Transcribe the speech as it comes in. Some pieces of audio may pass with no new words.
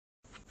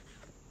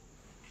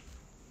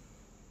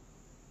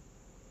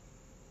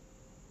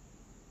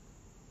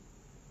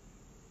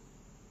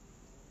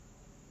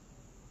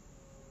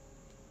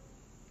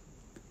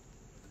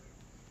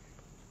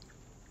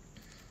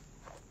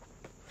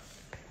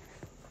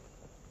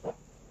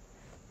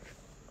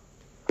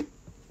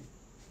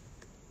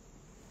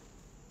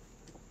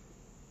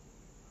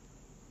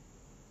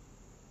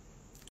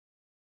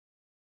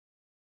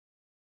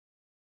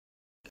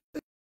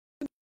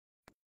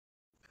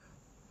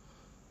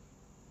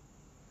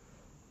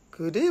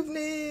Good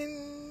evening.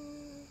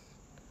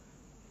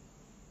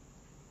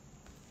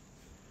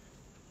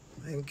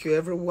 Thank you,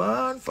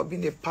 everyone, for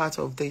being a part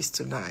of this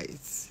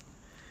tonight.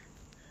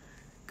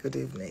 Good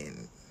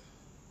evening.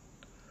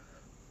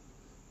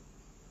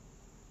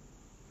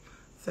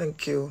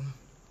 Thank you.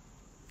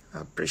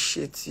 I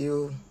appreciate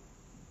you.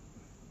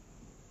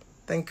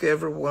 Thank you,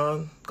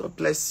 everyone. God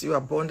bless you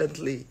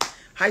abundantly.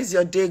 How is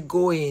your day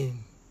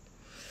going?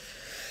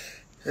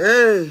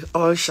 Hey,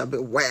 all shall be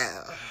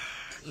well.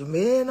 You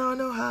may not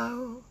know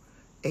how,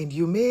 and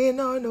you may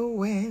not know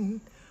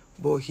when,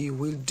 but He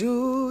will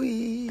do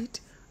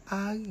it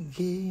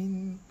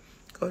again.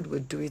 God will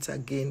do it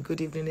again. Good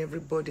evening,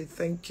 everybody.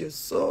 Thank you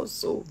so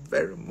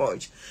very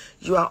much.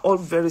 You are all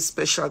very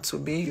special to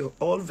me. You're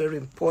all very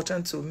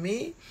important to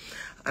me.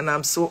 And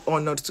I'm so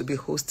honored to be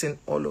hosting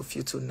all of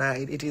you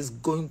tonight. It is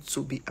going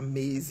to be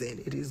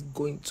amazing. It is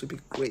going to be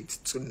great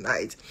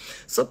tonight.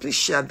 So please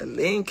share the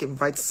link,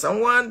 invite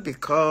someone,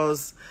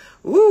 because,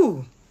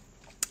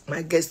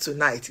 my guest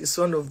tonight is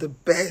one of the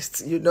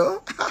best, you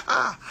know.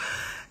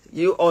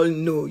 You all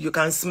know. You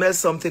can smell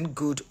something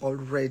good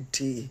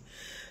already.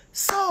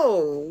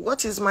 So,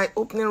 what is my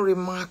opening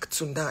remark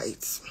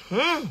tonight?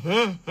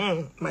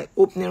 My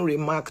opening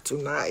remark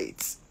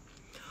tonight.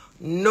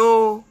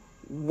 Know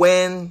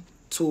when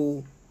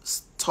to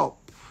stop.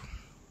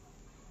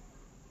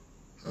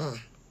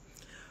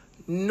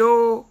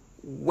 Know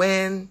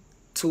when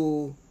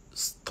to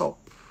stop.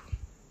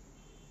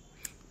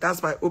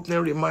 That's my opening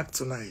remark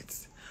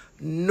tonight.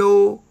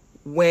 Know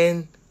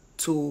when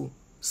to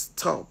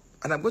stop.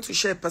 And I'm going to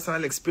share a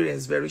personal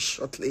experience very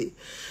shortly.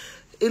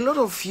 A lot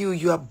of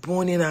you are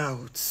burning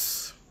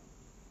out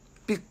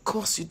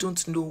because you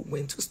don't know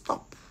when to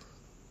stop.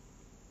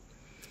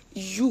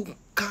 You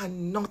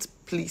cannot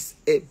please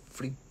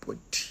everybody.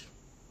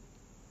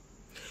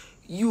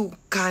 You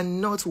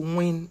cannot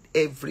win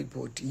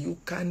everybody. You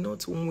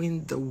cannot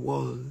win the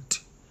world.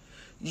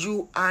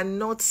 You are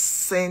not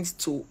sent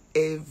to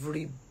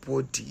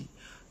everybody.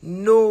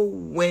 Know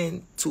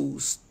when to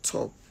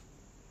stop.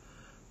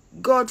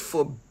 God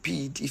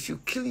forbid, if you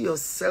kill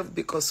yourself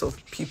because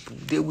of people,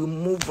 they will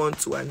move on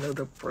to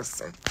another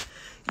person.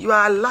 You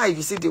are alive.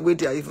 You see the way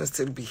they are even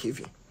still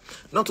behaving.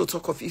 Not to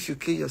talk of if you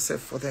kill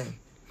yourself for them.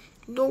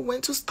 Know when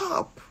to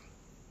stop.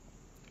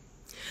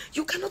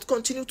 You cannot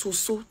continue to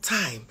sow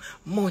time,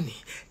 money,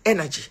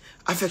 energy,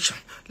 affection,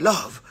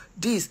 love,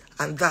 this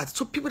and that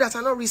to people that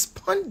are not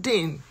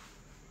responding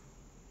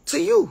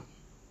to you.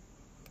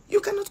 You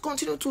cannot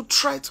continue to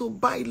try to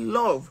buy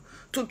love,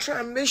 to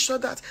try and make sure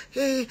that,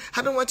 hey,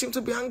 I don't want him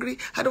to be angry,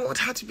 I don't want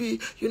her to be,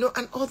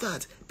 and all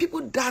that. People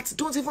that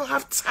don't even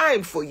have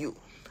time for you.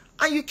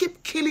 And you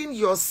keep killing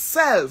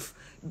yourself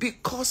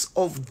because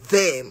of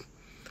them.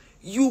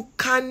 You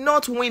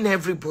cannot win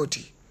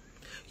everybody.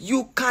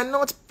 You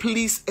cannot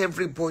please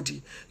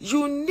everybody.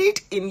 You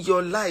need in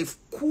your life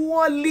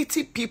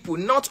quality people,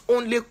 not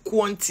only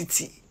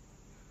quantity.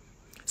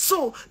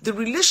 So the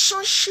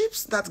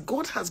relationships that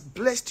God has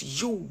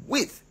blessed you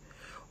with,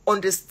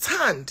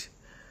 understand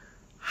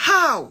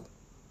how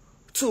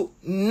to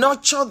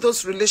nurture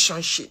those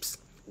relationships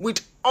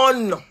with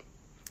honor,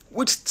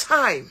 with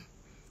time,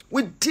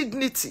 with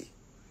dignity.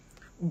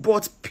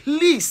 But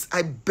please,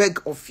 I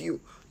beg of you,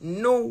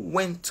 know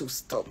when to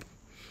stop.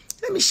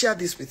 Let me share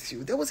this with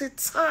you. There was a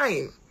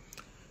time,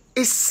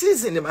 a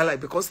season in my life,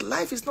 because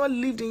life is not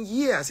lived in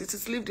years, it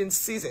is lived in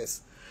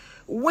seasons.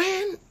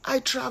 When I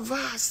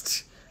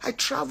traveled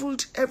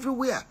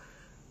everywhere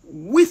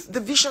with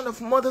the vision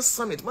of Mother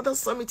Summit. Mother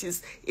Summit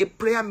is a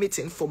prayer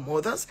meeting for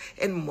mothers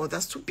and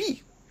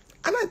mothers-to-be.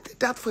 And I did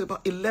that for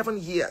about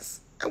 11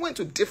 years. I went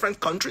to different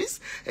countries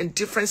and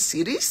different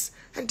cities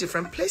and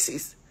different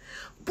places.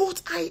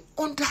 But I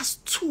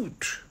understood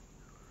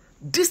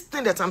this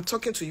thing that I'm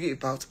talking to you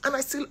about, and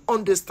I still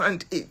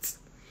understand it.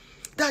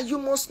 That you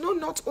must know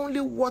not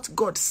only what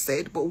God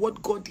said, but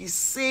what God is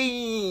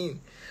saying.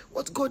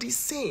 What God is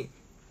saying.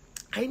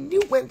 I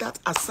knew when that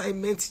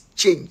assignment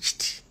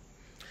changed.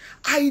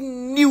 I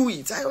knew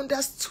it. I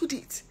understood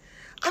it.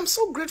 I'm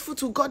so grateful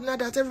to God now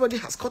that everybody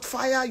has caught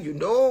fire,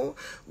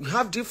 We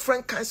have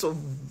different kinds of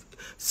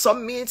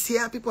summits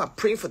here. People are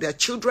praying for their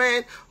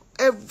children.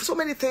 So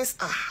many things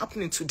are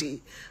happening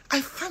today. I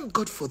thank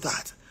God for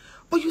that.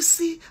 But you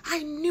see,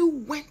 I knew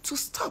when to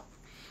stop.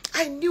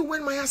 I knew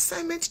when my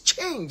assignment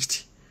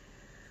changed.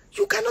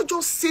 You cannot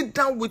just sit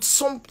down with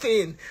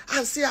something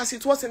and say, as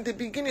it was in the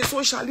beginning,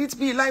 so shall it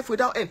be, life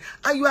without end.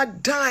 And you are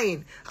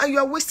dying, and you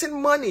are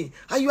wasting money,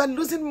 and you are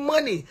losing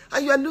money,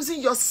 and you are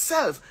losing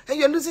yourself, and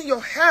you are losing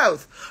your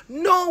health.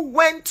 Know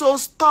when to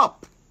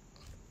stop.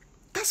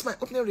 That's my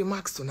opening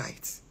remarks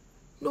tonight.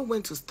 Know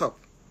when to stop.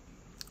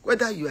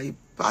 Whether you are a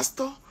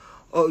pastor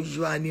or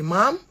you are an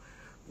imam,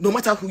 no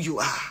matter who you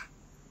are,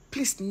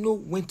 please know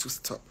when to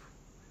stop.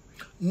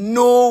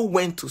 Know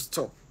when to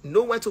stop.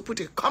 Know when to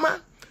put a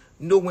comma.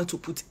 Know when to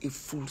put a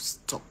full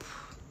stop.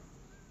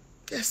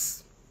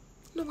 Yes.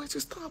 Know when to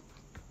stop.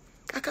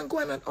 I can go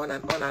on and on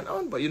and on and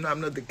on, but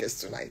I'm not the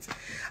guest tonight.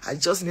 I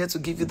just need to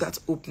give you that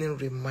opening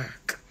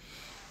remark.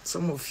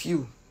 Some of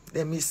you,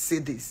 let me say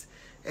this.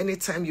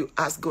 Anytime you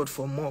ask God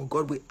for more,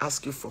 God will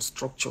ask you for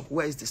structure.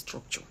 Where is the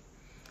structure?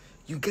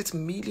 You get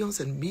millions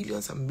and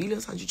millions and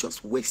millions, and you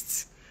just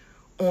waste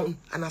on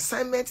an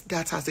assignment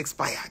that has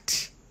expired.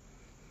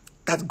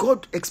 That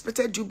God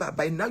expected you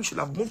by now you should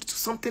have moved to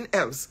something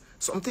else,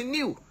 something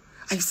new.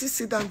 And you still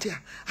sit down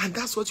there, and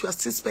that's what you are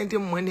still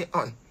spending money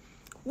on.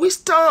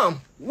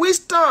 Wisdom,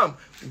 wisdom.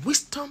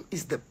 Wisdom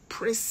is the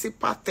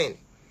principal thing.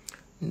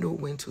 Know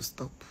when to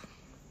stop.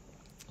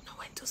 Know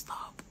when to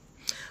stop.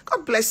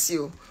 God bless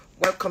you.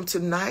 Welcome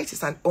tonight.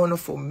 It's an honor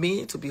for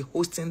me to be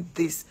hosting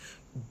this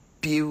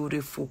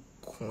beautiful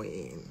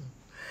queen.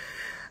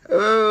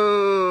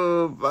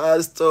 Oh,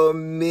 Pastor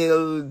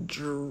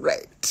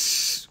Mildred.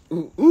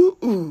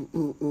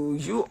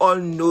 You all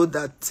know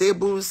that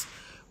tables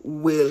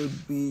will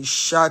be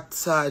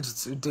shattered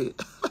today.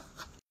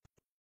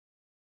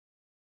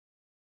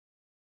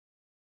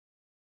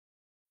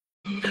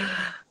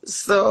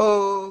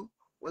 So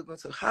we're going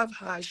to have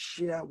her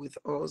share with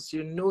us.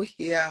 You know,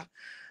 here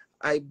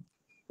I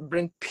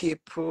bring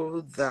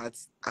people that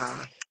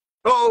are,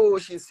 oh,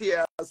 she's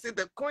here. See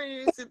the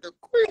queen, see the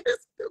queen,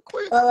 see the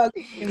queen.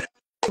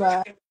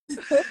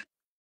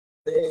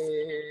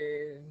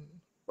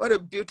 What a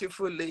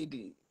beautiful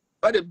lady.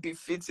 What a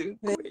befitting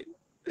queen.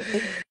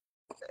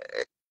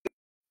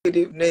 Good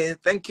evening.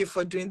 Thank you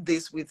for doing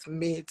this with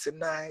me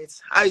tonight.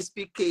 How is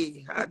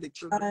PK? How are the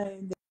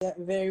children?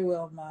 Very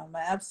well, ma.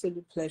 My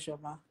absolute pleasure,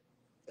 ma.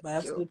 My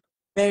absolute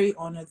very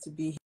honored to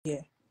be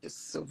here.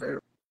 Just so very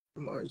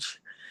much.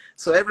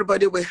 So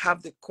everybody will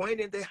have the queen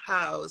in the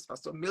house,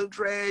 Pastor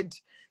Mildred,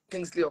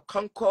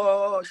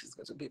 Kingsley-Okonkwo. She's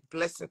going to be a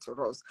blessing to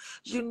us.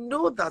 You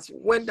know that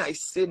when I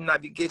say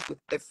navigate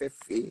with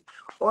FFA,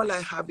 all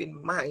I have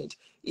in mind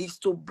is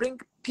to bring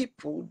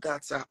people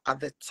that are at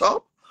the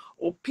top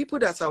or people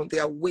that are on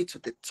their way to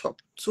the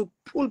top to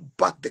pull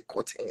back the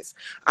curtains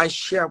and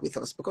share with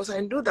us, because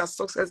I know that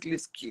success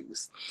leaves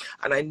cues,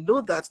 and I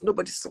know that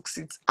nobody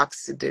succeeds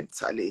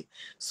accidentally.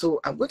 So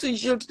I'm going to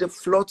yield the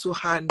floor to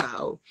her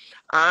now,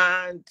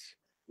 and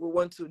we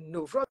want to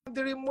know from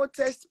the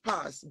remotest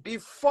past,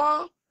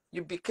 before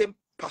you became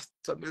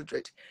Pastor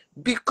Mildred,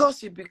 before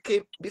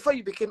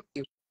you became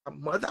a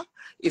mother,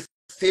 a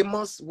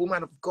famous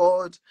woman of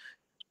God,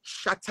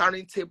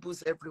 shattering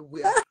tables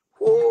everywhere.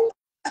 Who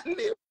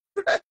Mildred?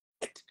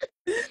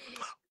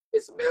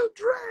 It's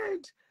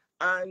Mildred.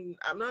 And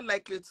I'm not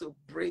likely to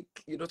break,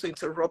 to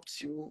interrupt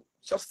you.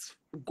 Just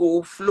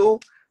go flow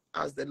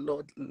as the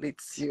Lord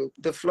leads you.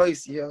 The floor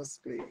is yours,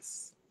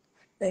 please.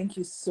 Thank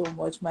you so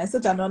much, ma. It's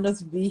such an honor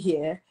to be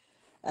here.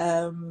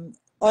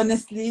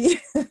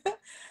 Honestly,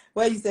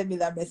 when you sent me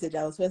that message,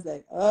 I was first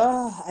like,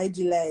 oh, IG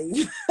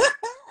Live.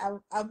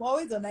 I'm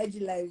always on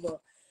IG Live, but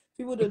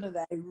people don't know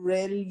that I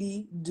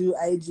rarely do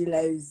IG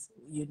Lives,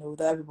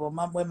 that people,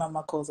 when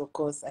Mama calls, of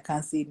course, I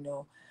can't say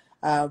no.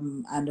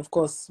 And of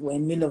course, we're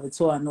in the middle of a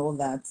tour and all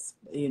that,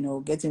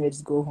 getting ready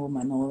to go home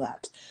and all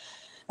that.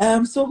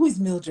 So who is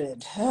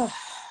Mildred? I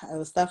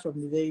will start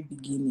from the very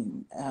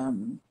beginning.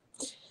 Born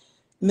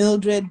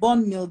Mildred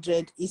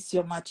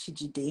Isioma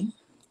Chijide,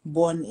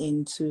 born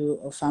into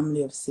a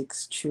family of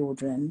 6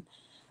 children.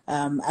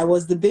 I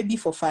was the baby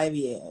for 5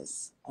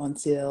 years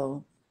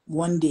until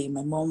one day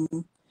my mom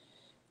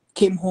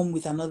came home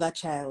with another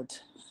child.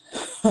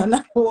 And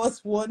I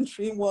was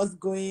wondering what's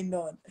going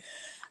on.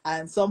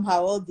 And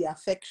somehow all the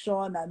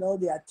affection and all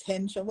the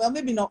attention, well,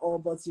 maybe not all,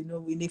 but in a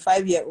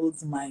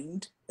 5-year-old's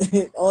mind,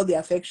 all the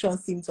affection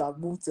seemed to have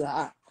moved to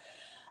her.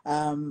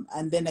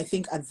 And then I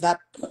think at that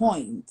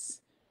point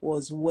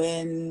was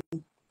when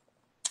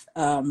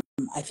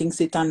I think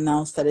Satan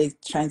now started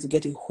trying to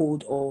get a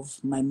hold of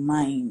my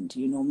mind,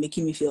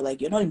 making me feel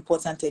like you're not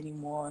important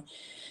anymore.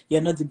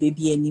 You're not the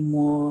baby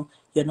anymore.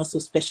 You're not so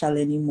special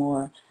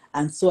anymore.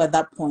 And so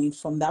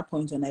from that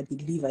point on, I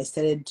believe I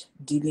started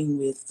dealing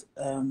with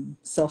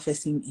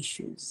self-esteem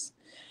issues.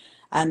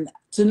 And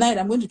tonight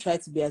I'm going to try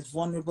to be as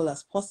vulnerable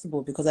as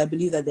possible, because I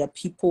believe that there are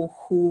people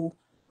who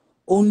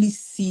only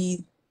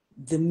see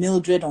the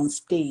Mildred on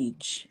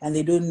stage and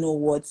they don't know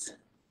what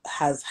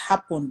has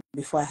happened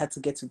before I had to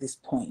get to this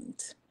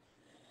point.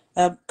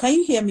 Can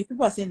you hear me?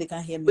 People are saying they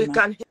can't hear me. We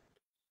can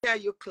hear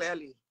you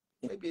clearly.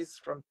 Maybe it's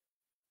from.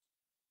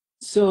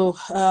 So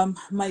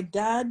my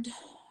dad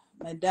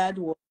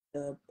was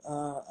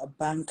a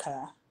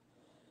banker.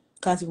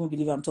 Can't even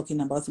believe I'm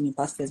talking about him in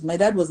past tense. My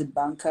dad was a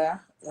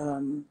banker.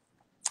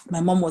 My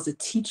mom was a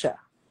teacher,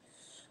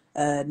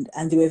 and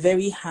they were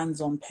very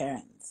hands-on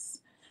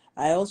parents.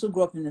 I also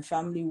grew up in a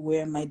family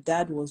where my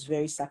dad was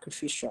very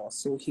sacrificial.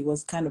 So he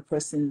was the kind of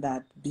person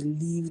that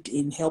believed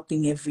in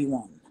helping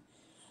everyone.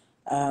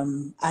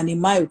 And in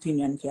my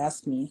opinion, if you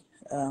ask me,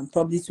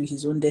 probably to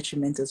his own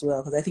detriment as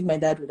well, because I think my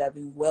dad would have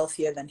been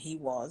wealthier than he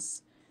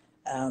was.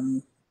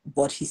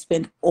 But he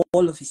spent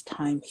all of his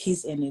time,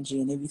 his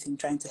energy and everything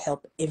trying to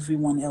help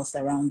everyone else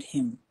around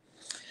him.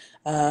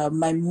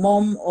 My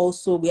mom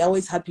also, we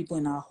always had people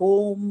in our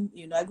home.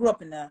 I grew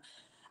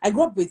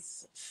up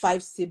with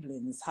 5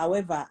 siblings.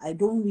 However, I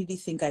don't really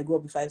think I grew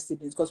up with 5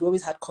 siblings, because we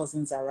always had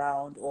cousins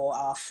around or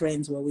our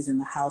friends were always in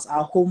the house.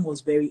 Our home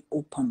was very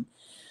open.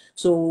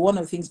 So one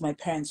of the things my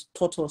parents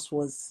taught us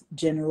was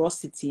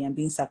generosity and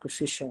being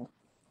sacrificial.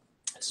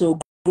 So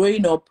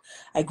growing up,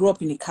 I grew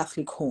up in a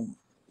Catholic home.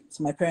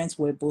 So my parents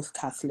were both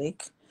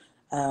Catholic,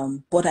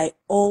 but I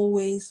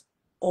always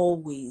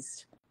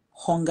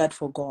hungered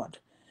for God.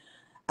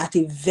 At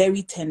a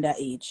very tender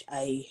age,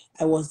 I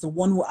was the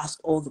one who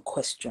asked all the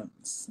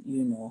questions,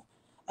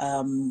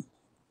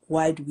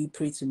 why do we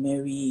pray to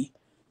Mary?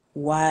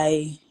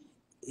 Why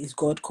is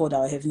God called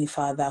our Heavenly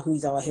Father? Who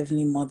is our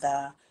Heavenly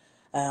Mother?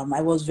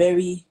 I was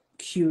very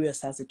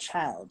curious as a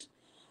child.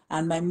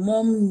 And my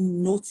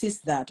mom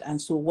noticed that.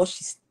 And so what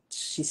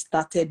she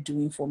started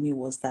doing for me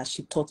was that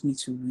she taught me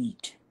to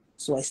read.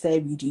 So I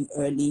started reading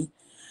early.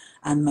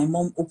 And my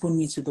mom opened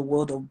me to the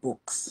world of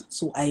books.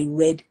 So I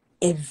read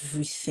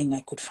everything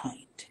I could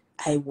find.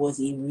 I was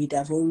a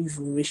reader, very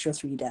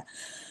voracious reader.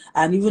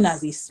 And even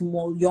as a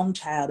small, young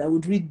child, I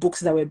would read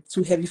books that were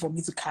too heavy for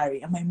me to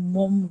carry. And my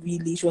mom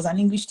she was an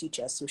English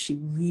teacher, so she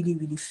really,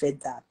 really fed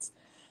that.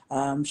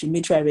 She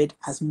made sure I read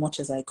as much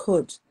as I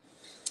could.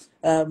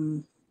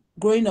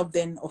 Growing up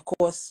then, of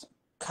course,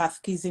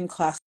 catechism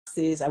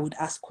classes, I would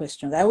ask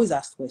questions. I always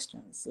asked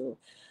questions. So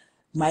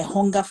my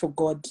hunger for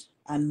God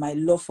and my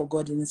love for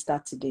God didn't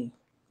start today.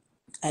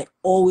 I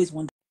always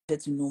wanted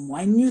to know more.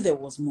 I knew there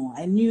was more.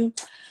 I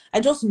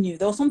just knew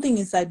there was something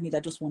inside me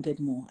that just wanted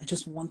more. I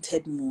just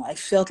wanted more. I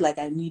felt like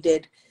I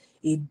needed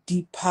a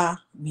deeper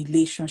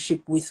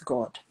relationship with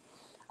God.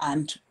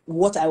 And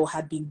what I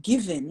had been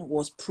given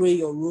was pray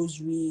your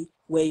rosary,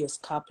 wear your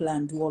scapular,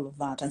 and do all of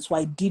that. And so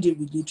I did it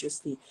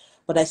religiously.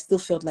 But I still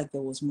felt like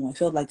there was more. I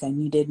felt like I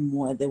needed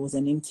more. There was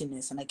an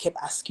emptiness. And I kept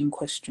asking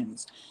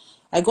questions.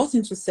 I got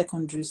into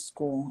secondary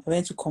school. I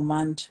went to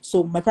Command.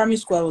 So my primary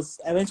school,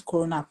 I went to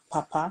Corona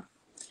Papa.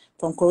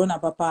 From Corona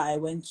Papa, I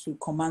went to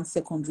Command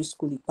Secondary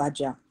School in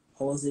Ipaja.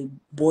 I was a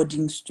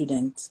boarding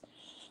student.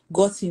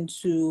 Got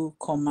into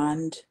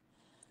Command,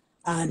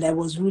 and I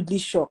was rudely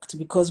shocked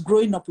because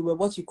growing up, we were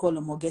what you call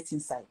a get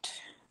inside.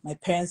 My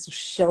parents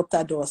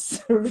sheltered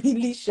us,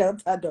 really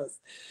sheltered us.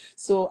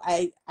 So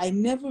I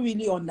never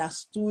really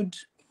understood,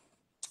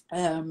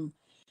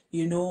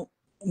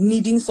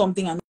 needing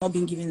something and not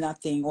being given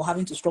that thing, or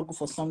having to struggle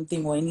for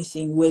something or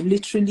anything.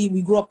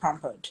 We grew up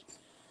pampered.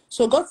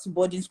 So I got to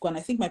boarding school, and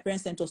I think my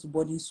parents sent us to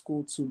boarding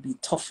school to be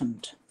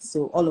toughened.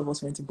 So all of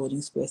us went to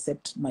boarding school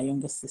except my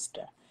younger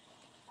sister.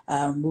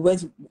 Got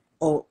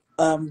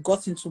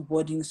into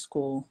boarding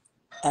school,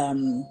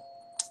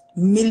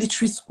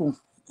 military school.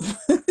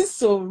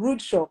 So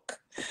rude shock.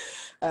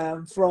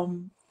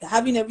 From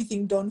having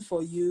everything done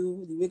for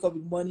you, they wake up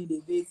in the morning, they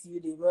bathe you,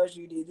 they rush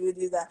you, they do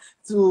this, that,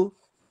 to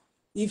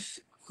if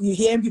you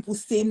hear people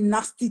say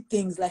nasty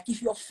things like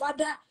if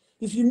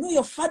you know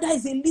your father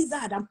is a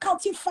lizard, I'm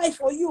counting 5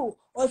 for you.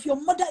 Or if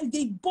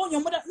they born your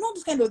mother, all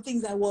those kind of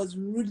things, I was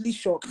rudely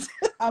shocked.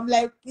 I'm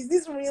like, is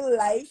this real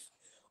life?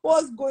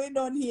 What's going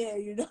on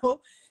here,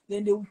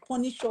 Then they would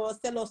punish us,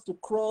 tell us to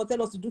crawl,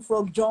 tell us to do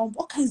frog jump,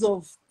 all kinds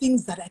of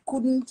things that I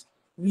couldn't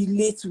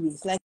relate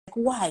with. Like,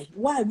 why?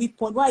 Why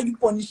are you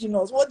punishing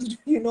us? What did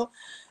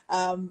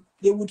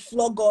they would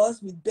flog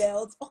us with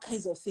belts, all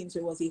kinds of things. So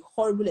it was a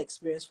horrible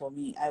experience for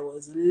me. I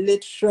was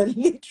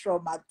literally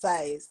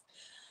traumatized.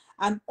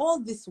 And all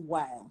this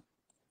while,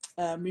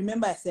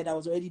 remember I said I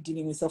was already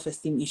dealing with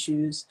self-esteem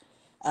issues,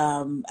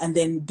 and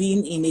then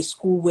being in a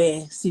school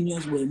where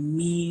seniors were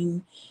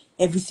mean,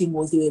 they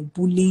were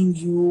bullying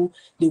you,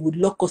 they would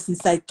lock us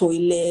inside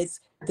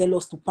toilets, tell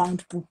us to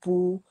pound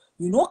poo-poo,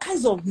 all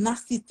kinds of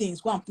nasty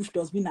things, go and push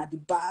dustbin at the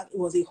back. It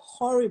was a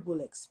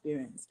horrible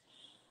experience.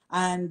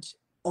 And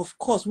of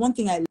course, one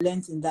thing I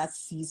learned in that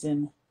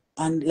season,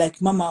 and like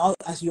Mama,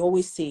 as you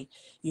always say,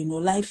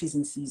 life is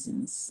in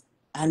seasons.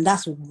 And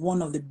that's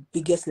one of the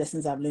biggest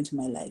lessons I've learned in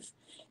my life,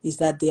 is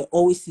that there are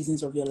always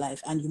seasons of your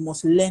life, and you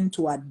must learn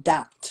to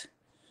adapt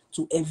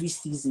to every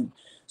season.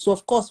 So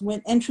of course,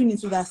 when entering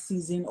into that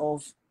season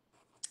of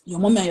your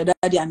mom and your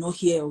daddy are not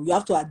here, you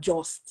have to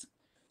adjust.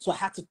 So I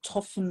had to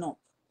toughen up.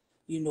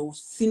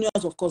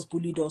 Seniors, of course,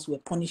 bullied us, were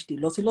punished a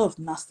lot of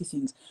nasty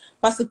things.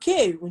 Pastor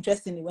K,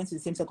 interestingly, went to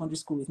the same secondary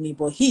school with me,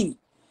 but he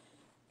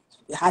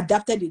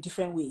adapted a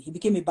different way. He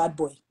became a bad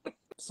boy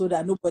so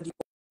that nobody.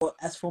 But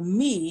as for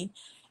me,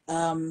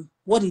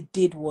 what it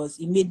did was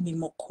it made me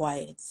more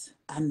quiet,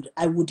 and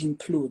I would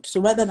implode.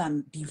 So rather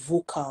than be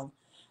vocal,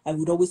 I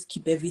would always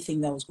keep everything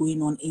that was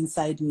going on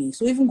inside me.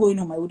 So even going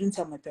home, I wouldn't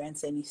tell my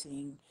parents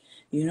anything.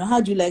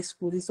 How do you like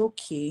school? It's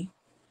okay.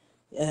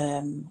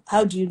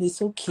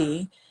 It's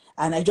okay.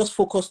 And I just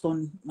focused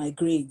on my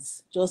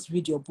grades. Just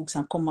read your books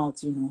and come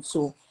out,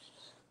 So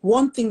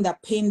one thing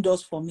that pain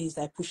does for me is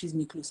that it pushes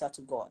me closer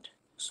to God.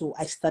 So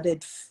I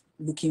started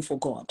looking for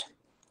God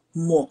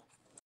more.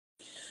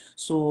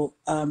 So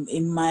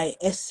in my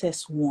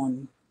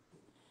SS1,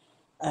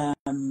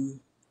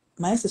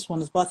 my SS1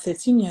 was about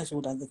 13 years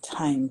old at the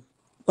time,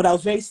 but I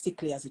was very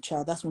sickly as a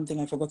child. That's one thing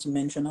I forgot to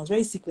mention. I was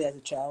very sickly as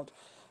a child.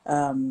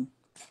 I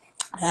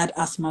had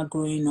asthma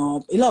growing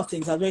up, a lot of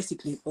things. I was very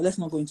sickly, but let's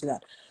not go into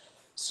that.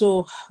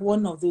 So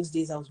one of those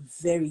days I was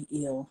very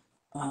ill,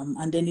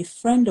 And then a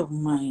friend of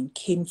mine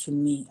came to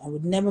me. I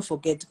would never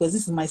forget, because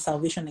this is my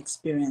salvation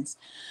experience.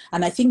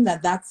 And I think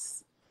that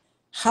that's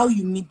how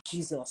you meet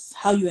Jesus,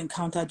 how you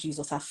encounter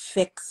Jesus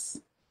affects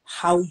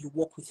how you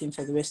walk with him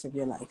for the rest of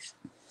your life.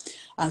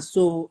 And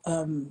so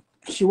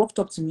she walked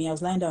up to me. I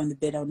was lying down in the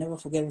bed. I'll never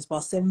forget. It was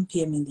about 7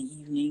 p.m. in the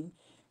evening,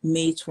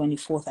 May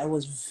 24th. I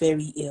was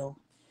very ill.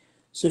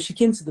 So she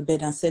came to the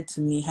bed and said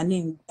to me, her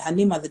name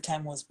at the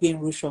time was Ben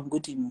Rushon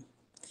Godimu.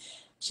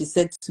 She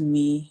said to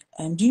me,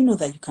 do you know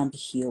that you can be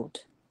healed?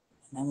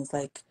 And I was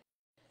like,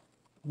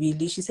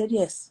 really? She said,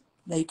 yes,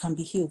 that you can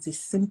be healed. It's a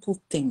simple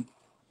thing.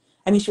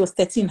 I mean, she was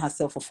 13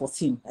 herself, or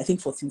 14. I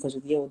think 14, because she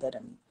was a year older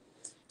than me.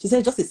 She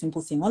said, just a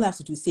simple thing. All I have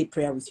to do is say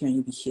prayer with you and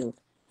you'll be healed.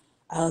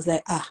 I was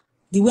like,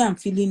 the way I'm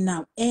feeling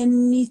now,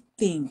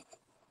 anything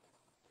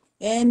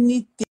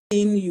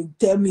you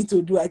tell me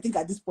to do, I think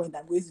at this point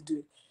I'm going to do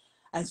it.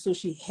 And so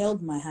she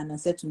held my hand and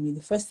said to me,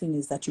 the first thing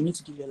is that you need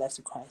to give your life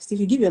to Christ. If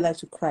you give your life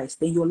to Christ,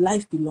 then your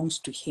life belongs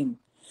to him.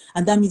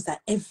 And that means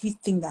that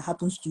everything that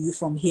happens to you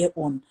from here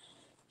on,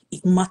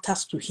 it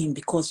matters to him,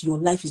 because your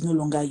life is no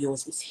longer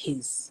yours, it's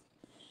his.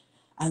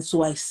 And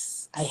so I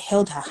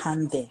held her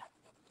hand there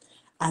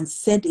and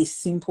said a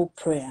simple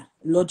prayer.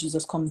 Lord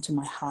Jesus, come into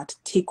my heart,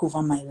 take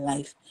over my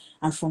life.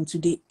 And from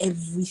today,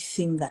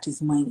 everything that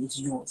is mine is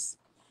yours.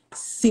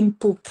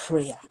 Simple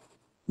prayer.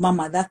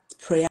 Mama, that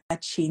prayer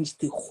changed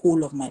the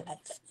whole of my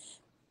life.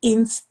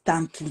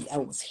 Instantly, I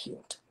was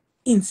healed.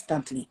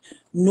 Instantly.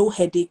 No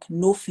headache,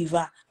 no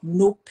fever,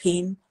 no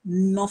pain,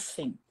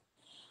 nothing.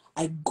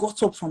 I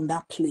got up from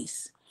that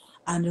place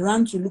and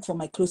ran to look for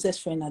my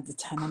closest friend at the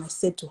time. And I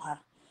said to her,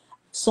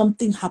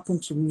 something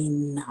happened to me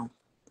now,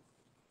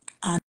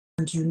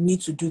 and you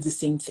need to do the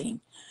same thing.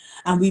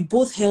 And we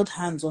both held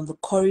hands on the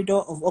corridor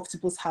of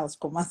Octopus House,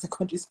 Command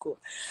Secondary School.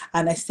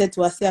 And I said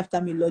to her, say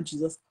after me, Lord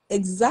Jesus,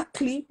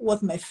 exactly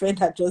what my friend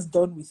had just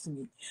done with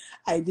me,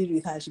 I did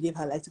with her. She gave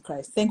her life to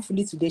Christ.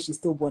 Thankfully, today she's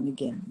still born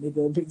again.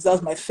 Because that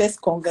was my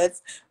first convert,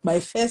 my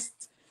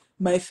first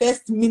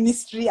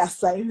ministry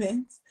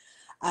assignment.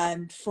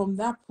 And from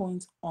that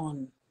point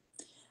on,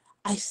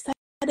 I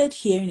started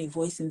hearing a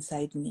voice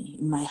inside me,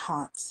 in my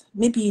heart.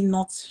 Maybe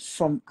not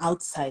from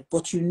outside,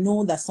 but you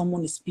know that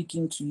someone is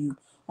speaking to you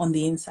on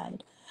the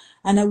inside.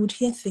 And I would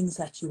hear things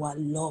like, you are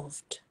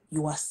loved,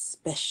 you are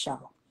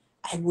special,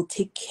 I will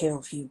take care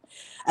of you.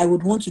 I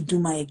would want to do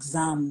my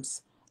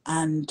exams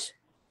and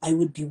I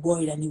would be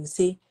worried, and he would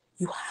say,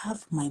 you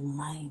have my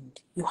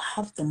mind. You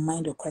have the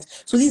mind of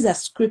Christ. So these are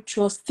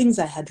scriptures, things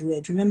I had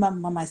read. Remember,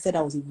 Mama, I said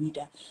I was a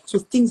reader. So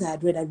things I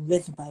had read, I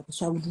read the Bible.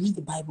 So I would read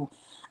the Bible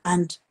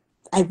and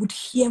I would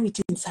hear it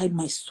inside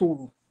my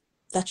soul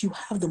that you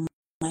have the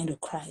mind of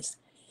Christ.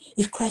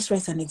 If Christ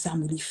writes an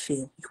exam, will you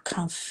fail? You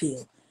can't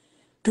fail.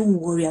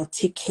 Don't worry, I'll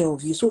take care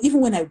of you. So even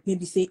when I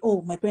maybe say,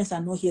 oh, my parents are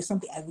not here,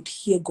 something, I would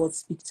hear God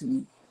speak to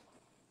me.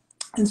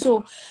 And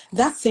so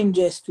that same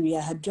January,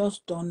 I had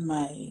just done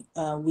my,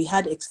 we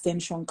had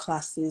extension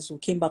classes. We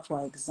came back for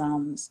our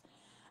exams.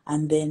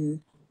 And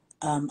then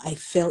I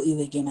fell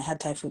ill again. I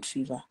had typhoid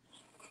fever.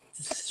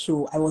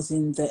 So I was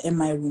in the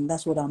MI room.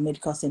 That's what our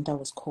medical center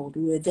was called.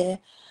 We were there.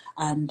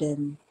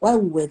 And while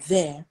we were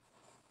there,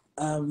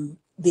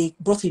 they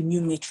brought a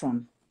new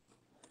matron.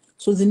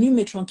 So the new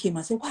matron came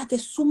and said, wow,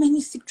 there's so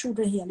many sick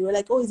children here. And they were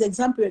like, oh, it's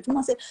exam period.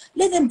 Someone said,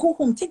 let them go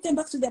home. Take them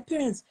back to their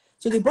parents.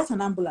 So they brought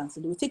an ambulance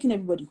and they were taking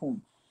everybody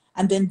home.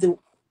 And then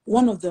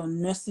one of the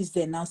nurses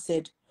there now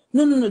said,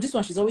 no, this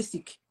one, she's always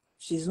sick.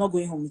 She's not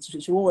going home.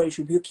 She won't worry.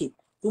 She'll be okay.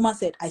 The woman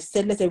said, I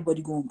said, let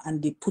everybody go home.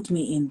 And they put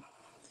me in.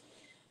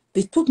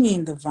 They put me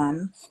in the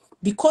van.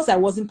 Because I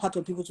wasn't part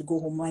of people to go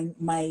home,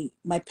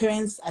 my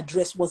parents'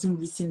 address wasn't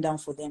written down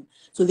for them.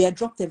 So they had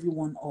dropped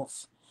everyone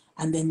off.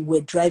 And then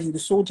the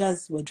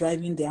soldiers were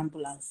driving the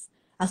ambulance.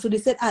 And so they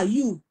said,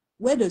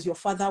 where does your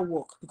father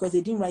work? Because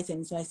they didn't write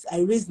anything. So I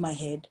raised my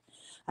head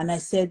and I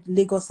said,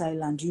 Lagos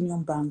Island,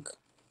 Union Bank,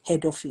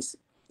 head office.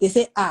 They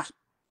said,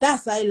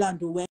 that's Island.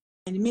 When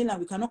in the mainland,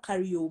 we cannot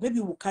carry you. Maybe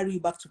we'll carry you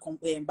back to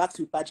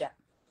Ipaja.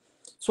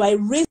 So I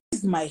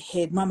raised my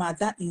head. Mama, at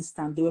that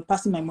instant, they were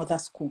passing my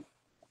mother's school.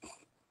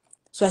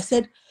 So I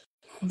said,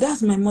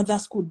 that's my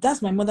mother's school.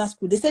 That's my mother's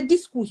school. They said,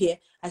 this school here?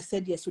 I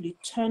said, yes. So they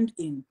turned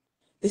in.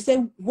 They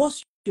said,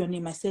 what's your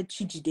name? I said,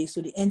 Chijide.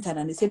 So they entered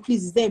and they said,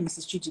 please, is there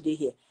Mrs. Chijide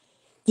here?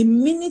 The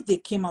minute they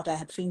came out, I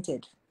had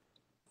fainted.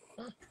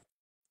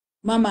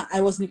 Mama, I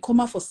was in a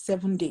coma for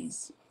 7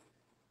 days.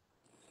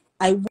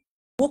 I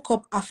woke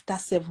up after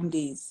 7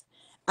 days.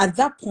 At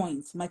that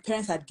point, my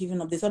parents had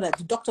given up. They thought that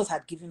the doctors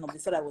had given up. They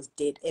thought I was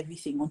dead,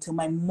 everything, until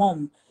my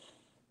mom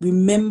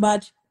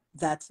remembered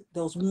that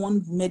there was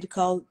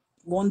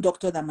one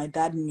doctor that my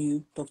dad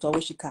knew, Dr.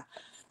 Oshika.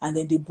 And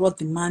then they brought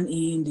the man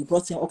in, they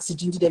brought in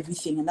oxygen, did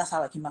everything. And that's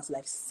how I came back to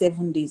life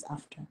 7 days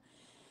after.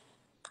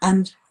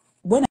 And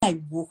when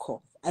I woke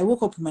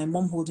up with my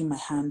mom holding my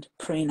hand,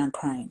 praying and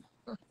crying.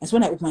 And so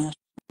when I opened my hand,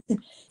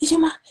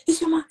 Isioma,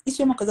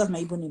 because that's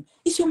my Igbo name.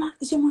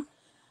 Isioma.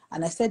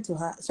 And I said to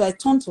her, so I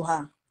turned to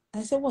her.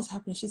 And I said, what's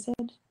happening? She said,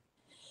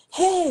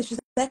 hey, she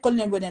started calling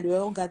everybody and they were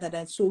all gathered.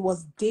 And so it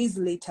was days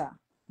later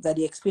that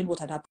they explained what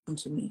had happened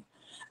to me.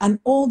 And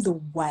all the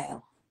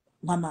while,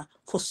 Mama,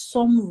 for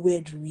some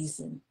weird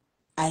reason,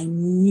 I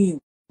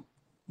knew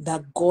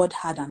that God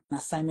had an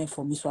assignment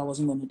for me, so I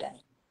wasn't going to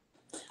die.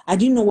 I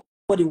didn't know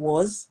what it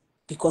was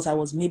because I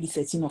was maybe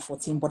 13 or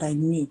 14, but I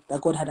knew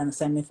that God had an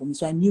assignment for me.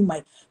 So I knew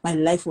my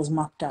life was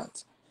mapped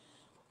out.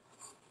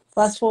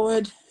 Fast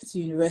forward to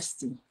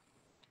university.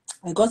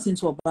 I got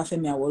into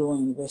Obafemi Awolowo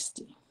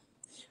University.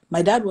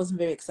 My dad wasn't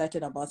very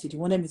excited about it. He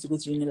wanted me to go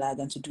to Unilag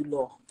and to do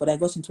law, but I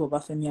got into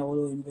Obafemi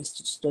Awolowo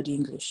University to study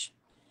English.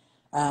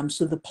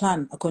 So the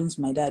plan, according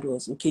to my dad,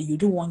 was, okay, you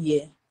do 1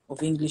 year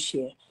of English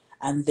here,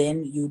 and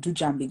then you do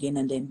JAMB again,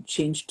 and then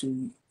change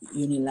to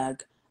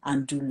Unilag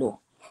and do law.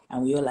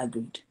 And we all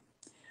agreed.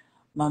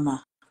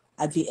 Mama,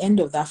 at the end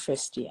of that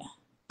first year,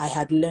 I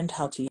had learned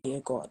how to hear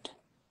God.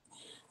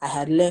 I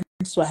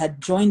had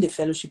joined a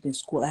fellowship in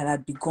school, and I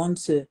had begun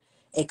to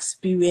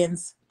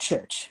experience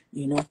church,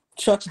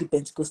 church the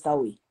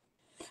Pentecostal way.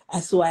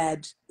 And so I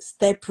had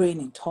started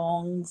praying in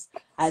tongues.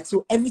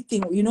 So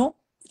everything,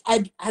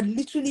 I'd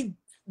literally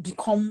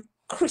become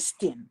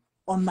Christian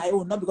on my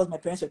own, not because my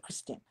parents were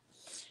Christian.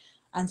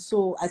 And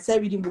so I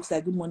started reading books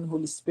like Good Morning,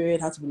 Holy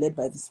Spirit, How to Be Led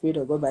by the Spirit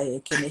of God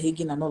by Kenneth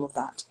Hagin and all of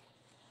that.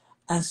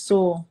 And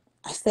so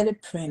I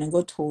started praying, and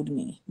God told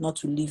me not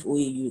to leave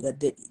OAU,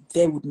 that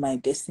there would my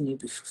destiny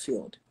be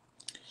fulfilled.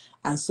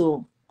 And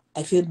so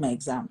I failed my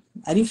exam.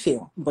 I didn't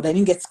fail, but I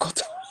didn't get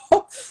cut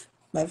off.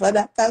 My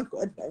father, thank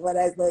God, my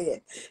father is not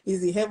here.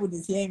 He's in heaven,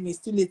 he's hearing me. It's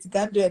too late, he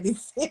can't do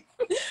anything.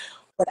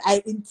 But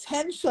I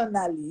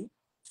intentionally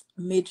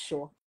made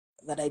sure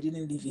that I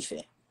didn't leave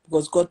Ife,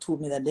 because God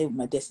told me that there would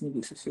my destiny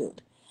be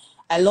fulfilled.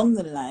 Along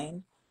the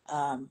line,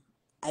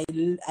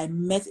 I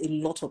met a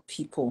lot of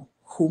people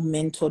who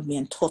mentored me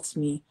and taught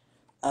me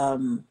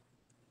the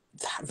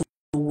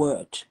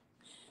word.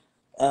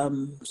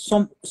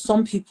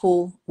 Some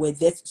people were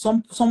there.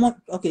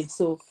 Someone. Okay,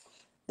 so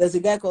there's a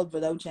guy called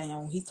Brother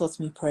Uchanyan. He taught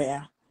me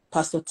prayer.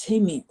 Pastor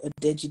Temi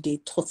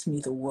Odejide taught me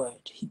the word.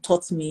 He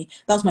taught me.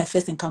 That was my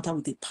first encounter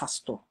with a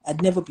pastor.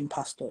 I'd never been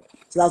pastored,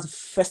 so that was the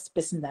first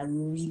person that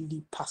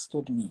really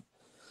pastored me.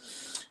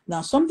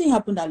 Now, something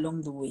happened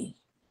along the way.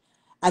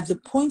 At the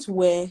point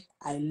where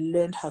I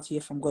learned how to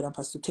hear from God, and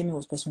Pastor Temi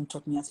was the person who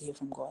taught me how to hear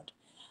from God,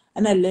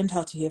 and I learned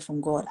how to hear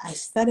from God, I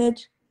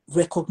started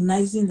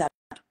recognizing that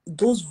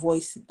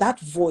that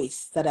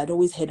voice that I'd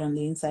always heard on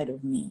the inside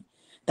of me,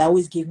 that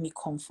always gave me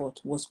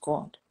comfort, was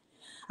God.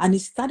 And he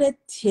started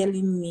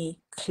telling me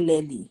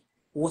clearly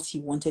what he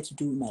wanted to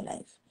do with my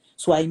life.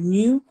 So I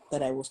knew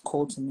that I was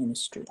called to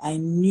ministry. I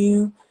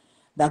knew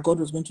that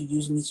God was going to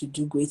use me to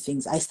do great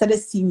things. I started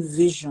seeing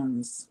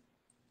visions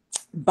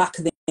back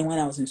then when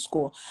I was in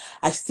school.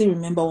 I still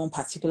remember one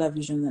particular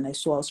vision that I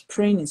saw. I was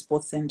praying in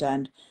Sports Center,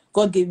 and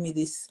God gave me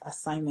this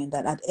assignment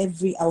that I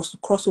was to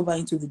cross over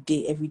into the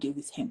day every day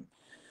with him.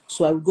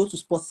 So I would go to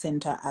Sports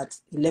Center at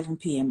 11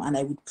 p.m. and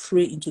I would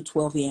pray into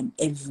 12 a.m.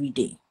 every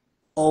day,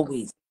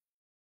 always.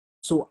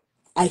 So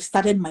I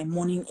started my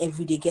morning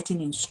every day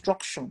getting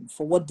instruction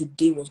for what the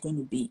day was going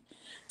to be.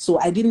 So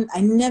I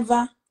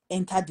never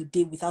entered the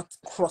day without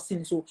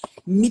crossing. So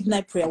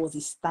midnight prayer was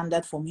a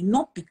standard for me,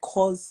 not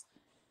because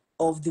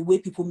of the way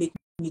people make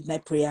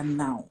midnight prayer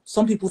now.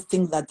 Some people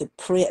think that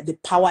the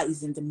power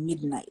is in the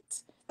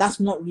midnight. That's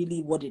not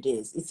really what it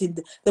is. It's in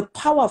the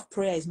power of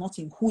prayer is not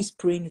in who is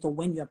praying it or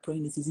when you are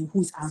praying it, is in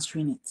who is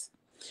answering it.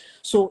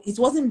 So it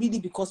wasn't really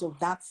because of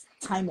that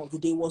time of the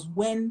day. It was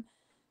when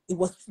it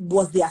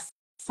was the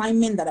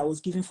assignment that I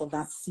was given for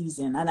that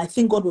season. And I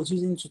think God was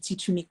using it to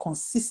teach me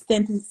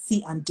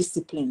consistency and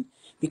discipline,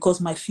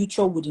 because my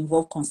future would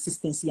involve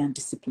consistency and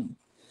discipline.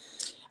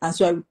 And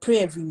so I would pray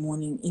every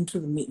morning into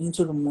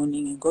the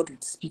morning, and God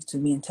would speak to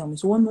me and tell me.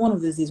 So one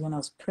of those days when I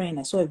was praying,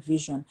 I saw a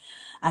vision,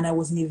 and I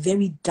was in a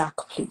very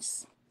dark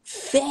place.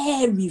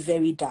 Very,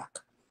 very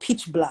dark.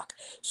 Pitch black.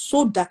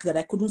 So dark that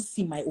I couldn't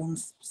see my own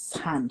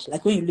hand.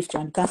 Like when you lift your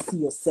hand, you can't see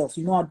yourself.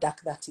 You know how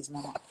dark that is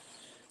now.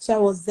 So I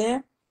was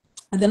there,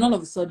 and then all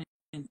of a sudden,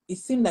 it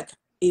seemed like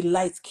a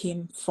light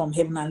came from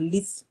heaven and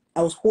lit.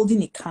 I was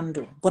holding a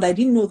candle, but I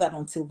didn't know that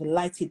until the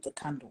light hit the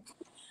candle.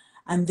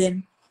 And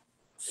then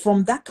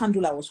from that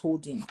candle I was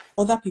holding,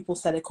 other people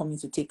started coming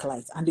to take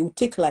light, and they would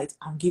take light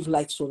and give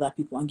light to other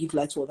people and give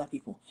light to other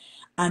people.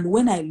 And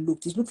when I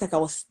looked, it looked like I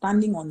was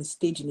standing on a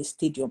stage in a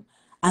stadium,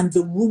 and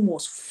the room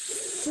was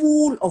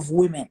full of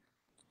women.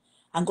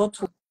 And God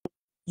told me,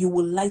 you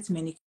will light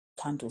many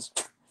candles.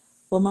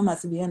 But Mama,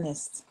 to be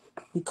honest,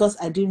 because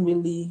I didn't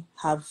really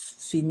have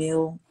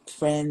female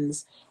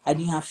friends, I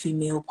didn't have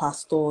female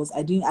pastors,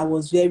 I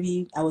was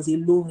a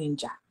lone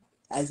ranger.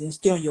 As in,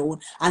 stay on your own.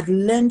 I'd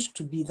learned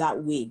to be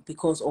that way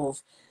because of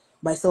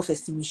my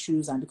self-esteem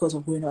issues, and because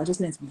of growing up. I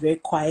just learned to be very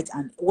quiet,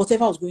 and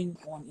whatever was going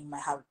on in my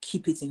heart,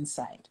 keep it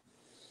inside.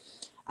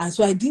 And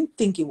so I didn't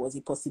think it was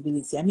a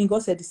possibility. I mean,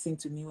 God said this thing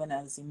to me when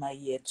I was in my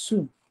year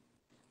 2.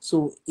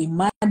 So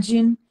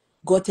imagine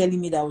God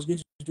telling me that I was going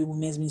to do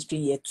women's ministry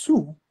in year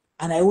 2,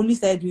 and I only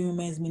started doing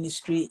women's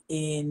ministry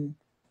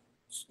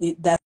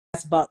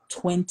that's about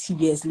 20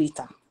 years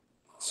later.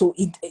 So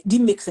it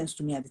didn't make sense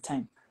to me at the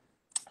time.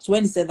 So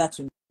when he said that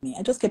to me,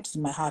 I just kept it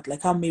in my heart,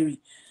 like how Mary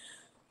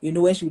You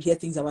know, when she would hear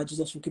things about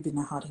Jesus, she would keep it in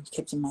her heart, and it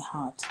kept in my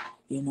heart,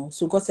 you know.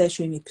 So God started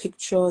showing me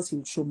pictures, he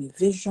would show me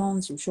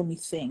visions, he would show me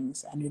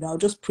things, and, you know, I'll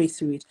just pray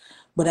through it.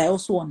 But I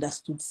also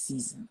understood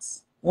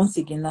seasons. Once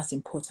again, that's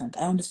important.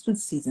 I understood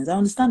seasons. I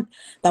understand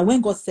that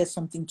when God says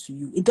something to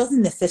you, it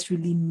doesn't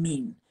necessarily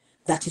mean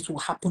that it will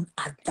happen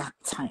at that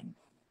time.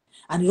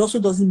 And it also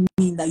doesn't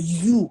mean that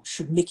you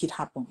should make it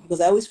happen.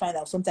 Because I always find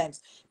out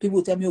sometimes people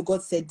will tell me, oh,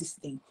 God said this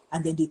thing.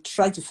 And then they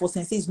try to force it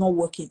and say it's not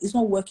working. It's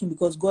not working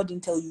because God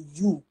didn't tell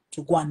you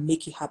to go and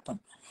make it happen.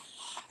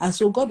 And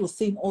so God was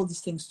saying all these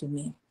things to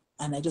me.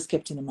 And I just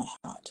kept it in my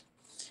heart.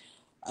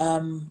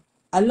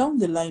 Along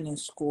the line in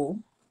school,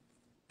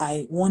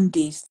 I one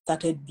day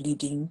started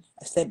bleeding.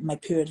 I said my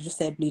period just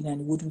started bleeding and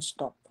it wouldn't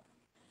stop.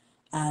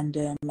 And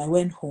I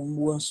went home,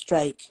 we were on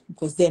strike,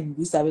 because then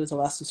we used to have a lot of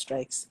ASU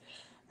strikes.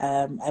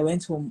 I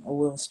went home, we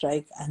were on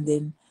strike, and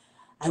then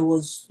I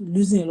was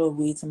losing a lot of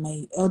weight, and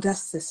my elder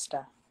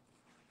sister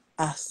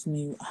asked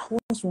me,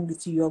 what's wrong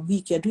with you? You're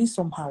weak, you're doing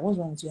somehow, what's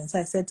wrong with you? And so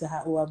I said to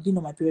her, oh, I've been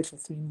on my period for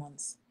 3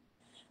 months.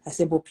 I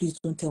said, but please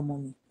don't tell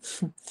mommy.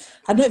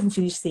 I don't even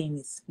finish saying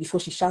it before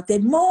she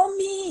shouted,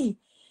 Mommy,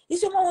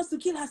 this your mom wants to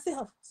kill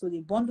herself. So they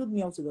bundled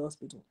me out to the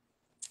hospital.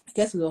 I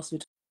get to the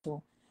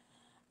hospital,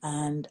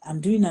 and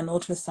I'm doing an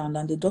ultrasound,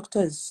 and the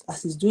doctor is,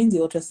 as he's doing the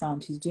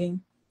ultrasound, he's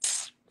doing,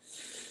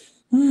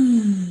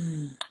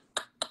 you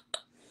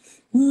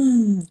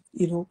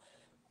know,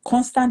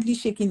 constantly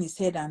shaking his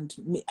head. And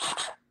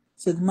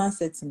so the man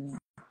said to me,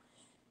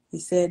 he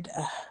said,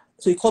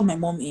 so he called my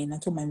mom in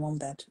and told my mom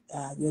that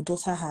your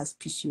daughter has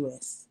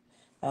PCOS,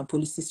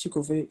 polycystic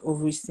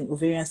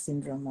ovarian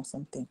syndrome or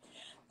something.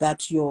 That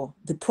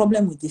the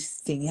problem with this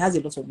thing, it has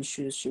a lot of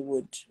issues. She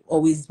would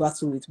always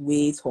battle with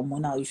weight,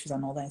 hormonal issues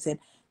and all that. I said,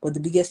 but the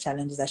biggest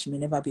challenge is that she may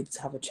never be able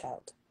to have a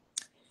child.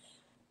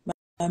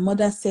 My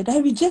mother said, I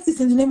reject it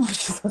in the name of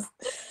Jesus.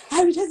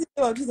 I reject it in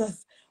the name of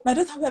Jesus. My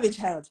daughter will have a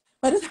child.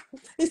 My daughter,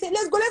 they said,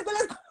 let's go.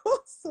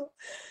 So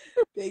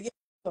they gave me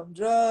some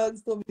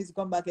drugs, told me to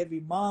come back every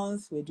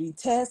month. We're doing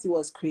tests. It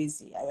was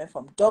crazy. I went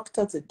from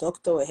doctor to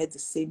doctor. I had the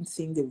same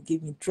thing. They would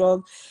give me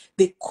drugs.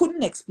 They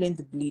couldn't explain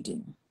the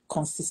bleeding,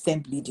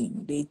 consistent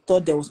bleeding. They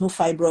thought there was no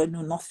fibroid,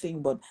 no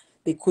nothing, but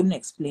they couldn't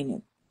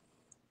explain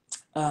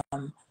it.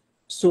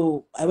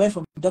 So I went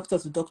from doctor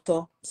to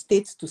doctor,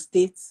 state to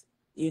state,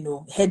 you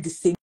know, had the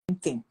same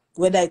thing.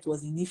 Whether it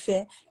was in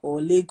Ife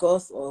or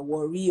Lagos or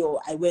Warri,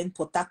 or I went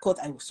Port Harcourt,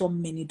 I saw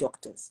many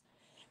doctors.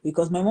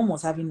 Because my mom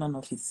was having none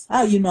of it. How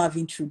are you not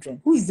having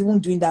children? Who is even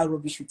doing that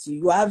rubbish with you?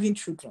 You are having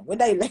children,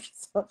 whether you like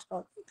it or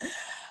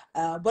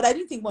not. But I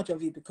didn't think much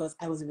of it because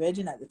I was a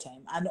virgin at the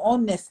time. And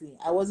honestly,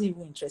 I wasn't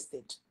even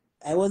interested.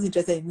 I wasn't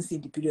interested in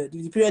seeing the period.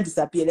 If the period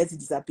disappeared, let it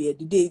disappear.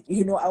 The day,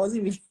 you know, I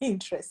wasn't really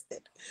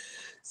interested.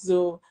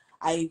 So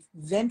I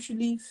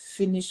eventually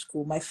finished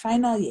school. My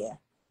final year,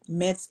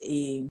 met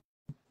a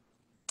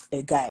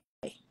guy.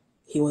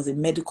 He was a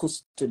medical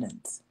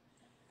student.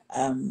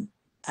 And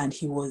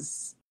he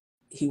was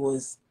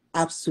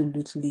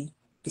absolutely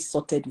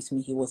besotted with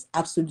me. He was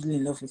absolutely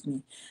in love with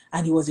me.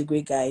 And he was a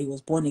great guy. He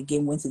was born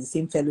again, went to the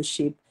same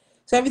fellowship.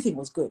 So everything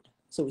was good.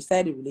 So we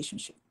started a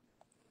relationship.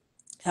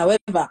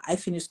 However, I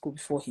finished school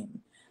before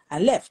him. I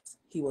left.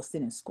 He was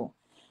still in school.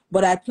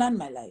 But I planned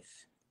my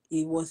life.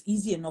 It was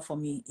easy enough for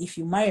me. If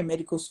you marry a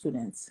medical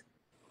student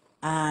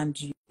and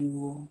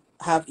you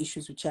have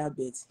issues with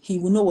childbirth, he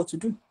will know what to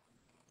do.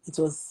 It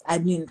was, I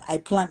mean,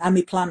 I'm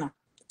a planner.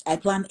 I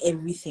plan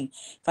everything.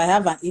 If I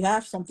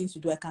have something to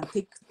do, I can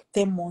take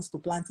 10 months to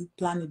plan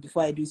it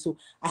before I do. So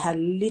I had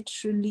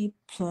literally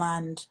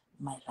planned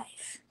my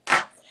life.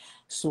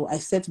 So I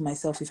said to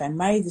myself, if I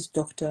marry this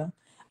doctor,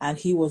 and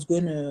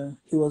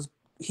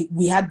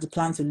we had the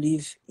plan to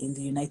live in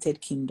the United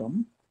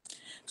Kingdom,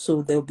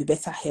 so there'll be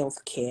better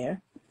health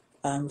care.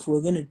 If we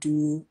were going to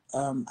do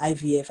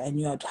IVF, I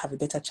knew I'd have a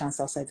better chance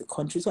outside the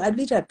country. So I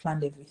literally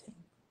planned everything.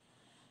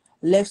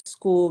 Left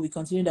school, we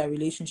continued our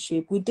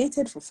relationship. We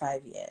dated for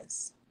 5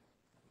 years.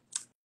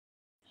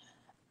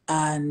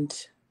 And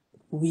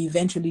we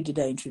eventually did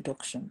our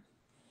introduction.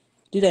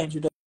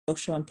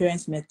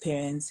 Parents met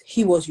parents.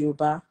 He was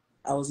Yoruba,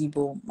 I was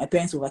Igbo. My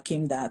parents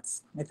overcame that.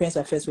 My parents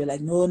at first were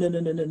like, no. We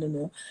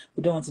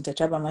don't want to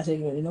touch up,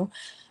 you know.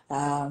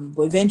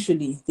 But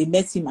eventually they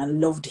met him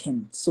and loved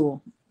him.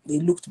 So they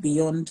looked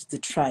beyond the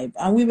tribe,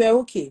 and we were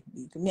okay.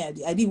 I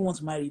didn't even want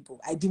to marry Igbo.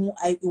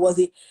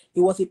 It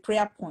was a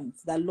prayer point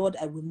that, Lord,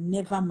 I will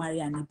never marry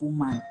an Igbo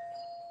man.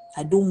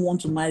 I don't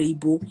want to marry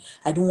Igbo.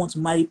 I don't want to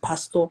marry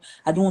pastor.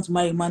 I don't want to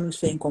marry a man who's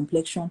fair in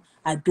complexion.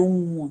 I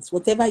don't want.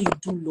 Whatever you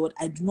do, Lord,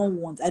 I do not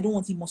want. I don't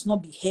want. He must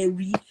not be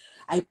hairy.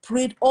 I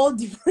prayed all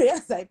the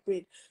prayers I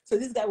prayed. So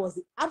this guy was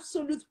the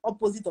absolute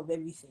opposite of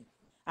everything.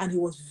 And he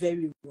was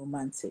very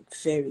romantic,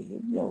 very,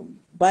 you know,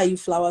 buy you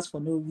flowers for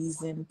no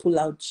reason, pull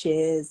out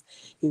chairs.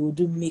 He would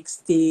do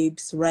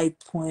mixtapes, write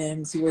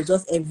poems. He was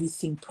just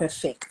everything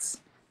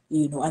perfect,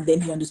 you know. And then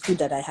he understood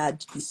that I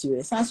had to be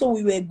serious. And so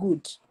we were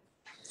good.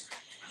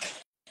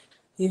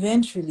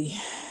 Eventually,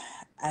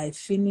 I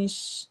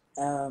finished,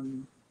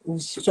 so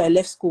I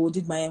left school,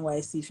 did my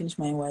NYSC, finished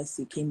my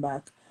NYSC, came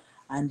back,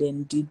 and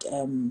then did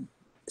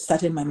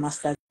started my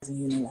master's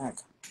in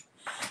Unilag.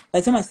 By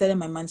the time I started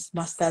my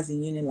master's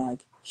in Unilag,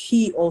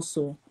 he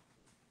also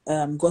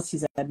got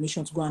his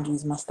admission to go and do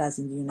his master's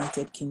in the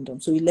United Kingdom.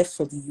 So he left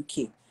for the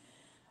UK.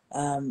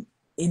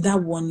 In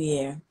that 1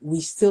 year,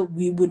 we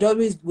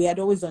had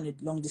always done a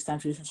long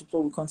distance relationship,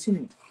 so we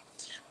continued.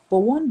 But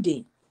one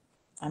day,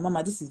 and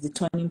Mama, this is the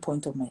turning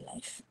point of my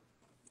life.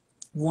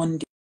 One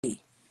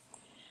day,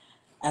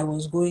 I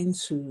was going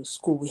to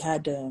school. We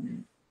had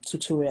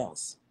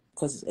tutorials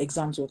because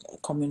exams were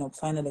coming up,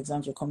 final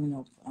exams were coming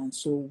up. And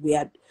so me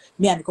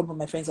and a couple of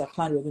my friends had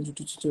planned we were going to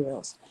do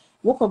tutorials.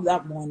 Woke up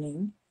that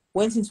morning,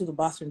 went into the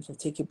bathroom to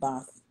take a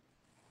bath,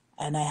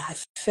 and I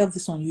felt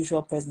this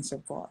unusual presence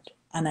of God.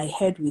 And I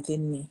heard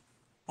within me,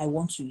 I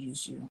want to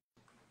use you.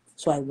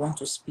 So I want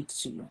to speak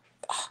to you.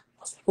 I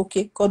was like,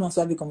 okay, God wants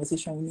to have a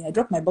conversation with me. I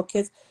drop my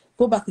bucket,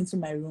 go back into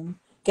my room,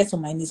 get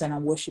on my knees, and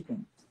I'm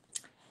worshiping.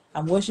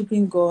 I'm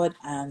worshiping God,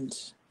 and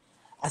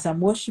as I'm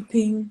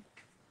worshiping,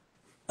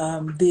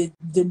 the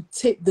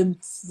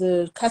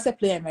cassette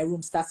player in my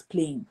room starts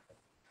playing.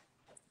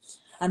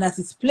 And as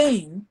it's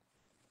playing,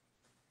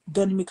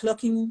 Donnie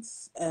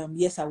McClurkin's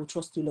Yes, I Will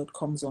Trust You, Lord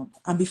comes on.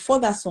 And before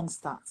that song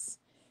starts,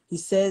 he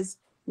says,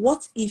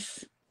 what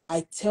if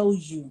I tell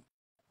you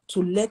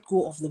to let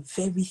go of the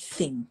very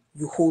thing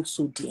you hold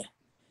so dear?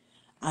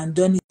 And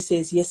Donnie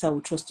says, yes, I will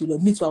trust you,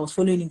 Lord. Me too, I was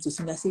following him to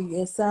sing. I say,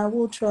 yes, I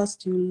will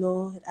trust you,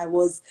 Lord. I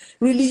was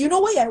really, you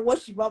know, when I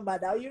worship Mama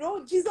now, you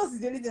know, Jesus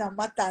is the only thing that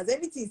matters.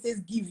 Anything he says,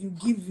 give you,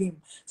 give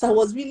him. So I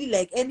was really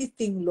like,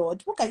 anything,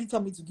 Lord. What can you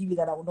tell me to give you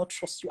that I will not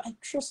trust you? I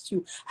trust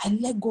you. I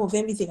let go of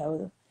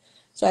everything.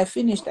 So I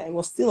finished. I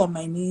was still on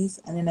my knees,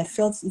 and then I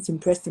felt it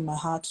impressed in my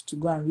heart to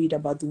go and read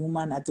about the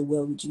woman at the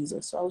well with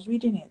Jesus. So I was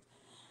reading it.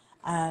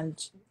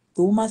 And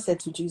the woman said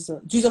to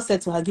Jesus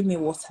said to her, give me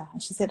water.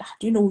 And she said,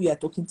 do you know who you are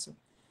talking to?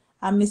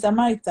 I'm a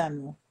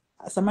Samaritan.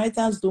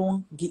 Samaritans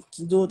don't,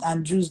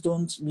 and Jews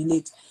don't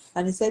relate.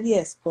 And he said,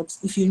 yes, but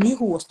if you knew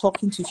who was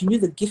talking to you, if you knew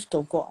the gift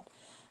of God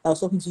that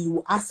was talking to you, you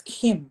would ask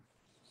him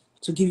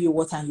to give you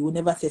water and you will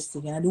never thirst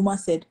again. And the woman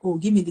said, oh,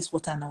 give me this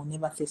water and I will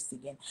never thirst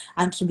again.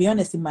 And to be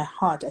honest, in my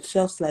heart, I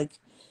felt like,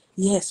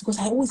 yes, because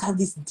I always have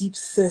this deep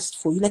thirst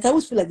for you. Like I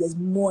always feel like there's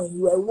more in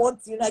you. I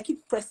want, you know, I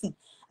keep pressing.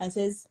 And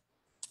says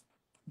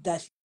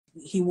that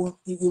he will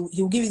give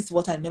you this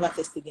water and never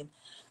thirst again.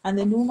 And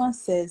then the woman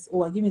says,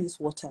 oh, I'll give you this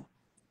water.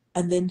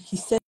 And then he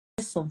says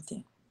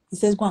something. He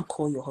says, go and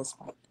call your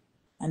husband.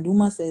 And the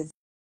woman says,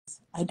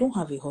 I don't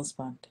have a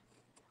husband.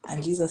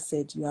 And Jesus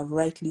said, you have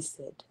rightly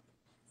said,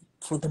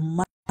 for the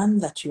man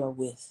that you are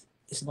with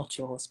is not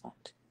your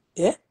husband.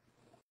 Yeah?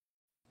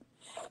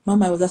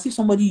 Mama, it was as if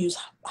somebody used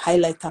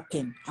highlighter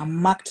pen and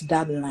marked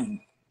that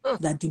line,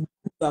 that the man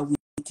you are with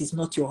is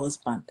not your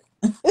husband.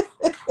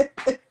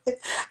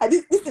 And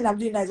this thing I'm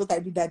doing now is what I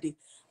did that day.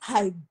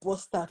 I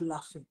burst out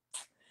laughing.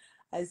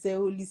 I said,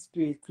 Holy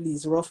Spirit,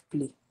 please, rough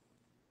play.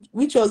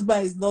 Which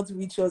husband is not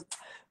which husband?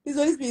 Please,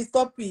 Holy Spirit,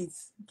 stop it.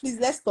 Please,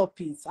 let's stop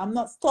it. I'm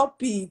not, stop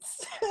it.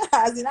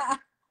 As in,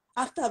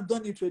 after I've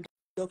done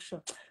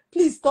introduction,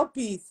 please stop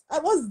it. I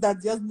was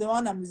that just the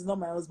one is not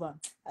my husband.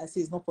 I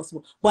say it's not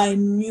possible. But I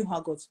knew how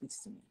God speaks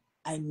to me.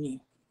 I knew.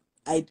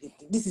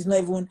 This is not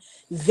even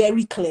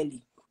very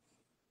clearly.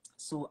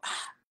 So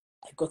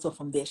I got up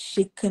from there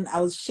shaken. I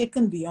was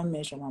shaken beyond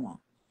measure, Mama.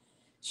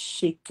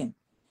 Shaken.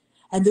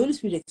 And the Holy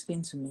Spirit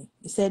explained to me,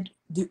 he said,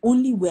 the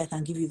only way I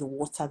can give you the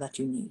water that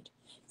you need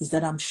is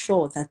that I'm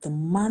sure that the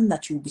man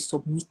that you will be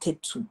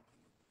submitted to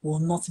will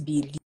not be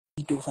a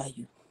lead over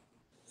you.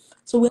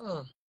 So we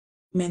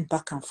went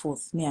back and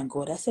forth, me and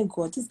God. I said,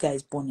 God, this guy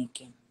is born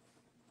again.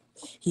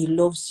 He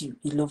loves you.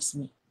 He loves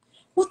me.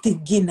 What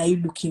again are you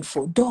looking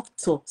for?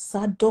 Doctor,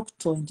 sir,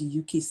 doctor in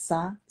the UK,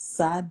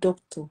 sir,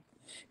 doctor.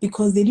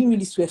 Because they didn't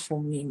really swear for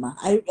me, man.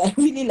 I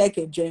really like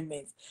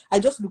enjoyment. I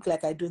just look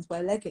like I don't, but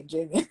I like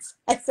enjoyment.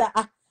 I said,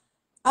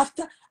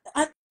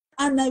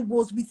 and I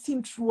was with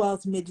him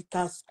throughout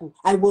medical school.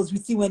 I was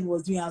with him when he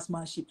was doing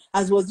housemanship.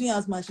 As he was doing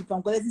housemanship,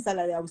 I'm collecting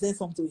salary, I was send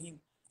something to him.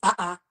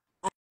 I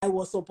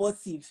was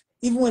supportive.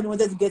 Even when he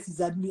wanted to get his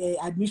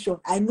admission,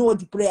 I know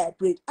the prayer I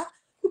prayed.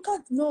 You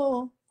can't,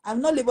 no. I'm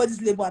not labor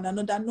this labor and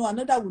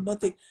another will not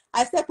take.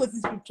 I still put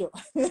this picture.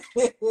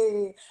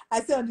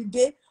 I say on the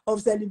day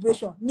of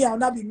celebration, me, I'll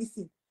not be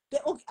missing.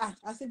 Okay,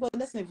 I said, but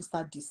let's never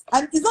start this.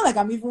 And it's not like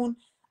I'm even,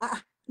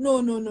 no.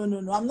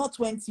 I'm not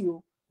 20.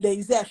 Then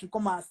you say I should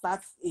come and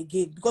start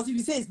again. Because if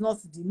you say it's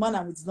not the man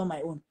and it's not my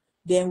own,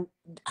 then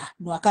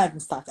no, I can't even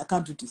start. I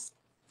can't do this.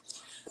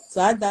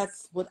 So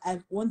that's what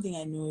one thing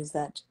I know is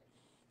that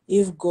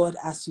if God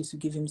asks you to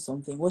give him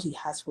something, what he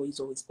has for you is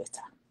always better.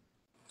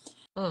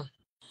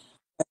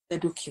 I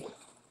said, okay,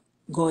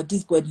 God,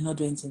 this boy did not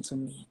do anything to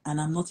me, and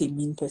I'm not a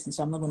mean person,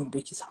 so I'm not going to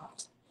break his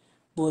heart.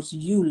 But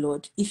you,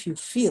 Lord, if you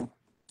feel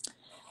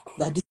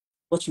that this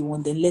is what you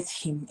want, then let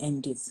him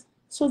end it.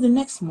 So the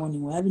next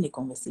morning, we're having a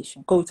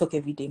conversation. Because we talk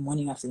every day,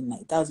 morning after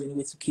night. That's the only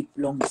way to keep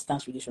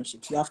long-distance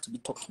relationships. You have to be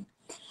talking.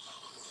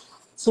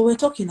 So we're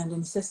talking, and then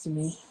he says to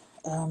me,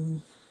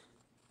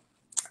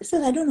 he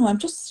said, I don't know, I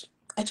just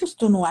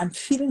don't know. I'm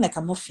feeling like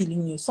I'm not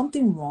feeling you.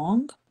 Something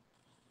wrong?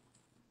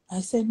 I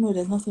said, no,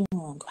 there's nothing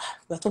wrong.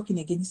 We're talking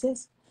again. He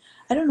says,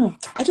 I don't know.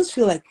 I just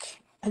feel like,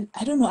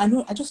 I don't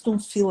know. I just don't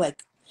feel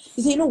like.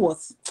 He said, you know what?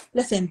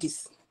 Let's end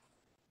this.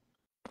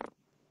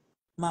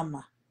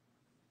 Mama.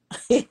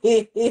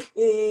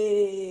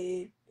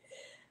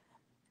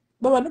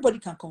 Baba, nobody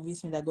can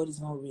convince me that God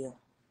is not real.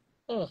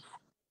 I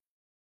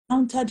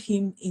encountered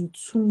him in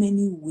too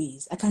many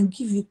ways. I can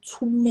give you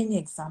too many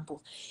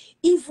examples.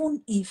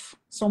 Even if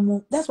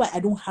someone, that's why I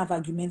don't have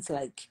arguments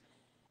like,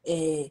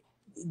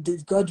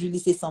 did God really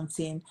say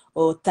something,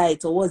 or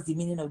tight, or what's the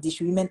meaning of this?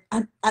 Should women,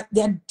 and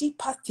there are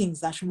deeper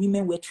things that should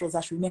women wear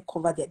trousers, should women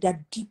cover there. There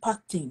are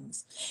deeper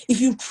things. If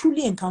you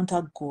truly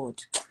encounter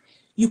God,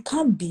 you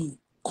can't be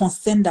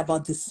concerned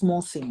about the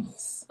small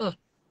things.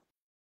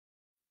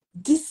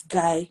 This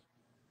guy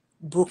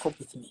broke up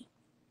with me,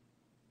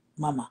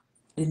 Mama,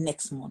 the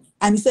next morning.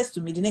 And he says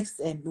to me, the next,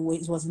 it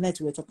was the night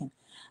we were talking.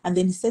 And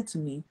then he said to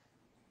me,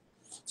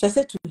 so I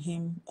said to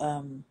him,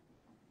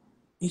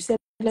 you said,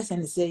 let's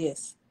end. He said,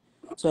 yes.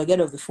 So I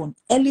get off the phone.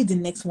 Early the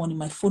next morning,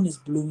 my phone is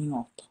blowing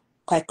up.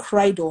 I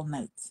cried all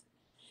night.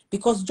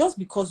 Because just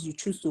because you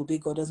choose to obey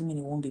God doesn't mean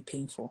it won't be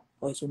painful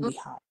or it won't be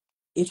hard.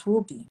 It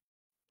will be.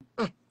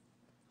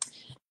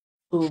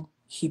 So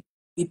he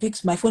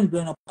picks, my phone is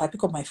blowing up. I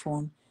pick up my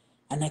phone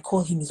and I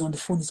call him. He's on the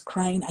phone. He's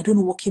crying. I don't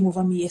know what came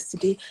over me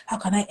yesterday. How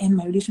can I end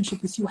my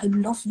relationship with you? I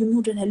love you,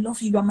 Mildred. I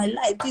love you. You are my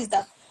life. This,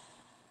 that.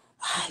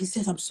 He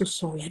says, I'm so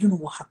sorry. I don't know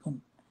what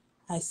happened.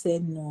 I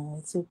said, no,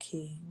 it's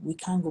okay. We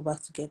can't go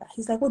back together.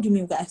 He's like, what do you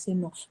mean? I said,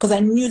 no. Because I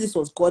knew this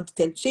was God.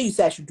 Shay, you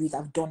said I should do it.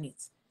 I've done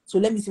it. So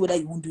let me see whether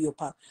you won't do your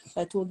part. So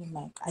I told him,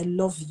 like, I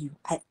love you.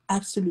 I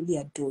absolutely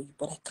adore you,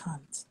 but I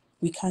can't.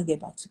 We can't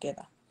get back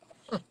together.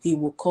 He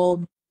will call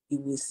me. He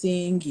will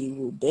sing. He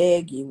will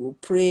beg. He will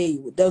pray.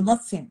 There's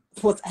nothing.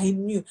 But I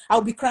knew.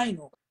 I'll be crying.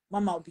 Oh,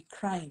 Mama, I'll be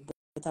crying.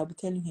 But I'll be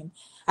telling him.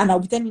 And I'll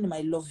be telling him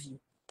I love you.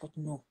 But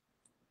no.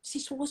 See,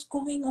 so what's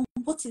going on?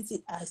 What is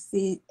it? I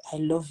say, I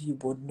love you,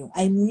 but no.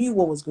 I knew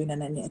what was going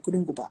on and I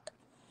couldn't go back.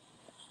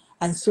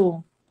 And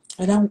so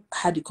I then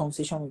had a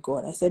conversation with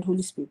God. I said,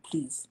 Holy Spirit,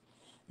 please,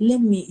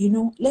 let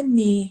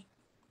me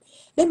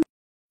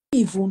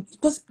even,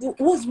 because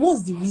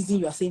what's the reason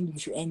you are saying we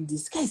should end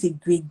this? This guy is a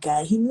great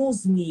guy. He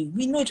knows me.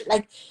 We know it.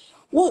 Like,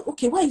 what?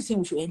 Okay, why are you saying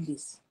we should end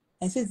this?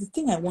 And he says, the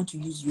thing I want to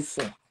use you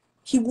for,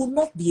 he will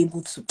not be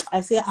able to.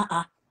 I say,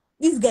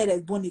 this guy that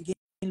is born again,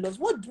 loves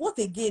what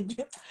again?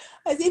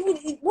 I say,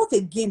 even what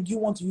again do you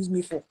want to use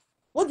me for?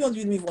 What do you want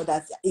to use me for?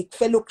 That a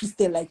fellow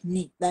Christian like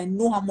me, that I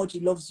know how much he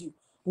loves you,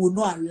 will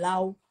not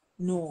allow.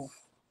 No.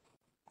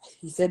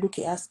 He said,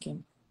 okay, ask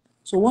him.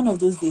 So one of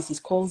those days he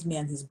calls me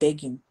and he's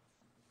begging.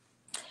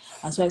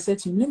 And so I said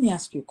to him, let me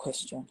ask you a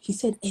question. He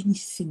said,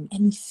 anything.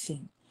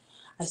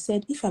 I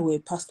said, if I were a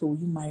pastor, will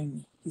you marry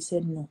me? He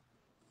said, no.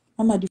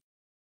 Mama, the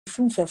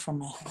phone fell from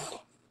my hand.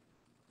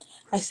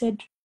 I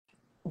said,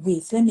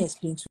 wait, let me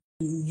explain to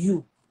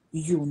you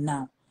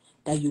now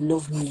that you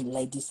love me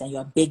like this and you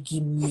are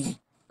begging me.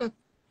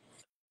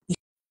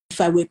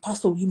 If I were a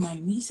pastor, will you marry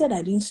me? He said,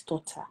 I didn't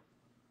stutter.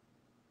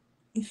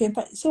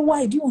 So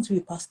why do you want to be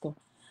a pastor?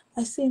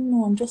 I said,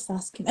 no, I'm just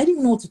asking. I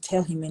didn't know what to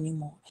tell him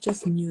anymore. I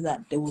just knew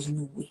that there was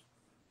no way.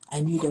 I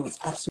knew there was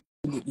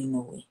absolutely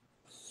no way.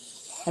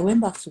 I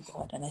went back to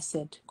God and I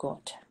said,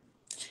 God,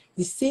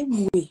 the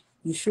same way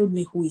you showed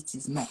me who it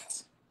is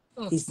not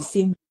is the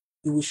same way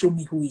you will show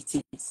me who it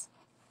is.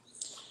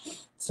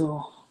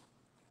 So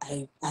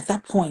at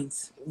that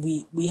point,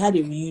 we had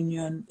a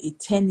reunion, a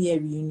 10-year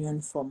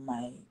reunion from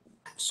my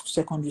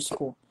secondary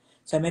school.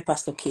 So I met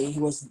Pastor K. He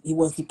was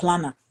the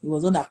planner. He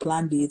was on that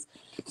plan date.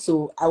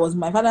 So I was in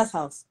my father's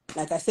house.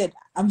 Like I said,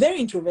 I'm very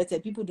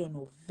introverted. People don't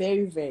know.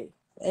 Very, very.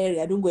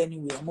 I don't go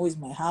anywhere. I'm always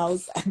in my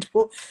house.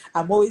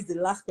 I'm always the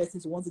last person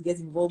to want to get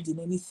involved in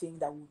anything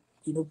that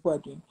people are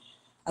doing.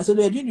 And so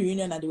they were doing the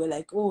reunion and they were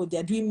like, oh,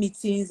 they're doing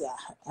meetings.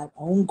 I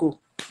won't go.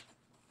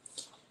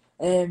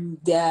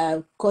 They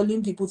are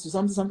calling people to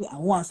something. I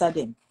won't answer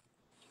them.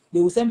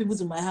 They will send people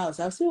to my house.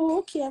 I'll say, oh,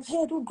 okay, I've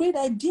heard. Oh, great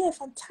idea.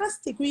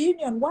 Fantastic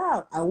reunion.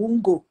 Wow. I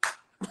won't go.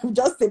 I'll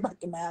just stay back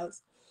in my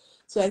house.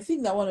 So I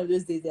think that one of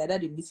those days they had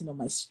a meeting on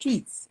my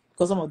streets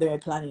because some of them were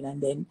planning.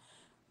 And then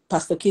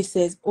Pastor K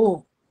says,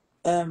 oh,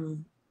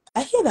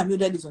 I hear that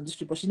Mildred is on the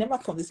street, but she never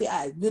comes. They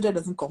say, Mildred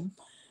doesn't come.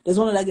 There's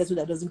one other girl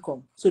that doesn't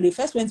come. So they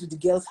first went to the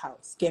girl's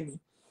house, Kemi.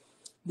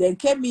 Then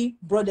Kemi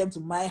brought them to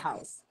my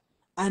house.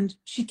 And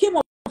she came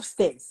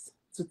upstairs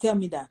to tell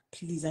me that,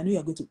 please, I know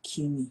you're going to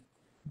kill me.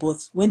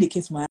 But when they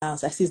came to my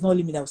house, I said, it's not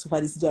only me that was so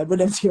far. So I brought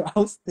them to your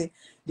house. There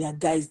are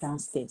guys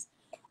downstairs.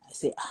 I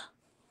say,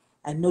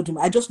 I know them.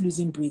 I just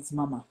losing braids,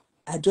 Mama.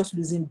 I just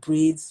losing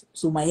braids.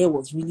 So my hair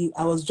was really,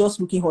 I was just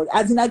looking hot.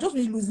 As in, I just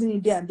really losing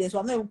it there and there. So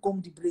I'm not even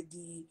combed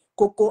the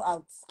cocoa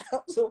out.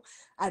 So,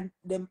 and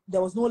then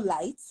there was no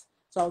light.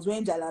 So I was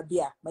wearing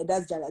jalabia. My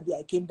dad's jalabia.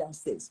 I came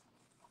downstairs.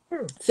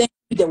 Thankfully,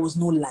 there was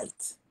no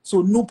light.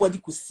 So nobody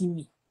could see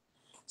me.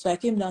 So I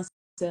came downstairs.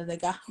 I was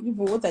like,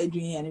 people, what are you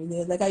doing here? And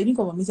everything. Like, I didn't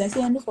come on me. So I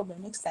said, no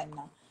problem, next time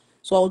now.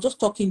 So I was just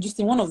talking,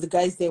 one of the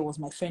guys there was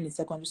my friend in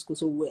secondary school.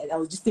 So I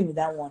was just with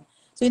that one.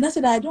 So he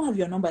said, I don't have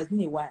your number. It's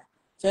been a while.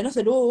 So I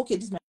said, oh, okay,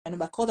 this is my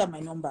number, called out my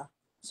number.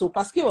 So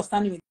Pascal was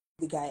standing with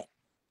the guy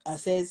and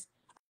says,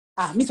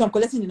 me too, I'm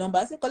collecting the number.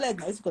 I said, collect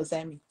now, it's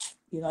consign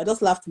me. I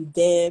just laughed with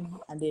them,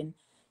 and then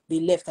they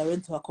left. I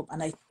went to a cup,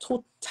 and I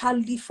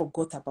totally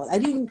forgot about it. I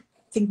didn't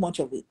think much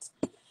of it.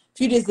 A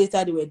few days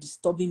later, they were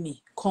disturbing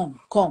me. Come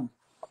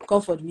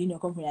for the reunion.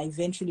 I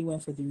eventually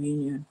went for the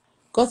reunion.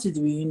 Got to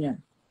the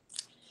reunion.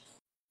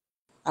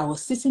 I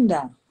was sitting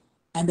down,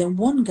 and then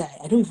one guy,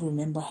 I don't even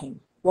remember him,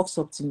 walks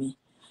up to me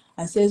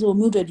and says, "Oh,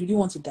 Mildred, do you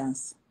want to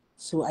dance?"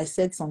 So I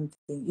said something,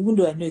 even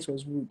though I know it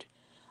was rude.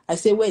 I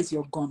said, "Where's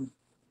your gun?"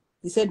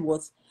 He said,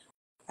 "What?"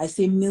 I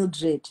say,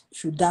 "Mildred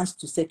should dance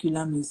to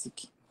secular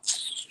music."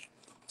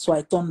 So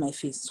I turned my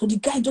face. So the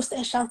guy just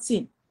started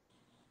shouting,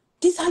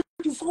 "This is how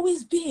you've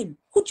always been.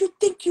 Who do you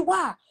think you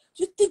are?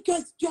 You think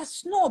you're a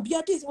snob?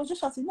 You're this." He was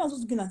just shouting. I was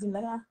just looking at him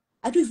like,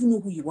 I don't even know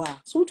who you are.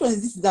 So which one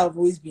is this that I've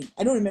always been?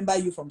 I don't remember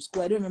you from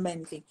school. I don't remember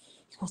anything.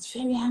 He was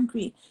very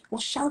angry. He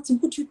was shouting,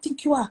 "Who do you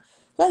think you are?"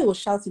 While he was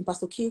shouting,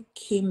 Pastor K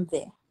came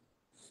there.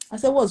 I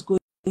said, "What's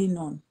going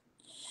on?"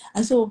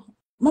 And so,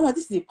 Mama,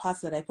 this is the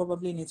part that I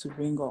probably need to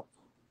bring up.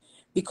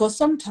 Because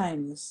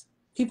sometimes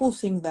people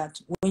think that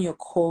when you're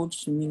called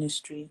to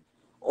ministry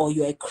or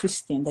you're a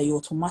Christian, that you're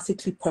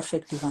automatically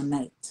perfect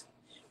overnight.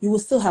 You will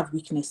still have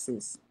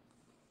weaknesses.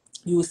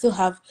 You will still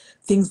have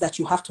things that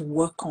you have to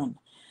work on.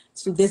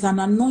 So there's an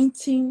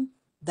anointing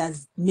that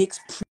makes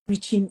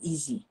preaching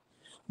easy.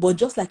 But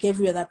just like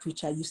every other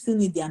preacher, you still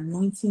need the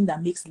anointing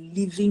that makes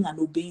living and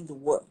obeying the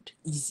word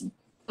easy.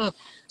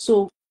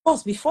 So, of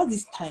course, before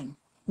this time,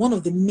 one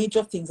of the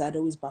major things I'd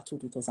always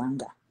battled with was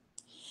anger.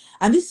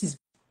 And this is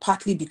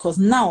partly because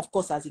now, of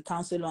course, as a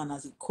counselor and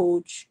as a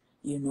coach,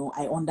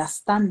 I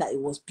understand that it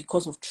was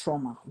because of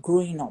trauma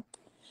growing up.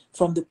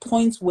 From the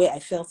point where I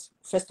felt,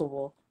 first of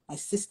all, my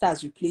sister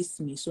has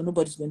replaced me, so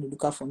nobody's going to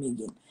look out for me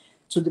again.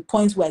 To the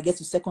point where I get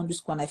to secondary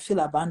school and I feel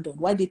abandoned.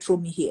 Why they throw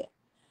me here?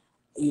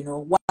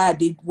 Why are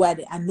they,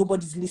 and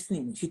nobody's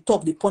listening. If you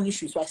talk, they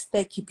punish you. So I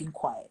started keeping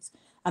quiet.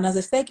 And as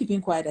I started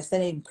keeping quiet, I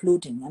started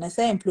imploding. And I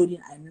started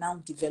imploding, I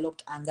now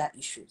developed anger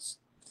issues.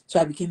 So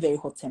I became very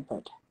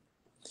hot-tempered.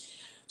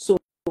 So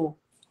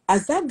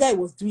as that guy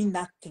was doing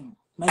that thing,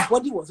 my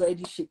body was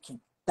already shaking.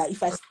 That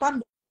if I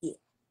stand up here,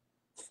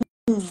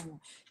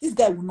 this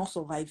guy will not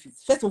survive it.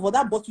 First of all,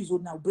 that bottle is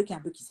holding, I'll break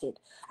and break his head.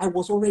 I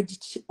was already,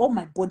 all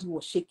my body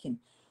was shaking.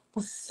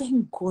 But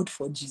thank God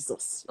for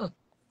Jesus.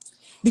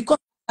 Because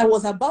I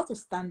was about to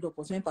stand up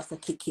was when Pastor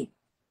K came.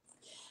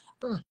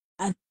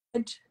 And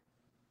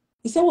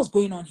he said, "What's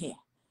going on here?"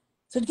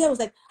 So the guy was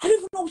like, "I don't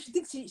even know who she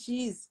thinks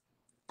she is."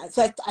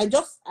 So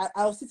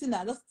I was sitting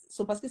there.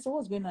 So Pastor said,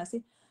 "What's going on?"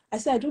 I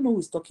said, "I don't know who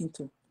he's talking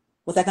to,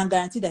 but I can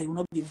guarantee that he will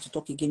not be able to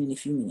talk again in a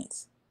few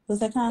minutes." I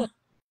was like, So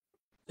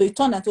he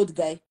turned and told the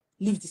guy,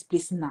 "Leave this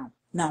place now."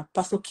 Now,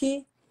 Pastor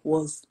K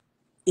was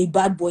a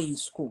bad boy in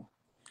school.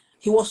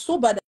 He was so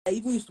bad that he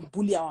even used to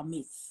bully our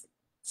mates.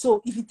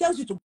 So if he tells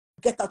you to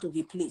get out of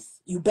a place,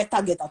 you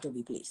better get out of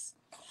a place.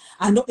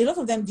 And a lot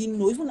of them didn't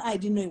know. Even I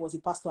didn't know he was a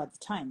pastor at the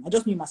time. I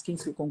just knew him as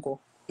Kingsley-Okonkwo,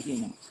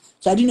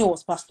 So I didn't know he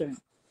was pastoring.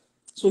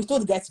 So he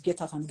told the guy to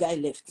get out, and the guy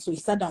left. So he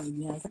sat down with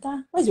me and I was like,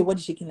 "Why is your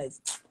body shaking like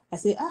this?" I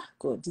said,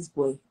 "God, this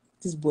boy,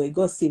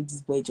 God saved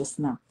this boy just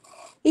now."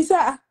 He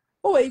said,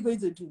 "What were you going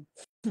to do?"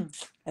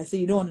 I said,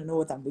 "You don't want to know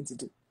what I'm going to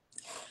do."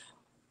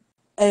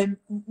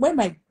 When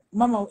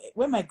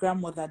my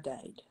grandmother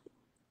died,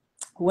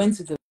 we went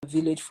to the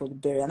village for the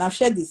burial. And I've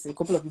shared this, a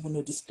couple of people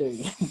know this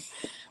story.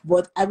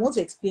 But I want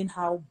to explain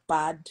how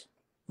bad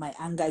my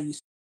anger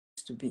used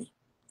to be.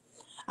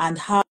 And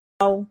how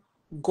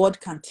God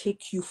can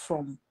take you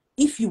from,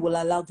 if you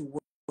will allow the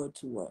word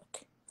to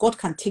work, God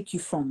can take you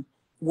from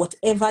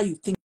whatever you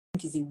think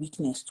is a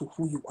weakness to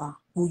who you are,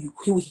 who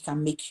he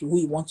can make you, who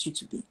he wants you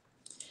to be.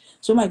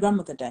 So my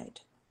grandmother died.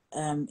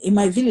 In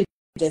my village,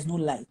 there's no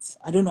light.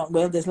 I don't know.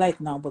 Well, there's light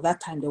now, but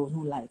that time there was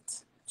no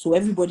light. So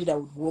everybody that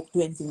would walk,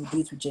 do anything, would do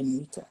it with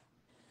generator.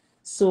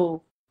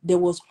 So there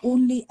was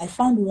only, I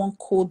found one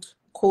cold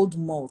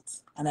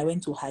malt, and I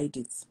went to hide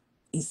it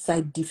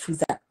inside the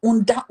freezer,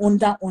 under.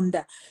 When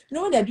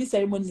they're doing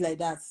ceremonies like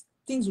that,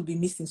 things will be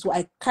missing. So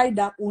I carried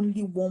that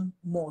only one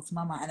malt,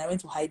 Mama, and I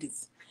went to hide it.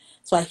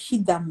 So I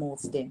hid that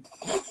malt then.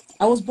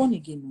 I was born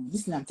again.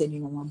 Listen, I'm telling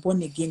you, Mama,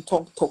 born again,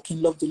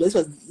 talking, love the Lord.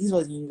 This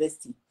was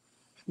university.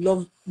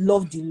 Love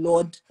the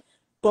Lord.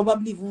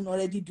 Probably even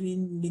already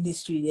doing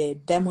ministry,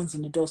 diamonds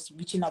in the dust,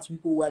 reaching out to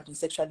people who had been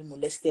sexually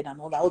molested and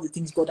all the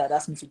things God had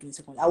asked me to do in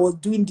secondary. I was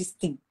doing this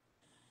thing.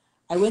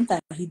 I went and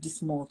hid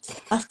this malt.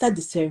 After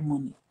the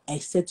ceremony, I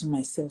said to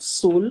myself,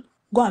 "Soul,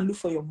 go and look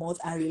for your malt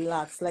and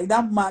relax." Like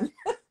that man,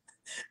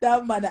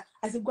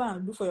 I said, "Go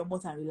and look for your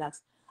malt and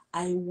relax."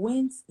 I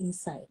went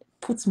inside,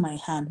 put my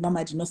hand.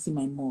 Mama, I did not see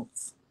my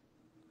malt.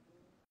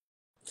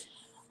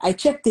 I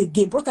checked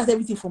again, brought out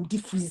everything from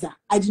deep freezer.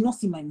 I did not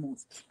see my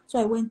malt. So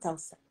I went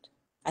outside.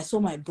 I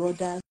saw my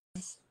brothers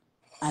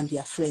and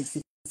their friends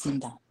sitting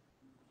down.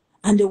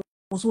 And there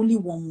was only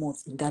one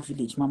malt in that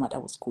village, Mama,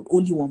 that was cold.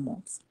 Only one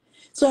malt.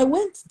 So I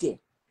went there.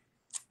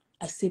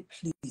 I said,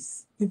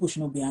 "Please, people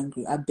should not be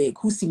angry. I beg,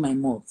 who see my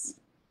malt?"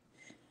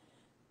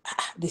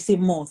 They say,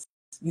 "Malt."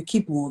 You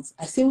keep mods.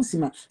 I say, who's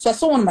man? So I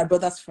saw one of my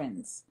brother's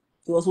friends.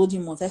 He was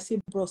holding mods. I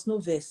say, bros, no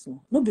verse.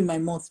 No be my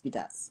mods be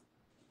that.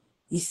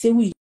 He say,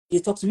 we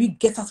talk to, we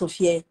get out of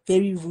here.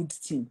 Very rude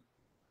thing.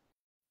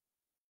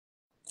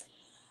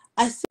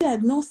 I say, I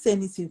don't say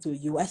anything to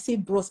you. I say,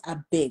 bros, I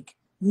beg.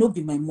 No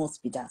be my mods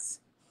be that.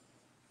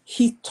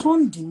 He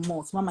turned the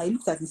malt. Mama, he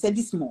looked at it, he said,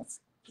 this malt.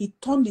 He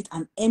turned it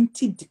and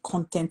emptied the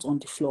content on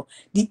the floor.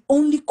 The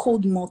only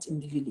cold malt in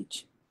the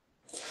village.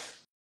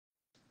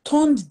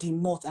 Turned the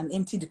malt and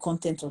emptied the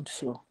content on the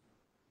floor.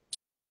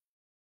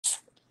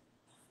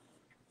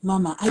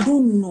 Mama, I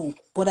don't know,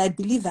 but I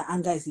believe that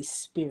anger is a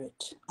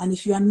spirit. And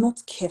if you are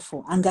not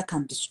careful, anger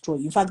can destroy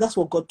you. In fact, that's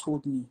what God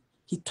told me.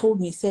 He told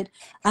me, he said,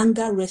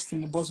 anger rests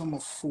in the bosom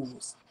of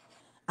fools.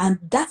 And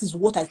that is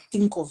what I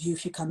think of you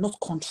if you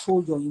cannot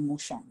control your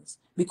emotions.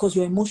 Because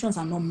your emotions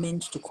are not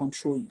meant to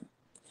control you.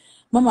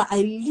 Mama,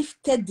 I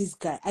lifted this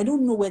guy. I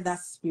don't know where that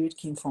spirit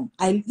came from.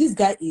 This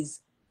guy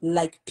is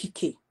like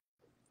PK.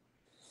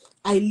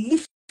 I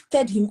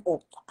lifted him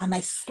up and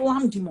I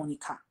slammed him on a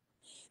car.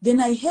 Then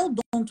I held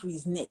on to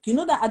his neck. You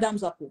know that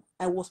Adam's apple?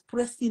 I was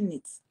pressing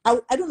it. I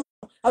don't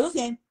know. I was just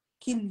saying,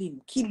 kill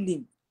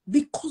him.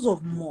 Because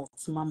of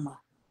moths, Mama.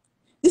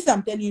 This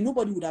I'm telling you,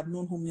 nobody would have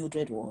known who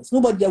Mildred was.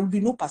 There would be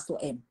no Pastor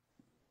M.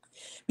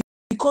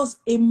 Because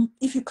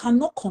if you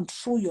cannot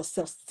control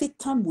yourself,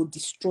 Satan will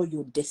destroy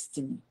your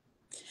destiny.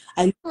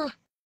 I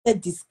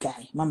let this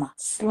guy, Mama,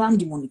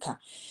 slammed him on the car.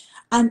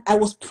 And I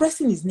was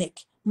pressing his neck.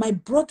 My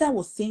brother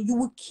was saying, you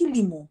will kill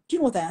him. Do you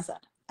know what I answered?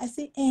 I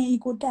said, he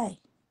go die.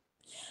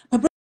 My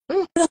brother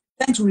was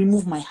trying to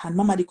remove my hand.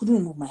 Mama, they couldn't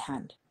remove my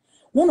hand.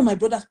 One of my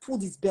brothers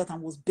pulled his belt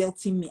and was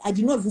belting me. I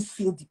did not even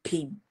feel the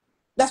pain.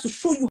 That's to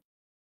show you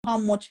how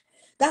much,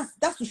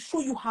 that's to show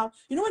you how,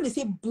 you know when they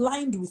say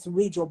blind with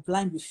rage or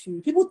blind with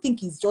fury, people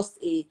think it's just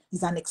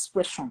it's an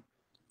expression.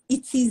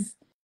 It is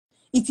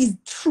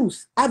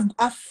truth.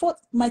 I've fought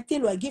my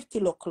tailor. I gave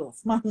tailor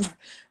cloth. Mama,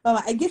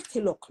 I gave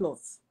tailor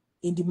cloth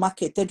in the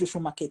market, Tedrosho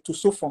market, to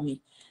sew for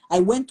me. I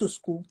went to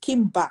school,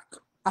 came back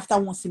after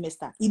one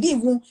semester. He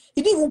didn't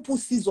even put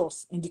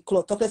scissors in the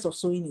cloth, talk less of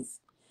sewing it.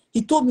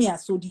 He told me I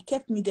sewed. He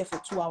kept me there for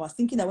 2 hours,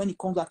 thinking that when he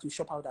comes back to his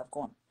shop, I would have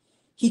gone.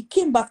 He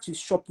came back to his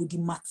shop with the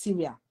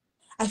material.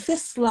 I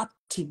first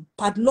slapped him,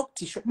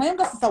 padlocked his shop. My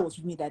younger sister was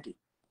with me that day.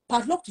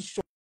 Padlocked his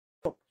shop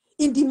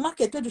in the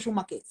market, Tedrosho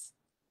market.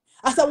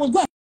 As I was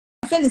going,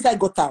 I fell inside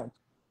gutter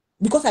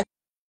because I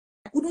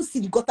couldn't see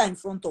the gutter in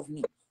front of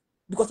me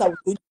because I was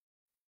going.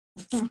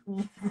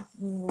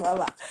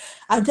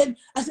 And then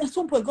at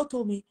some point, God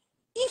told me,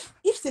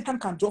 if Satan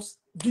can just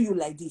do you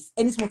like this,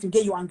 any small thing,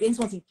 get you angry, any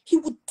small thing, he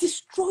would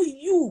destroy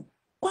you.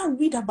 Go and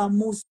read about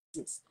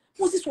Moses.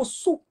 Moses was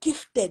so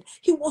gifted.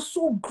 He was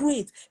so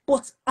great.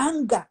 But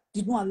anger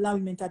did not allow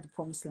him to enter the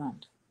promised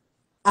land.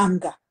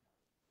 Anger.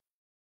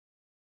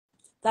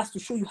 That's to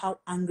show you how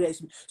angry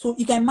is. So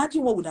you can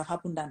imagine what would have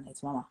happened that night,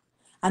 Mama.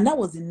 And that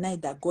was the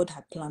night that God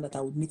had planned that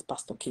I would meet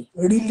Pastor K.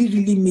 Really,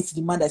 really meet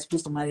the man that's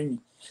supposed to marry me.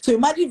 So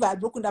imagine if I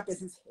had broken that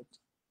person's head.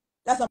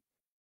 That's how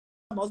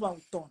my husband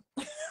would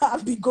turn.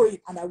 I'd be going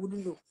and I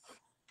wouldn't know.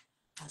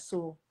 And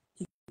so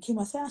he came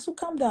and said, so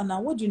calm down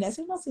now. What do you need? I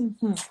said, nothing.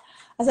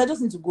 I said, I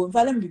just need to go. In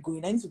fact, let me be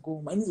going. I need to go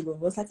home. He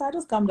was like, I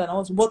just calm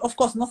down. But of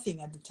course,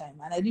 nothing at the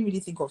time. And I didn't really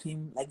think of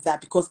him like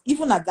that because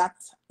even at the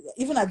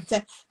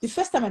time, the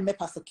first time I met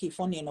Pastor K,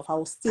 funny enough, I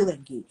was still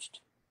engaged.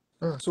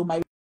 So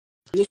my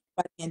relationship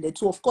ended.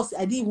 So of course,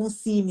 I didn't even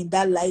see him in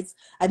that light.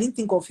 I didn't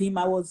think of him.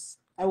 I was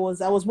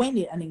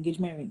wearing an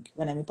engagement ring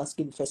when I met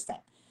Pastor K the first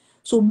time.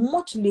 So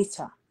much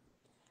later,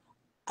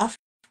 after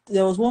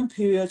there was one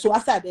period, so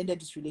after I'd ended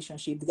this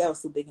relationship, the guy was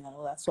still begging and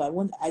all that. So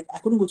I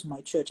couldn't go to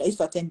my church. I used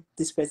to attend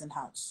this present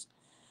house.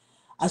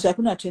 And so I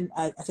couldn't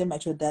attend my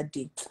church that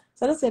day.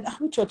 So I just said,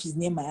 which church is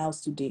near my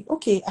house today?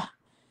 Okay.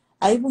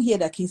 I even hear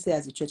that Kingsley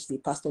has a church today,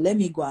 pastor. Let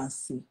me go and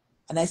see.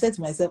 And I said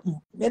to myself,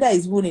 whether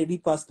he's even a real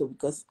pastor,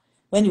 because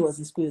when he was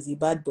in school, he was a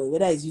bad boy.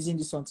 Whether he's using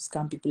this one to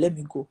scam people, let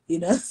me go.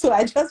 So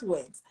I just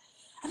went.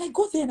 And I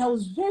got there and I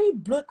was very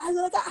blown. I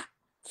was like,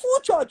 full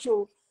church,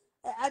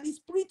 and he's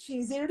preaching.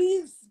 He's a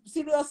real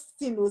serious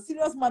thing,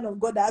 serious man of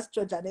God that has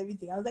church and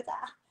everything. I was like,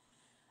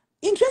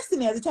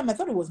 Interestingly, at the time, I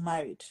thought he was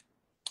married.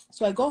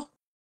 So I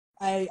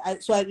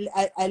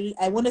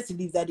wanted to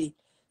leave that day.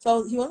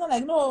 So he was not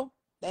like, no,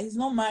 that he's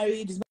not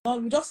married. He's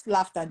not. We just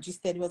laughed and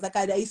gisted. He was like,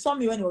 he saw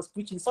me when he was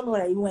preaching. He saw me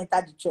when I even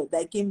entered the church.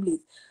 That I came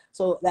late.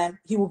 So that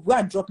he would go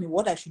and drop me.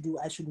 What I should do,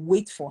 I should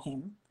wait for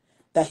him.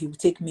 That he would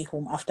take me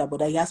home after.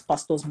 But he has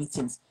pastors'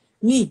 meetings.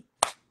 Me,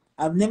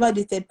 I've never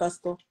dated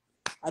pastor.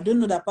 I don't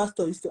know that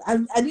pastor used to.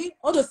 I did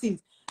all those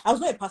things. I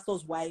was not a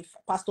pastor's wife,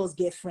 pastor's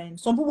girlfriend.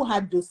 Some people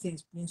had those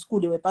things in school.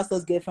 They were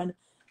pastor's girlfriend.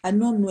 I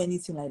don't know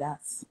anything like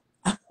that.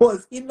 I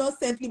was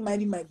innocently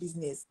minding my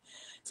business.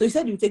 So he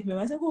said he would take me.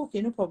 I said,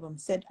 okay, no problem. He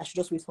said I should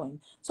just wait for him.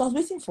 So I was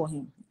waiting for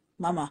him.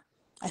 Mama,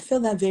 I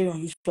felt that very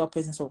unusual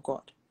presence of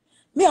God.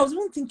 Me, I was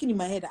even thinking in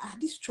my head,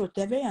 this church,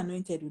 they're very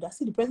anointed. I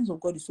see the presence of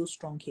God is so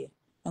strong here.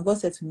 And God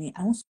said to me,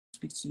 I want to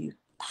speak to you.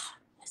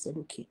 I said,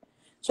 okay.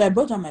 So I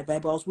brought down my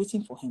Bible. I was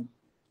waiting for him.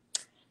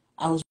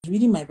 I was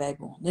reading my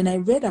Bible. Then I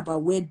read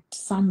about where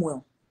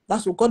Samuel,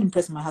 that's what God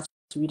impressed my heart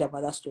to read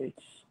about that story,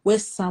 where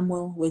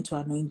Samuel went to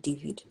anoint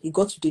David. He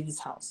got to David's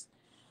house.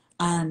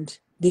 And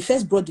they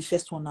first brought the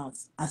first one out.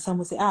 And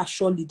Samuel said,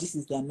 surely this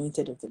is the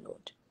anointed of the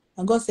Lord.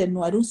 And God said,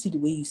 no, I don't see the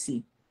way you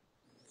see.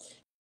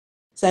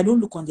 So I don't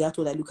look on the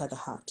outward, I look at the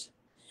heart.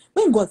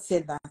 When God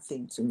said that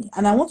thing to me,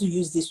 and I want to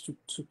use this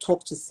to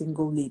talk to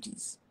single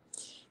ladies,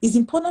 it's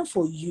important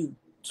for you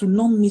to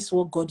not miss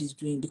what God is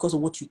doing because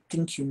of what you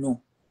think you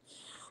know.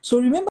 So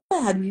remember, I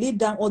had laid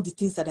down all the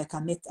things that I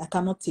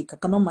cannot take. I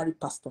cannot marry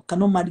pastor, I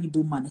cannot marry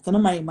Igbo man, I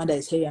cannot marry a man that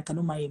is hairy, I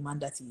cannot marry a man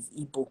that is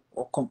Igbo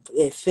or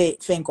fair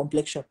in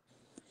complexion.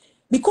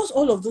 Because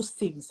all of those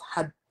things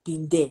had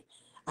been there,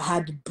 I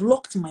had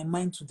blocked my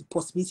mind to the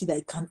possibility that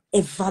it can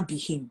ever be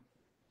him.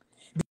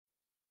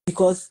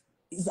 Because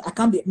I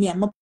can't be me, I'm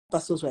not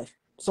pastor's wife.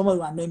 Someone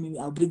will annoy me,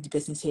 I'll break the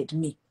person's head.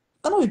 Me,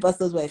 I cannot be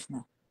pastor's wife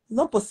now. It's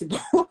not possible.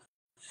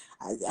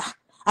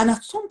 And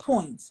at some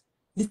point,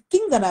 the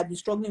thing that I've been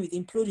struggling with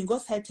imploding,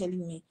 God started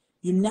telling me,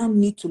 you now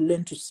need to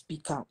learn to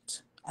speak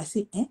out. I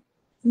say,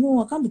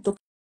 no, I can't be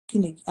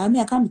talking. I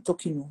mean, I can't be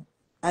talking. No.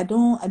 I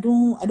don't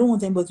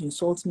want anybody to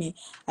insult me.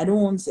 I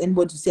don't want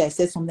anybody to say I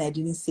said something I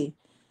didn't say.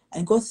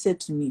 And God said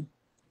to me,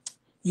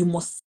 you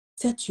must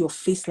set your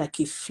face like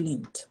a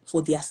flint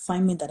for the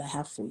assignment that I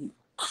have for you.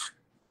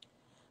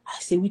 I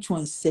say, which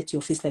one is set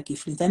your face like a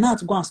flint? I now have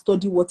to go and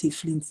study what a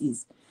flint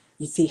is.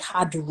 It's a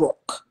hard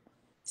rock.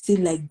 Say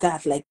like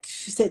that, like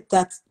she said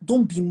that,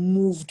 don't be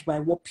moved by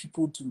what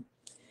people do.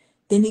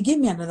 Then he gave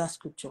me another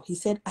scripture. He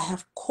said, I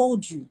have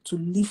called you to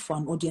live for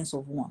an audience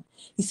of one.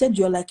 He said,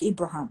 you're like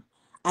Abraham.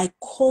 I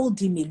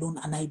called him alone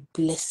and I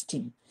blessed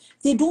him.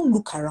 They don't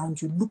look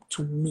around you, look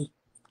to me.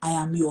 I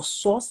am your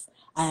source,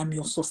 I am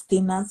your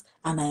sustainers,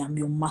 and I am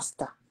your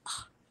master.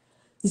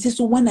 He says,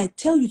 so when I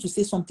tell you to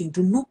say something,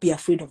 do not be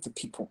afraid of the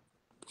people.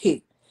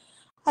 Hey,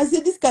 I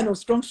said, this kind of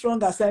strong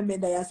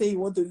assignment that you say you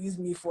want to use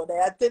me for,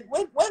 that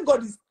when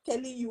God is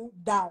telling you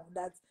down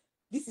that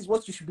this is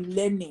what you should be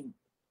learning.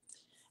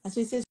 And so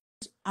he says,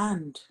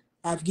 and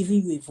I've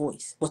given you a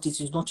voice, but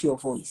it is not your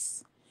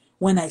voice.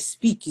 When I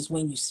speak is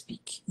when you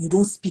speak. You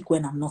don't speak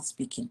when I'm not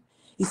speaking.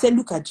 He said,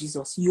 look at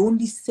Jesus. He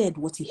only said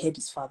what he heard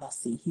his father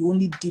say. He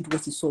only did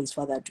what he saw his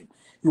father do.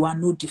 You are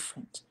no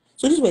different.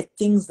 So these were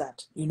things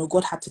that,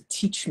 God had to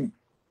teach me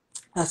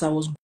as I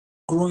was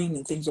growing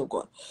in things of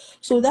God.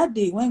 So that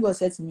day when God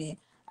said to me,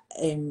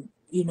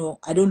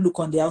 I don't look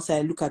on the outside,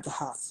 I look at the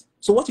heart.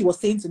 So what he was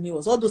saying to me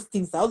was all those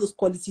things, all those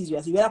qualities you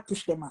better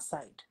push them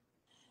aside.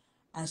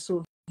 And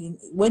so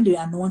when they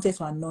wanted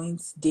to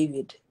anoint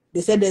David,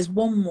 they said there's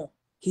one more.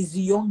 He's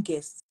the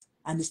youngest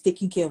and he's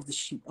taking care of the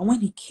sheep. And when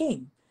he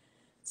came,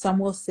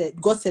 God said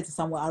to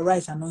Samuel,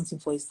 arise, anoint him,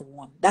 for he's the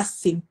one. That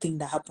same thing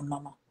that happened,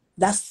 Mama.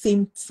 That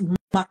same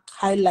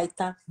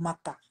highlighter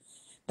marker,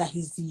 that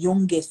he's the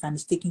youngest and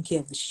is taking care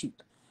of the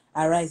sheep.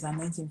 Arise,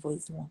 anoint him, for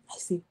his one. I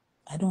say,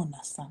 I don't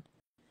understand.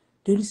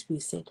 The Holy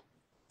Spirit said,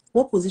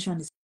 what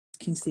position is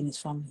Kingsley in his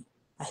family?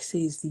 I say,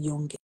 he's the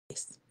youngest. He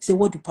said,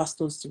 what do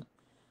pastors do?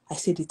 I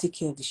said, they take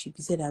care of the sheep.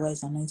 He said,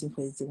 arise, anoint him,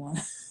 for his one.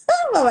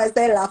 Mama, I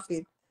started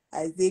laughing.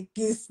 I said,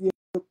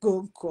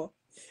 Kingsley-Okonkwo.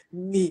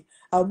 Me,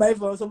 I'll buy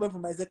for somewhere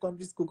from my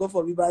secondary school. Go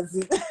for me, but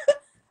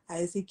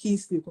I say,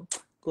 Kingsley-Okonkwo.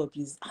 God,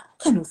 please. What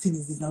kind of thing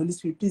is this now? Holy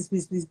Spirit, please.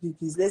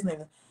 Let's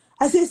never.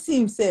 I say, see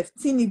himself,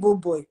 teeny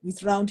boy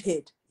with round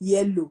head,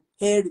 yellow,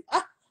 hairy.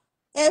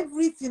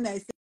 Everything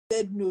I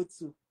said no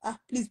to.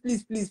 Please,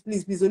 Holy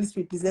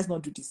Spirit, please, let's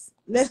not do this.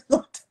 Let's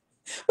not.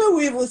 When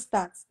we even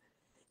start.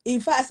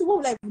 In fact, I said, what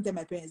would I even tell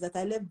my parents? That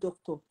I left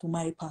doctor to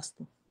marry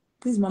pastor.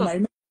 Please, Mama,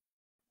 remember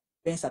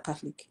my parents are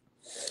Catholic.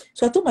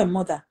 So I told my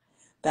mother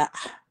that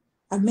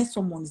I met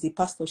someone who's a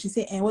pastor. She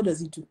said, what does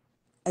he do?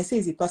 I say,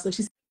 he's a pastor.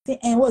 She said,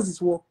 what's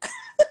his work?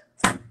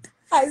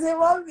 I said,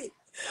 Mommy,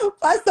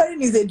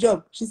 pastoring is a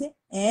job. She said,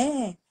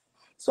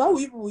 so how will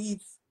you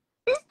eat?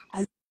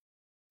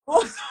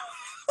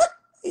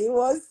 It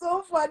was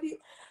so funny.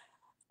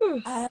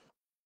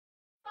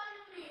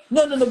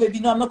 No, baby,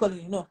 no, I'm not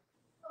calling you. No.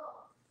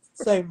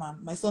 Sorry, ma'am.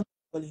 My son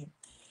calling him.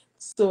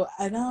 So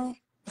I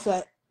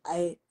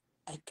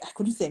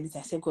couldn't say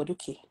anything. I said, God,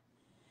 okay.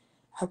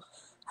 I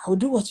will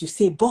do what you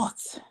say, but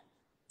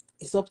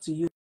it's up to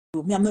you.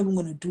 Me, I'm not even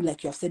going to do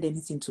like you have said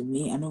anything to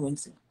me. I'm not going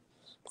to.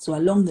 So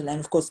along the line,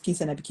 of course,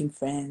 Kings and I became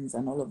friends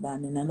and all of that.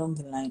 And along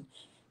the line,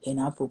 he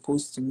now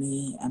proposed to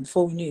me. And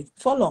before we knew it,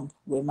 for long,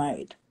 we're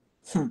married.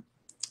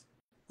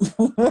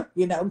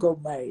 We now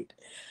got married.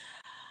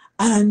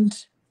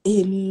 And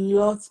a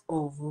lot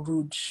of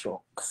rude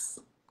shocks,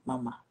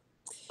 Mama.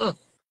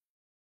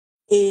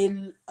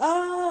 And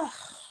I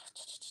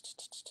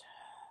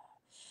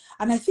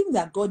think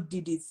that God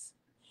did it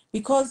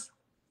because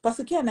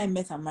Pastor K and I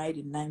met and married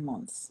in 9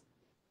 months.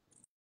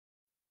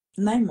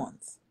 9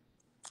 months.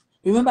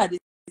 Remember, I did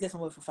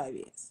somewhere for 5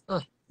 years.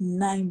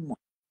 9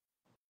 months.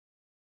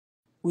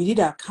 We did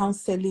our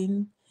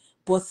counseling,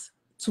 but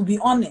to be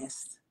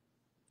honest,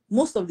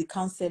 most of the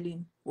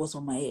counseling was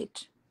on my head.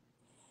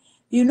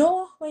 When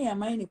you're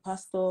marrying a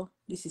pastor,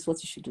 this is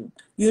what you should do.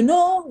 You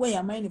know, when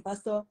you're marrying a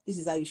pastor, this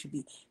is how you should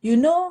be. You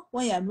know,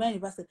 when you're marrying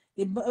a pastor,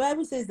 the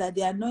Bible says that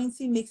the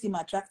anointing makes him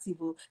attractive,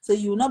 so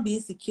you will not be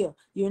insecure.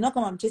 You will not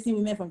come and chasing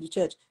women from the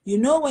church. You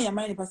know, when you're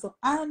marrying a pastor,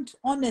 and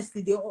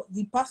honestly,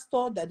 the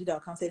pastor that did our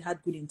counseling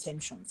had good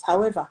intentions.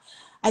 However,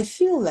 I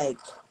feel like,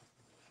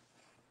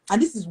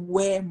 and this is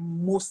where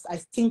I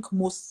think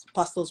most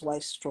pastors'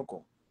 wives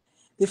struggle.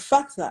 The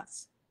fact that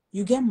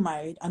you get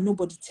married and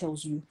nobody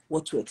tells you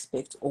what to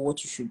expect or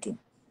what you should do.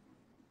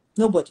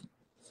 Nobody.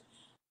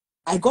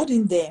 I got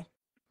in there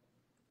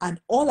and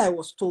all I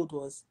was told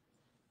was,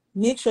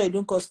 make sure you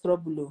don't cause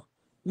trouble.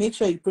 Make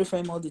sure you pray for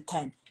him all the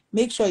time.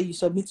 Make sure you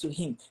submit to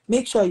him.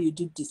 Make sure you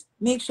do this.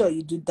 Make sure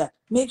you do that.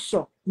 Make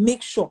sure.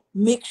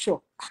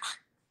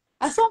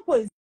 At some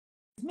point,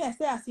 me, I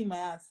started asking my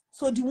ass,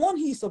 so the one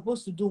he is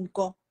supposed to do,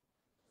 unko?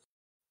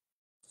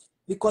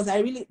 Because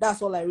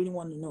that's all I really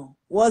want to know.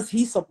 What's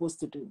he supposed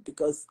to do?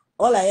 Because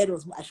all I heard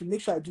was, I should make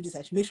sure I do this.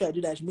 I should make sure I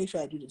do that. I should make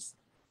sure I do this.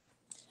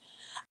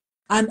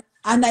 And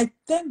I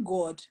thank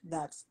God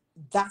that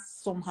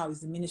somehow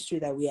is the ministry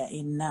that we are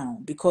in now,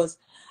 because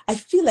I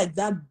feel like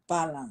that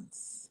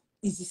balance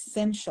is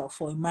essential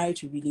for a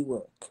marriage to really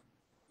work.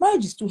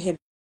 Marriage is too heavy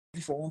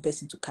for one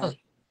person to carry.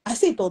 I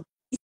say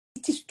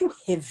it is too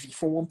heavy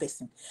for one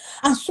person.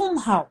 And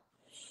somehow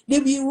they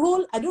will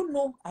roll, I don't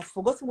know, I've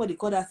forgotten what they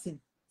call that thing.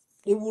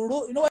 They will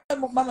roll, you know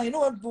what, Mama, you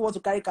know when people want to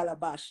carry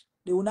calabash,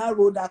 they will now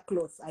roll that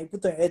cloth I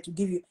put on your head to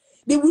give you.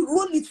 They will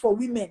roll it for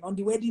women on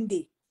the wedding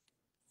day.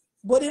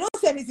 But they don't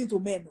say anything to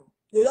men. No.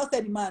 They don't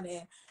tell the man,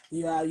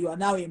 you are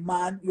now a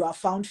man, you have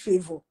found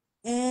favor.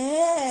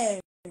 He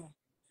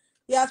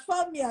has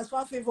found me, has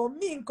found favor.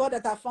 Me in God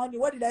that I found you.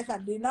 What did I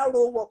find? They now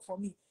roll work for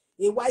me.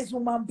 A wise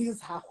woman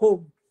builds her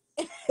home.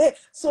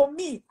 So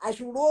me, I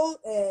should roll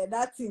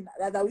that thing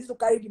that I used to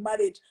carry the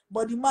marriage.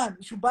 But the man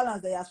should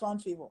balance that he has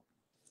found favor.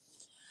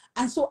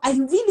 And so I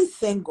really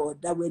thank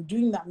God that we're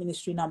doing that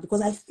ministry now,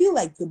 because I feel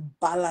like the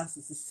balance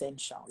is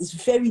essential. It's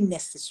very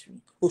necessary.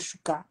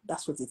 Oshuka,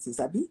 that's what it is,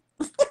 Abi.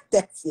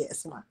 That's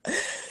yes, man.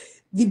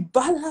 The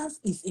balance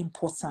is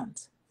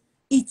important.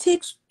 It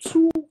takes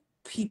two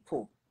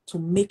people to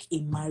make a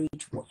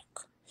marriage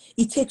work.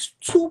 It takes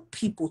two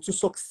people to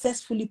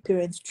successfully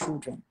parent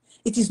children.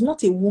 It is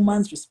not a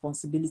woman's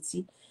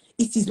responsibility.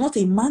 It is not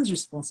a man's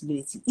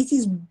responsibility. It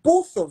is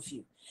both of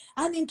you.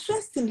 And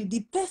interestingly,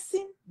 the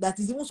person that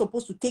is even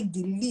supposed to take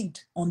the lead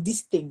on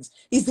these things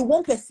is the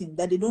one person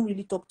that they don't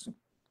really talk to.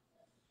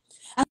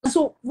 And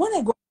so when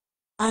I go,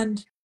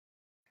 and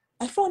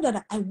I found out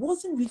that I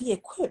wasn't really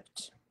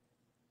equipped.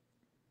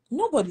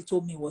 Nobody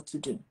told me what to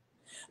do.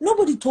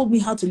 Nobody told me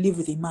how to live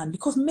with a man,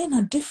 because men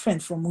are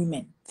different from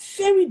women.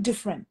 Very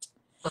different.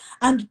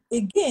 And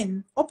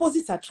again,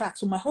 opposites attract.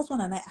 So my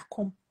husband and I are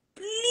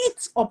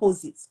complete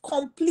opposites.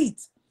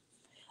 Complete.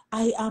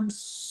 I am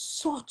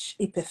such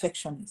a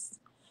perfectionist.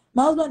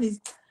 My husband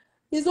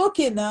is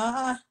okay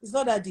now. It's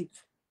not that deep.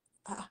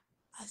 I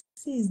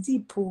say it's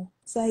deep.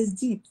 So it's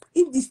deep.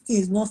 If this thing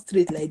is not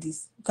straight like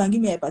this, you can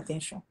give me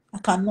hypertension. I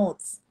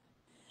cannot.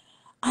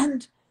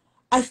 And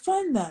I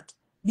find that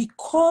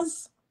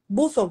because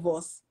both of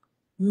us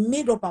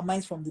made up our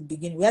minds from the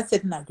beginning, we had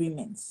certain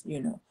agreements,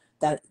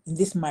 that in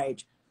this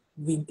marriage,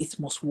 it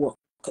must work.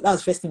 That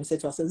was the first thing we said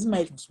to ourselves: this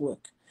marriage must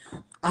work.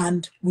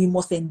 And we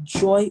must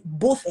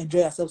both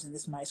enjoy ourselves in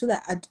this marriage. So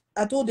that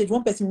at old age,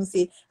 one person will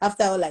say,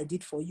 after all I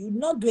did for you,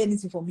 not do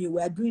anything for me.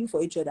 We are doing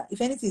for each other.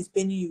 If anything is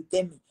paining you,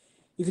 tell me.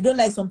 If you don't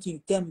like something,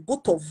 you tell me.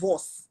 Both of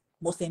us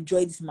must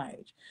enjoy this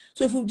marriage.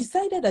 So if we've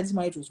decided that this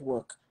marriage will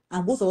work,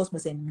 and both of us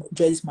must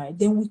enjoy this marriage,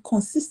 then we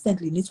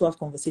consistently need to have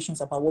conversations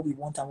about what we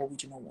want and what we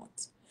do not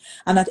want.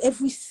 And at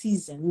every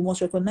season, we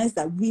must recognize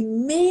that we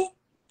may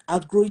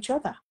outgrow each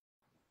other.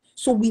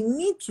 So we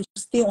need to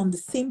stay on the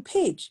same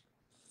page.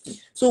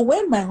 So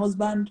when my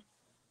husband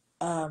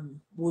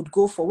would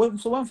go for, when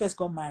we first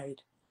got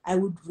married, I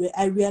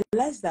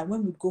realized that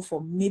when we'd go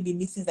for maybe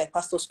meetings like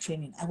pastor's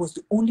training, I was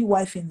the only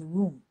wife in the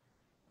room.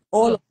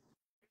 All of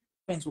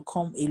my friends would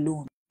come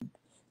alone.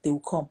 They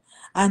would come.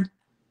 And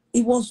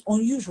it was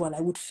unusual.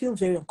 I would feel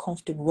very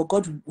uncomfortable. But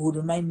God would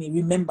remind me,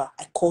 remember,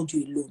 I called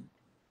you alone.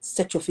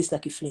 Set your face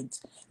like a flint.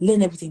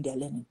 Learn everything they're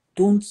learning.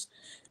 Don't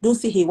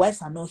say, hey,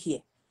 wives are not here.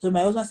 So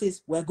my husband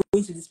says, we're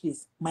going to this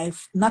place. My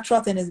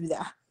natural tendency is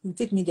that, you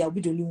take me there, I'll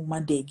be the only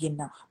woman there again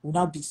now. We'll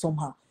now be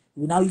somehow.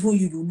 We'll now, even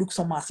you look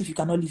somehow as if you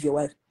cannot leave your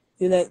wife.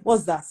 You're like,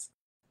 what's that?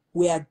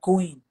 We are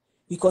going.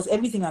 Because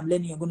everything I'm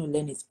learning, you're going to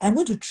learn it. I'm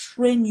going to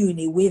train you in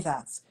a way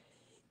that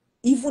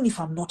even if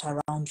I'm not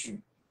around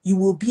you, you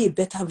will be a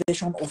better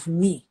version of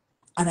me.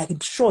 And I'm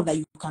sure that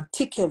you can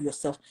take care of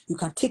yourself, you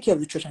can take care of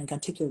the church, and you can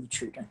take care of the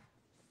children.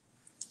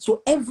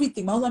 So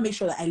everything, my husband makes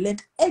sure that I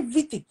learned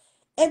everything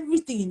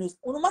he knows.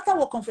 No matter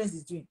what conference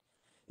he's doing.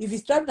 If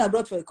he's traveling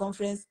abroad for a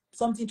conference,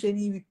 something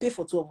training, we pay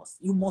for 2 of us.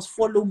 You must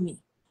follow me.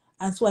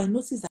 And so I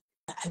noticed that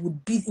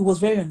it was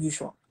very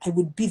unusual. I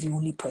would be the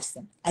only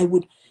person.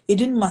 It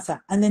didn't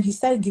matter. And then he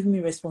started giving me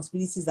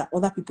responsibilities that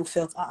other people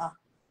felt,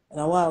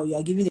 wow, you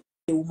are giving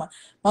a woman.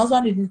 My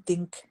husband didn't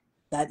think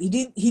that.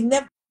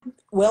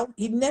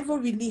 He never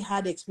really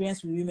had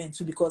experience with women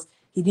too, because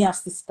He didn't have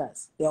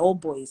sisters. They're all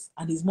boys.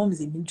 And his mom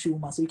is a military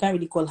woman, so you can't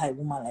really call her a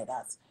woman like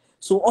that.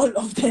 So all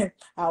of them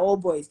are all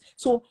boys.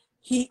 So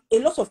a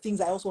lot of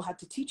things I also had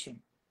to teach him.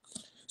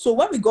 So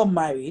when we got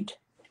married,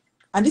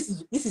 and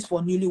this is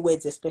for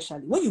newlyweds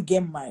especially, when you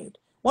get married,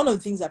 one of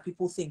the things that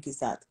people think is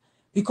that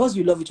because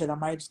you love each other,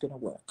 marriage is going to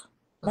work.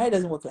 Marriage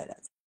doesn't work like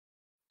that.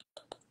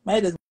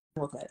 Marriage doesn't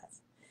work like that.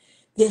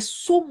 There's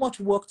so much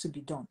work to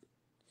be done.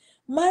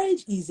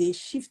 Marriage is a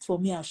shift for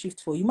me and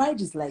shift for you.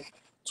 Marriage is like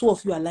two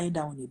of you are lying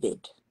down on a bed.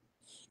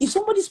 If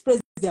somebody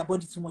spreads their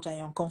body too much and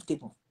you're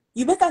uncomfortable,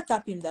 you better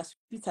tap him that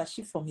Peter,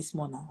 shift for me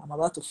small now. I'm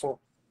about to fall.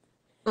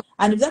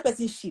 And if that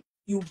person shifts,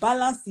 you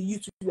balance the you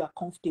two, you are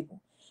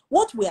comfortable.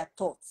 What we are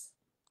taught,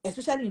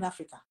 especially in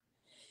Africa,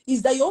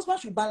 is that your husband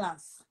should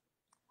balance.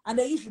 And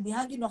then you should be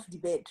hanging off the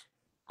bed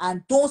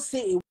and don't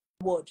say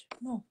a word.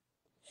 No.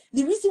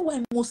 The reason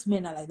why most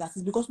men are like that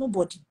is because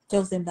nobody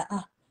tells them that,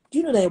 do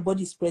you know that your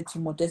body is spread too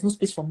much? There's no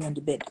space for me on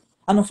the bed.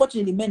 And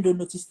unfortunately, men don't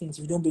notice things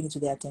if you don't bring it to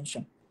their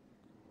attention.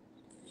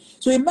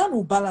 So a man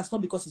will balance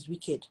not because he's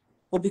wicked,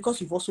 but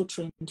because you've also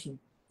trained him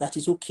that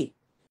it's okay.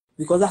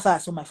 Because that's how I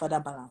saw my father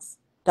balance.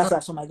 That's how I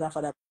saw my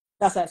grandfather.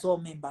 That's how I saw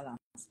men balance.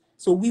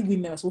 So we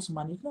women are supposed to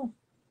manage. No.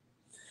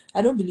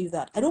 I don't believe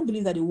that. I don't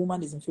believe that a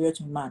woman is inferior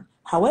to a man.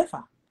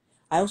 However,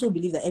 I also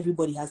believe that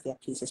everybody has their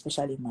place,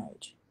 especially in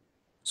marriage.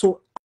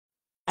 So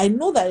I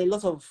know that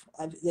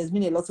there's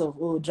been a lot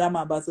of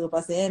drama about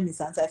Pastor M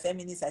is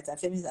anti-feminist,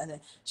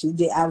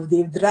 and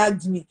they've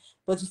dragged me.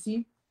 But you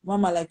see,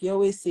 Mama, like you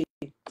always say,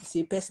 it's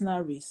a personal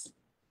race,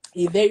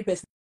 a very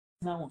personal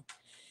one.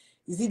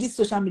 You see, this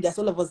social media,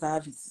 all of us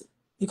have it.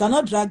 You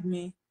cannot drag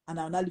me, and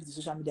I'll not leave the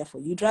social media for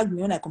you. You drag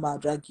me, when I come out, I'll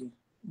drag you.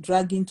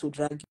 Dragging to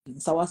dragging.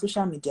 It's our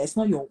social media. It's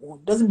not your own.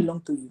 It doesn't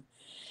belong to you.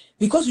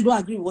 Because you don't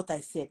agree with what I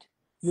said,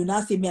 you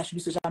now say me I should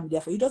be social media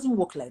for you. It doesn't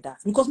work like that.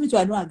 Because me too,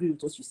 I don't agree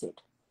with what you said.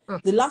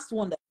 The last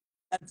one that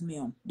dragged me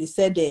on, they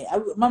said,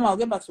 Mama, I'll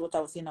get back to what I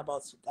was saying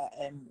about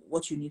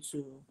what you need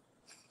to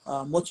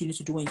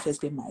do when you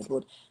first get married.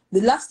 But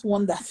the last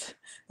one that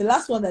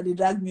they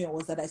dragged me on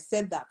was that I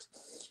said that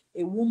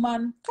a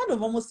woman, kind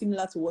of almost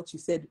similar to what you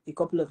said a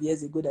couple of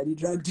years ago that he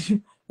dragged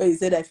you, where you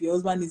said that if your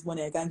husband needs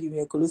money, I can't give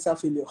you a colossal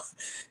failure.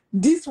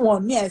 This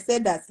one, I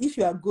said that if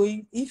you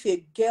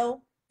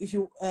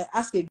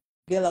ask a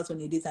girl out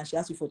on a date and she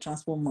asks you for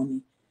transport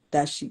money,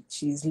 that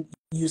she's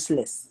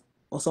useless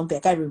or something.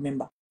 I can't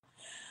remember.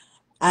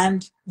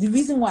 And the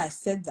reason why I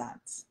said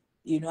that,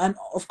 and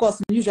of course,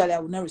 usually I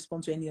would not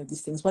respond to any of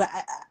these things, but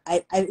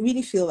I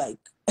really feel like,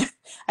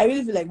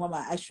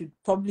 Mama, I should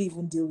probably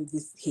even deal with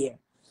this here.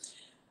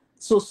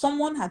 So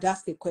someone had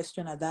asked a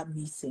question at that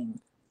meeting.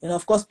 And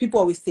of course,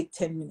 people always take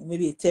 10 minutes,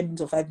 maybe a 10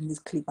 minutes or 5 minutes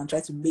clip and try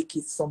to make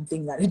it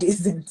something that it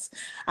isn't.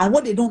 And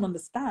what they don't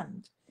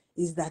understand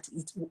is that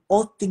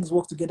all things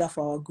work together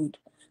for our good.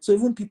 So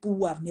even people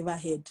who have never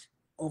heard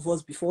of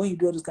us before, when you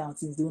do all those kind of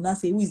things, they will not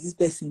say, who is this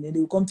person? And they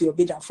will come to your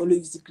page and follow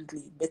you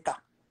secretly. Better.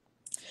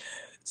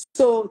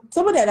 So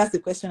somebody had asked a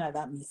question at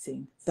that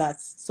meeting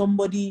that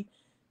somebody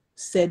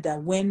said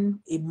that when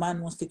a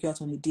man wants to take you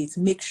out on a date,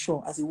 make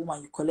sure as a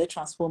woman you collect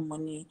transport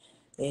money.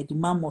 The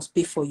man must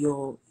pay for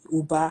your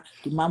Uber.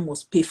 The man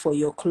must pay for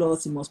your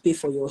clothes. He must pay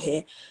for your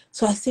hair.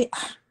 So I say,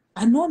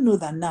 I don't know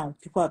that now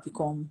people have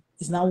become,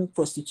 it's now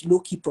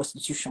low-key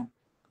prostitution.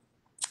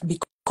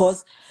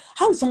 Because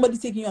how is somebody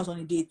taking you out on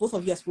a date? Both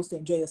of you are supposed to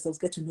enjoy yourselves,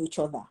 get to know each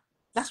other.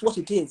 That's what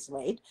it is,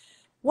 right?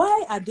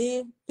 Why are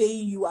they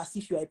paying you as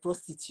if you are a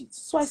prostitute?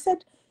 So I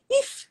said,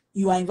 if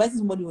you are inviting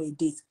somebody on a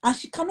date and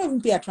she cannot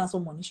even pay her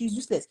transport money, she's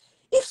useless.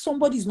 If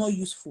somebody is not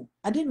useful,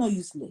 are they not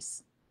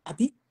useless?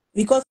 Abi?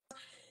 Because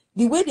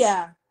the way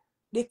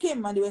they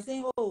came and they were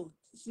saying,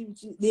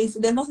 there's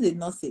nothing they did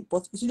not say.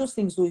 But you see, those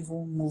things don't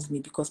even move me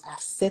because I've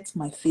set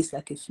my face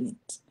like a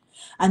flint.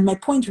 And my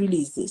point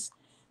really is this.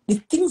 The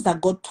things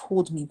that God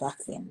told me back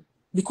then,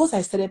 because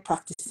I started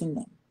practicing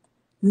them,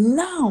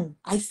 now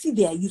I see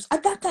their use.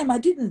 At that time, I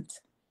didn't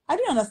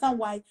understand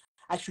why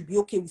I should be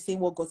okay with saying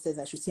what God says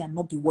I should say and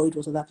not be worried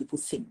what other people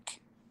think.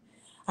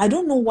 I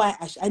don't know why.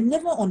 I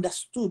never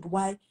understood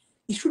why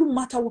it shouldn't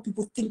matter what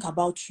people think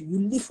about you. You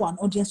live for an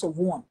audience of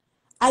one.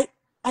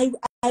 I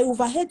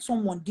overheard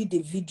someone did a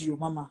video,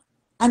 Mama,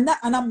 and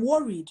I'm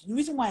worried. The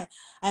reason why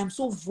I am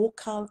so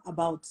vocal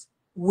about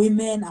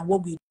women and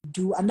what we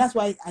do, and that's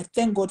why I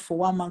thank God for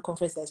One Man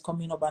Conference that is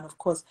coming up, and of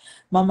course,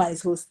 Mama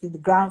is hosting the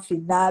grand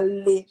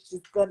finale.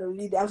 She's gonna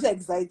lead. I'm so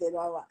excited,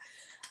 Mama.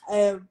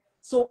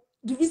 So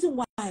the reason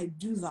why I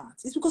do that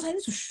is because I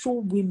need to show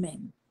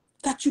women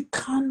that you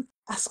can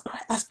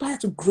aspire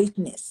to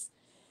greatness.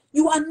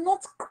 You are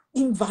not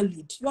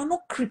invalid. You are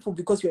not crippled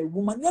because you're a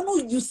woman. You are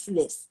not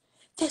useless.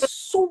 There's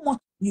so much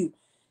in you.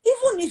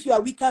 Even if you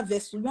are weaker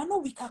vessel, you are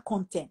not weaker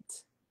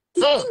content.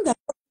 The thing that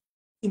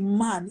a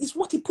man is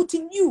what he put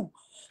in you.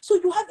 So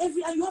you have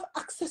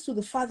access to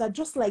the Father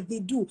just like they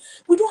do.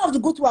 We don't have to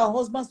go to our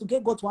husbands to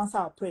get God to answer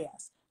our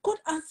prayers. God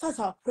answers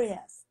our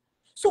prayers.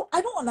 So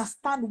I don't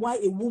understand why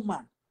a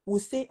woman will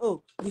say,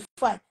 oh, be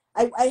fine.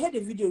 I heard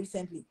a video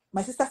recently.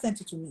 My sister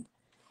sent it to me.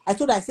 I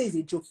told her, I say it's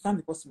a joke. It can't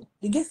be possible.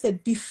 The girl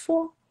said,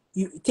 before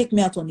you take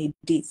me out on a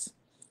date,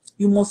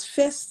 you must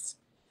first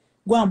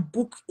go and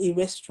book a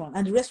restaurant,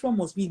 and the restaurant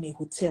must be in a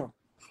hotel.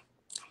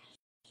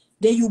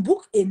 Then you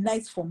book a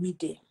night for me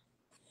there.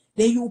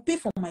 Then you will pay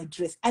for my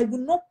dress. I will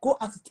not go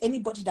out with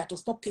anybody that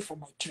does not pay for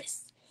my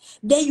dress.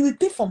 Then you will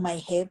pay for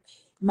my hair,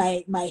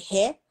 my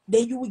hair.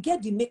 Then you will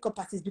get the makeup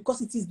artist,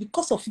 because it is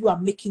because of you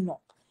I'm making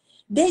up.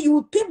 Then you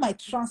will pay my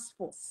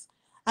transports.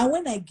 And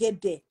when I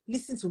get there,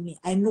 listen to me,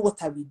 I know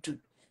what I will do.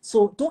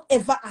 So don't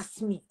ever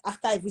ask me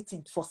after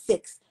everything for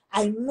sex.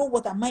 I know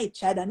what, am I a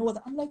child? I know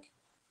what I'm like.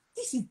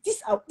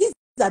 These are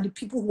the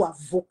people who are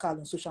vocal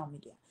on social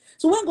media.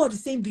 So when God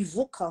is saying be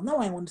vocal, now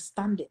I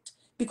understand it.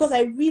 Because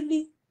I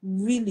really,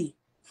 really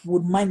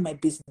would mind my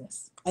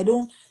business.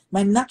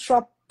 My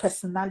natural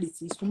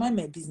personality is to mind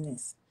my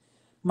business.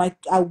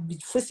 I will be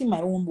facing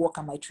my own work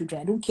and my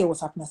children. I don't care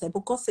what's happening. I say,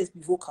 but God says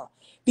be vocal.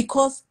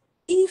 Because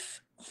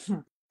if,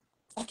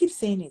 I keep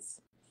saying it,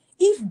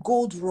 if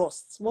gold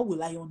rusts, what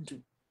will iron do?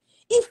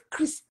 If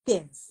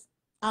Christians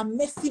are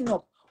messing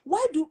up,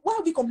 why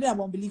are we complaining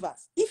about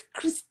unbelievers? If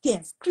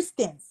Christians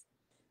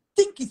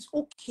think it's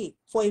okay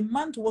for a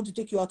man to want to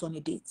take you out on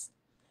a date,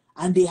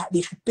 and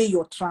they should pay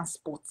your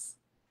transport.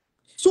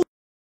 So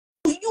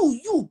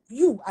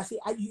you as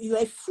you're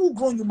a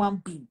full-grown human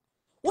being.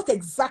 What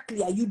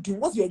exactly are you doing?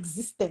 What's your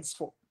existence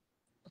for?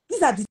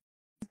 These are the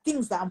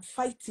things that I'm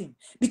fighting,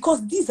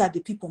 because these are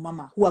the people,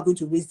 Mama, who are going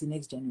to raise the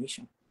next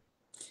generation.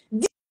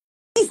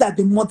 These are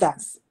the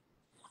mothers.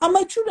 And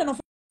my children,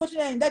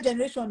 unfortunately, are in that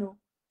generation. No?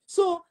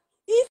 So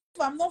if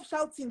I'm not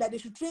shouting that they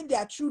should train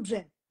their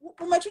children,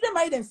 will my children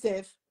marry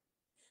themselves?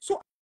 So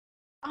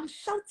I'm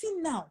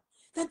shouting now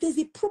that there's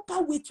a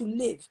proper way to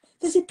live.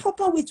 There's a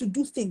proper way to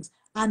do things.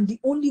 And the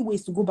only way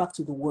is to go back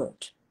to the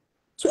word.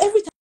 So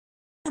every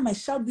time I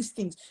shout these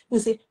things,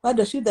 people say, why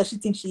does she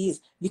think she is?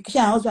 Because she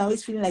and her husband are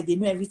always feeling like they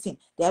know everything.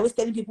 They're always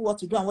telling people what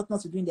to do and what not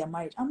to do in their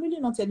marriage. I'm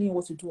really not telling you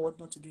what to do or what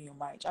not to do in your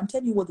marriage. I'm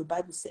telling you what the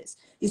Bible says.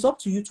 It's up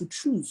to you to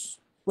choose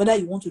whether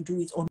you want to do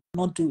it or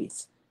not do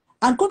it.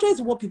 And contrary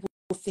to what people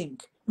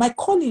think, my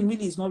calling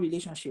really is not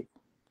relationship.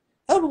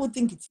 A lot of people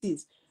think it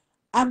is.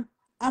 I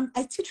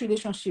teach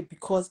relationship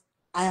because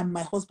I am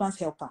my husband's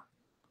helper.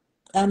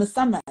 I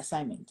understand my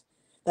assignment,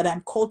 that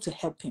I'm called to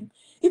help him.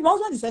 If my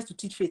husband decides to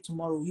teach faith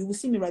tomorrow, you will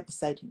see me right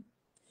beside him.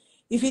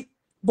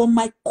 But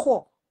my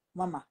core,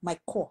 Mama, my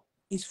core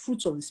is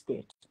fruits of the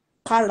Spirit,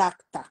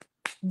 character,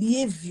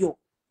 behavior.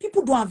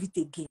 People don't have it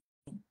again.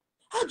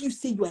 How do you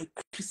say you are a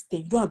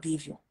Christian? You don't have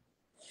behavior.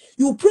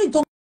 You pray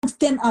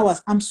 10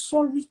 hours. I'm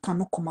sorry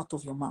cannot come out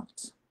of your mouth.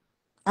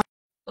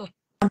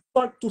 I'm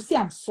sorry. To say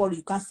I'm sorry,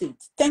 you can't say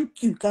it.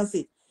 Thank you can't say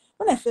it.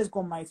 When I first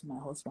got married to my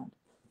husband,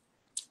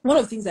 one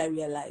of the things I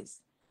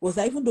realized was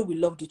that even though we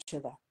loved each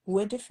other, we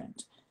were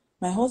different.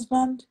 My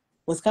husband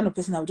was the kind of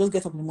person that would just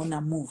get up in the morning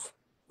and move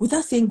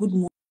without saying good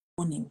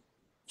morning.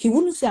 He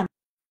wouldn't say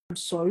I'm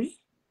sorry.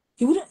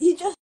 He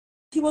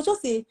was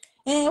just say,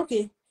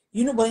 okay,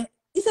 but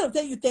instead of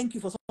telling you thank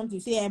you for something,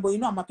 say, but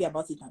I'm happy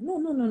about it now.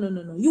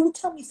 No. You will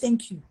tell me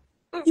thank you.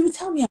 You will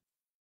tell me I'm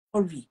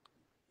sorry.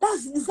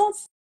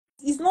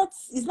 It's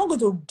not going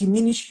to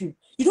diminish you.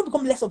 You don't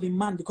become less of a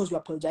man because you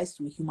apologize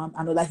to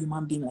another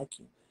human being like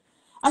you.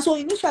 And so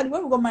initially,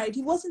 when we got married,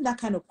 he wasn't that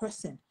kind of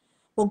person.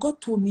 But God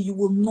told me, you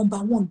will, number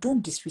one,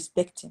 don't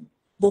disrespect him,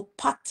 but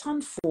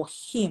pattern for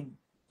him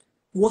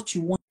what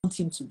you want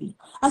him to be.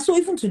 And so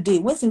even today,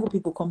 when single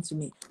people come to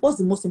me, what's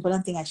the most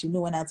important thing I should know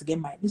when I have to get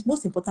married? The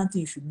most important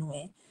thing you should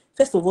know,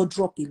 first of all,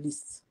 drop a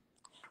list.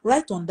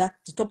 Write on the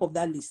top of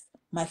that list,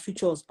 my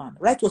future husband.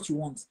 Write what you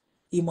want.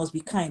 He must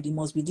be kind. He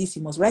must be this. He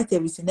must write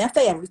everything. Then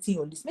after you have written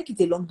your list, make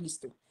it a long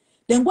list.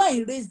 Then go and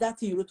erase that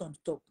thing you wrote on the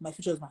top, my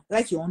future husband.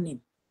 Write your own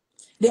name.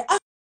 Then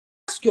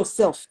ask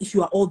yourself if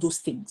you are all those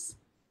things.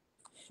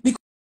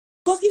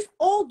 Because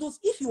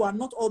if you are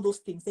not all those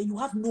things, then you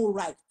have no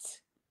right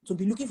to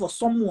be looking for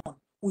someone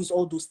who is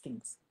all those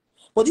things.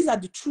 But these are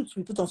the truths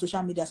we put on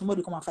social media.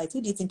 Somebody come and fight.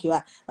 Who do you think you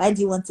are? Why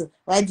do you want to?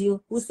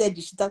 Who said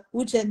you should talk?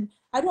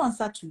 I don't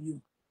answer to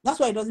you. That's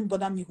why it doesn't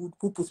bother me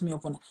who puts me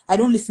up on. I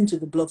don't listen to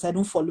the blogs. I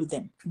don't follow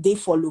them. They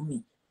follow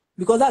me.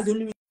 Because that's the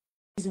only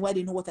reason why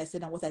they know what I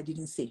said and what I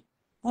didn't say.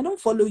 I don't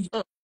follow you.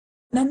 And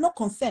I'm not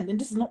concerned. And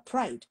this is not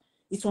pride.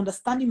 It's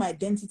understanding my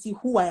identity,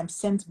 who I am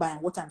sent by,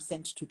 and what I'm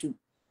sent to do.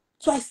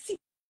 So I see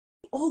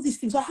all these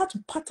things. So I had to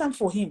pattern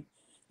for him.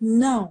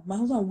 Now, my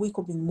husband will wake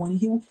up in the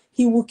morning.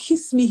 He will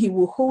kiss me. He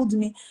will hold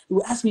me. He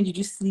will ask me, did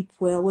you sleep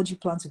well? What do you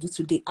plan to do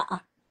today?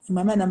 In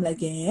my mind, I'm like,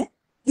 this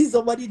is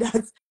somebody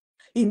that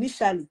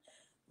initially,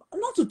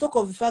 not to talk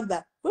of the fact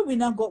that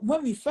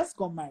when we first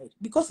got married,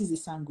 because he's a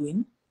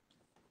sanguine,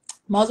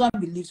 my husband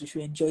believes we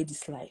should enjoy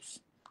this life.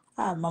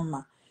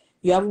 Mama,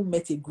 you haven't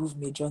met a groove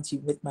major until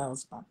you met my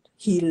husband.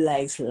 He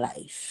likes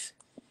life.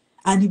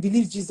 And he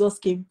believes Jesus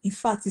came. In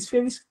fact, his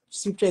favorite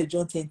scripture is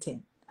John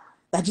 10:10.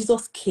 That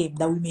Jesus came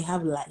that we may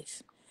have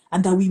life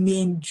and that we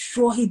may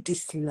enjoy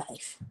this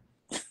life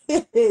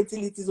till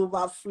it is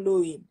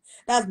overflowing.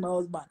 That's my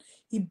husband.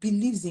 He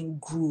believes in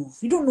groove.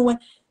 You don't know when.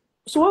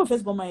 So when we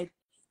first got married,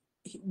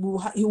 he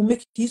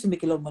used to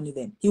make a lot of money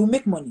then. He will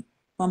make money.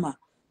 Mama,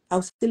 I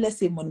will still let's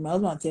save money. My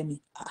husband will tell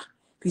me,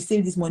 if you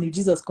save this money,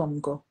 Jesus come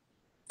and go.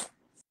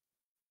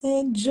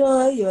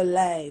 Enjoy your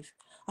life.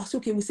 I said,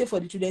 okay, we say for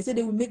the children. I said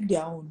they will make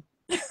their own.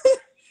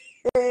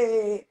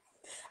 Hey,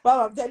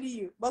 Mom, I'm telling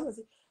you. Mom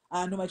said,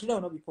 no, my children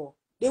will not be poor.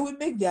 They will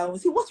make their own.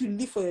 See, what you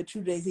leave for your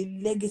children is a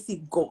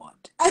legacy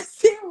God. I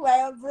say,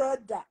 my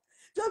brother,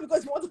 just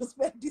because you want to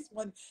spend this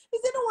money. He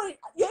said, don't worry.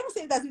 You're even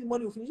saying that this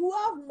money will finish. You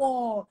have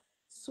more.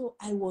 So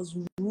I was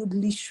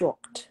rudely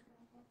shocked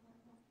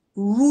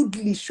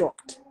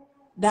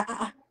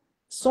that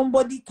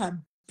somebody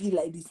can be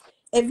like this.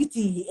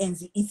 Everything he earns,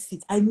 he eats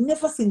it. I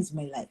never seen this in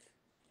my life,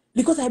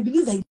 because I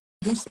believe that you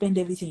don't spend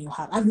everything you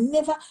have. I've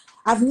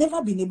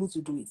never been able to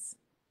do it.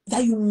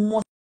 That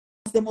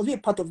there must be a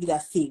part of you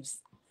that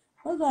saves.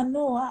 I was like,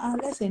 no,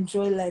 let's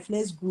enjoy life.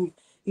 Let's grow.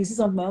 You see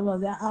something, my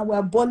husband said,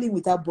 we're balling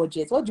without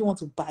budget. What do you want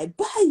to buy?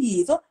 Buy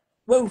it. So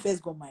when we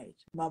first got married,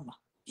 Mama,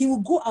 he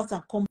would go out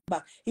and come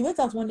back. He went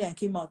out one day and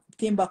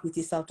came back with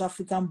a South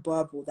African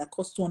Bravo that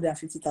cost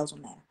 250,000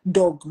 naira.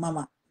 Dog,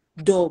 Mama,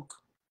 dog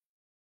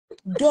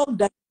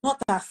that is not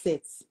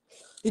assets.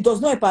 It does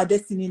not help our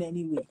destiny in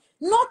any way.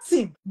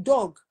 Nothing.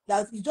 Dog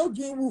that is just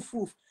doing woof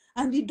woof.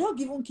 And the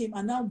dog even came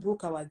and now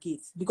broke our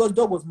gates, because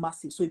dog was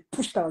massive. So he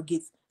pushed our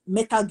gates,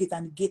 metal gate,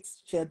 and the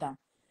gates fell down.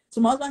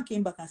 So my husband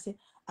came back and said,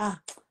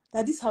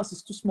 that this house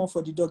is too small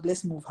for the dog.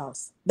 Let's move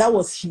house. That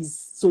was his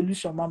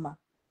solution, Mama.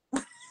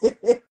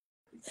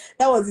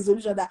 That was the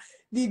solution, that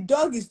the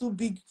dog is too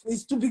big.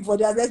 It's too big for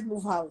the house. Let's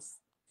move house.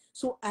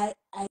 So I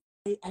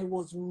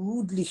was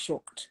rudely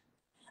shocked.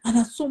 And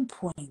at some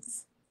point,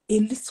 a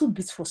little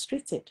bit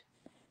frustrated.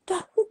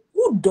 That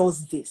who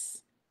does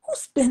this? Who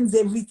spends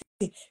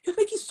everything? You're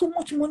making so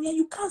much money and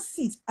you can't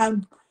see it.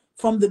 And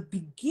from the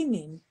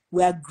beginning,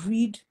 we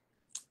agreed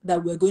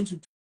that we're going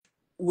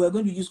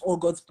to use all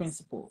God's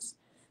principles.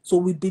 So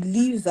we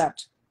believe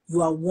that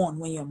you are one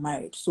when you're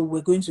married. So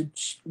we're going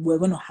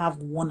to have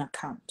one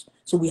account.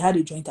 So we had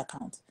a joint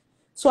account.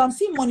 So I'm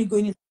seeing money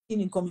going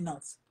in and coming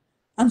out.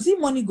 I'm seeing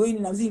money going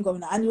in, I'm seeing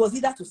coming out. And it was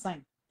either to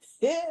sign.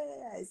 Yeah,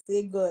 I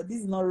say, God,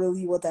 this is not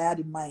really what I had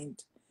in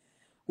mind.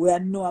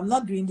 I'm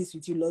not doing this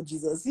with you, Lord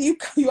Jesus. You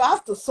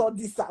have to sort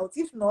this out.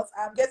 If not,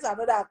 I'm getting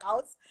another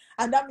account,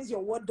 and that means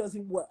your word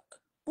doesn't work.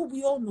 But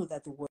we all know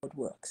that the word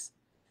works.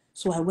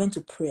 So I went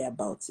to pray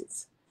about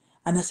it.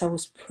 And as I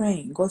was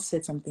praying, God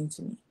said something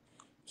to me.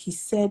 He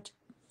said,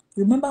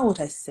 remember what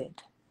I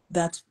said,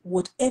 that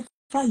whatever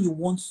you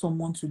want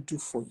someone to do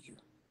for you,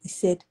 he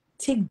said,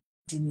 take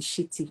the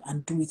initiative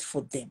and do it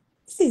for them.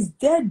 He says,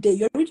 there.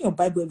 You're reading your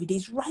Bible every day.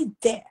 It's right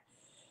there.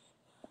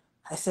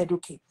 I said,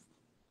 okay.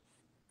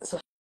 So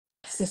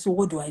I said, so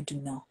what do I do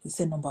now? He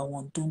said, number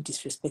one, don't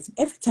disrespect him.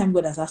 Every time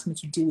God has asked me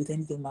to deal with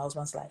anything in my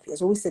husband's life, he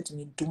has always said to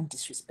me, don't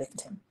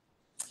disrespect him.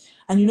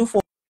 And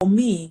for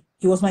me,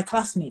 he was my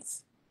classmate.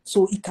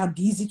 So it can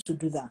be easy to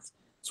do that.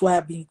 So I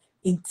have been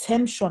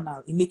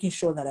intentional in making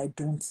sure that I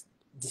don't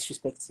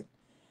disrespect him.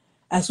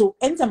 And so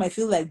anytime I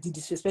feel like the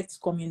disrespect is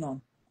coming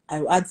on, I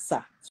will add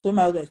sir. So when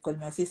my husband is calling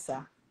me, I say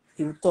sir.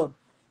 He will turn.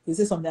 He'll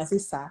say something, I say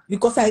sir.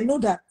 Because I know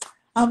that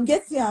I'm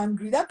getting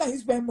angry. That time you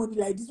spend money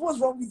like this. What's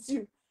wrong with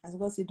you? And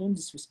God said, don't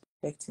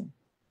disrespect him.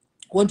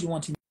 What do you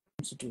want him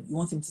to do? You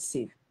want him to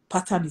save.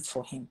 Pattern it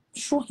for him.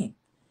 Show him.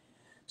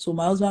 So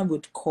my husband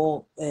would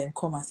come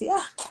and say,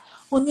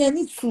 honey, I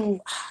need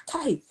to,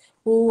 Kai.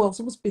 Oh, I was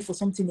supposed to pay for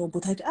something,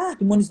 but the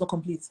money is not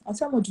complete. I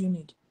said, how much do you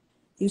need?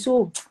 He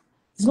said,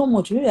 it's not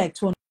much, maybe like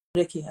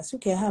 200K. I said,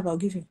 okay, I'll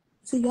give you.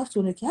 He said, you have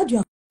 200K. How do you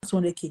have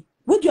 200K?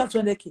 Where do you have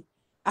 200K?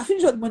 I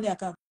finished all the money I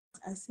can.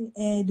 I said,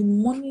 the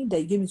money that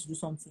you gave me to do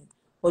something,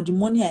 or the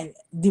money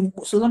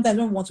so sometimes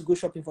when we want to go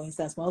shopping, for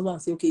instance, my husband will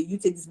say, okay, you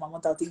take this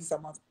amount, I'll take this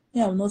amount.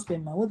 Yeah, I will not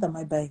spend what am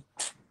I buying?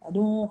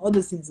 All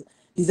those things,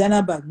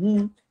 designer bag,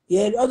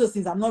 all those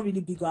things, I'm not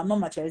really big, I'm not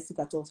materialistic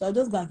at all. So I'll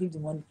just go and give the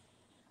money.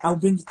 I'll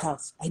bring it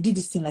out. I did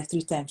this thing like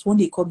 3 times. One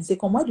day he called me and said,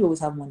 come, why do you always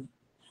have money?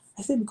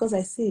 I said, because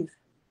I save.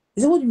 He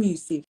said, what do you mean you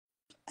save?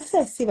 I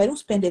said, I save. I don't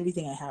spend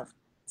everything I have.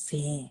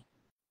 He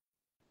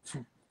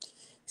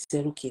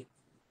said, okay,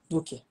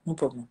 no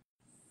problem.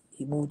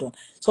 He moved on.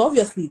 So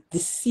obviously, the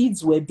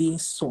seeds were being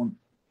sown.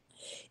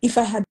 If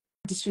I had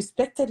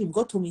disrespected him,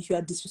 God told me, if you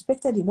had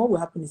disrespected him, what will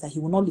happen is that he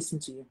will not listen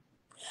to you.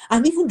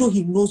 And even though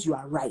he knows you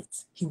are right,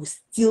 he will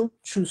still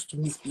choose to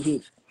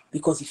misbehave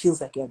because he feels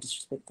like you have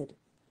disrespected him.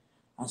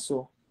 And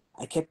so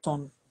I kept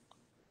on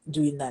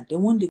doing that.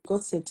 Then one day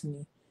God said to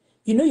me,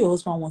 your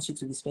husband wants you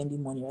to be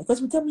spending money, right?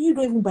 Because we tell me you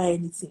don't even buy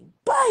anything.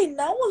 Buy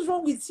now. What's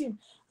wrong with you?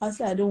 I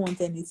said, I don't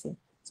want anything.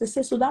 So he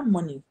said, so that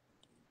money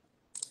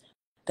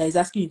that he's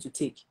asking you to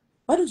take,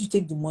 why don't you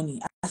take the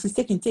money? As he's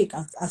taking, take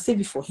and save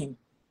it for him.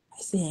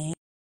 I say,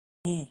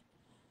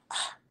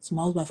 So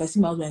my husband, if I see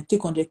my husband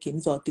take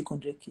 100K, I'll take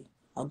 100K.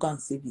 I'll go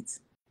and save it.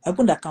 I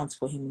opened the account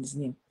for him in his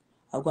name.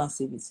 I'll go and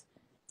save it.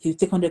 He'll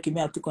take 100K,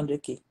 I'll take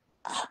 100K.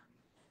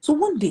 So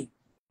one day,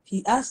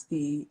 he asked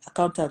the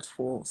accountant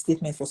for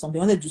statement for something. He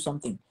wanted to do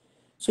something.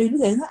 So he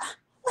looked at it,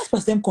 why is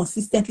Pastor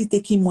consistently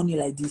taking money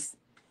like this?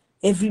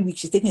 Every week,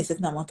 she's taking a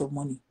certain amount of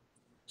money.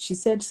 She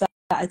said, sir,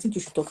 I think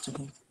you should talk to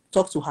him.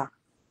 Talk to her.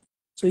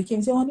 So he came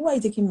and said, honey, why are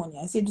you taking money?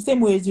 I said, the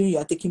same way as you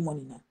are taking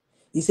money now.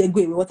 He said,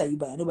 go away, what are you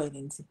buying? I'm not buying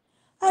anything.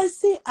 I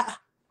say,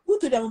 who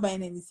told you I'm not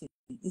buying anything.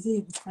 He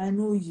said, I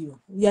know you.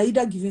 You are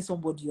either giving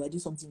somebody or doing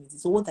something with it.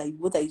 So what are you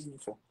using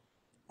it for?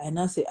 I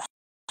now say,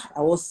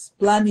 I was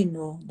planning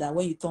that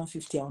when you turn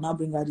 50, I will now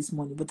bring out this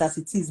money. But as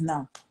it is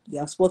now, they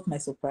have spoiled my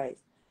surprise.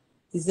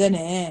 He said,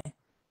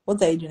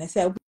 what are you doing? I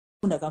said, I opened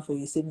an account for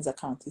your savings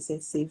account. He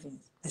said,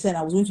 savings. I said,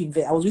 I was going to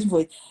invest. I was waiting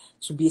for it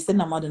to be a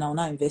certain amount and I will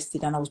now invest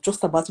it. And I was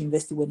just about to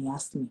invest it when he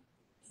asked me.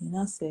 He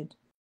now said,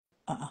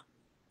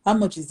 how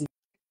much is the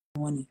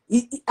money?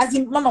 As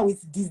in, Mama,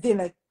 with this day,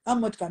 like, how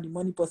much can the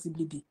money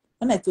possibly be?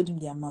 When I told him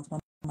the amount,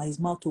 Mama, his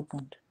mouth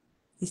opened.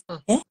 He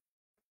said,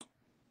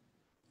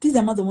 this is the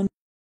amount of money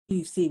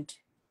you've saved.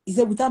 He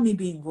said, without me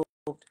being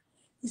involved.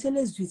 He said,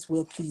 let's do it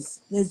well, please.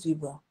 Let's do it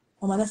well.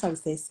 Mama, that's how we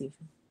start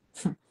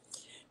saving.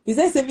 We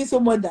start saving so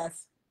much that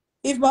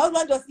if my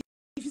husband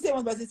if you say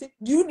one person, say,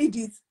 do you need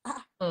it?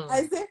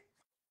 I say,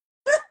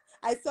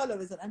 I saw all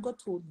of it. And God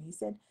told me, he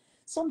said,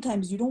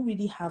 sometimes you don't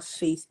really have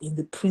faith in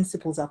the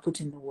principles I put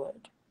in the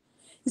word.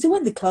 He said,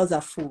 when the clouds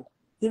are full,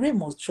 the rain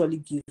must surely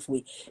give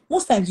way.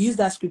 Most times you use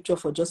that scripture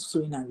for just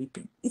sowing and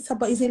reaping. It's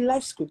a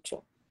life scripture.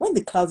 When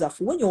the clouds are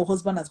full, when your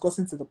husband has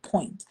gotten to the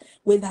point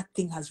where that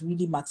thing has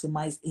really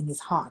maximized in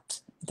his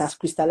heart, it has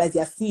crystallized, he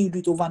has seen you do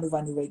it over and over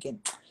and over again,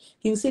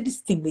 he will say, this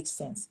thing makes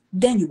sense.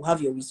 Then you will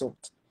have your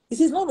result. It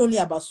is not only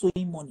about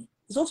sowing money,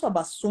 it's also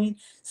about sowing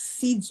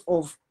seeds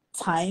of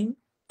time,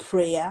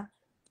 prayer,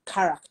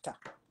 character.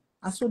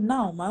 And so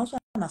now my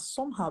husband has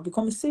somehow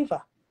become a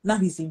saver. Now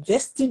he's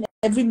investing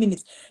every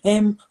minute.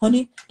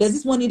 Honey, there's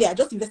this money there. I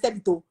just invested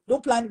it.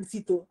 Don't plan with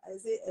it. I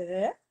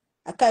say,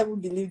 I can't even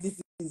believe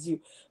this is you.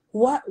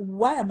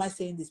 Why am I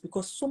saying this?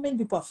 Because so many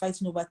people are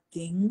fighting over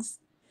things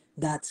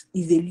that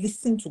if they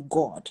listen to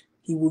God,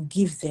 he will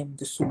give them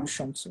the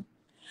solution to.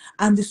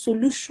 And the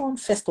solution,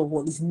 first of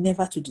all, is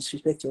never to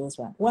disrespect your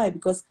husband. Why?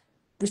 Because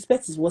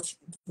respect is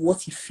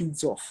what he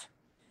feeds off.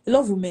 A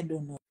lot of women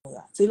don't know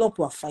that. So a lot of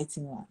people are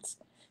fighting that.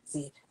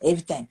 See,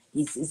 every time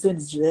it's when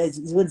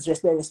it's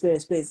respect.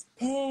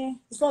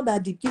 It's not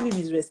that deep. Give him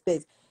his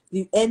respect.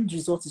 The end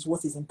result is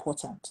what is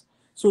important.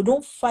 So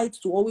don't fight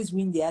to always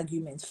win the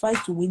argument.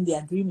 Fight to win the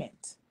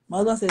agreement. My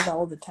husband says that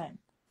all the time.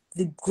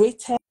 The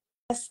greatest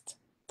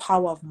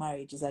power of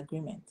marriage is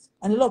agreement.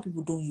 And a lot of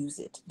people don't use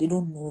it. They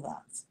don't know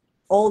that.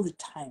 All the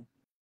time.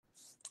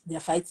 They're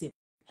fighting.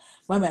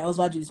 Why my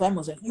husband do this? Why my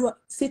husband?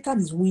 Satan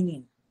is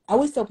winning. I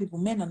always tell people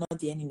men are not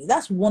the enemy.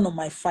 That's one of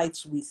my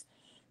fights with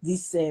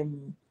this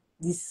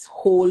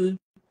whole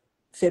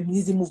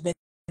feminism movement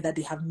that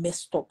they have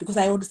messed up, because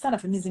I understand that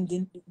feminism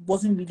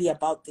wasn't really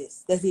about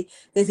this. There's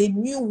a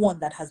new one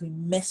that has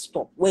been messed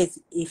up where it's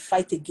a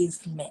fight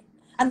against men,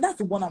 and that's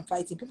the one I'm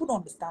fighting. People don't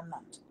understand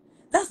that.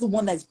 That's the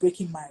one that is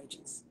breaking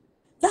marriages.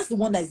 That's the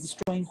one that is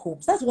destroying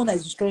homes. That's the one that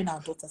is destroying our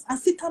daughters. And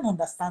Satan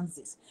understands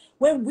this.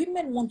 When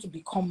women want to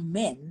become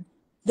men,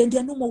 then there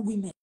are no more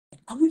women,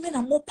 and women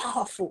are more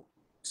powerful.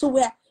 So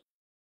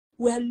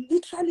we're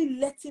literally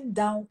letting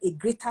down a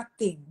greater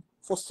thing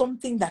for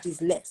something that is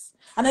less.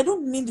 And I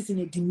don't mean this in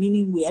a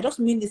demeaning way. I just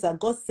mean this that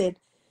God said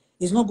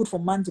it's not good for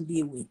man to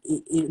be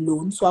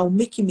alone, so I'll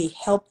make him a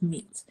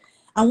helpmate.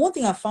 And one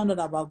thing I found out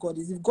about God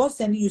is if God's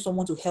sending you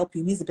someone to help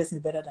you, it means the person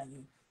is better than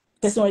you.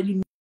 The person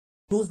already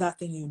knows that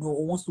thing you know,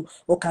 or wants to,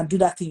 or can do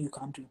that thing you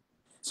can do.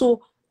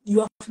 So you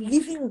are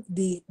living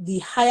the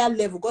higher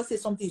level. God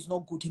says something is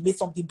not good, he made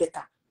something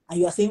better. And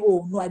you are saying,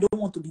 oh no, I don't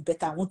want to be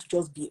better, I want to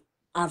just be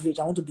average,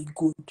 I want to be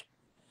good.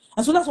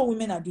 And so that's what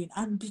women are doing.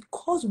 And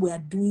because we are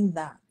doing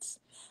that,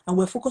 and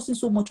we're focusing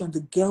so much on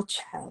the girl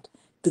child,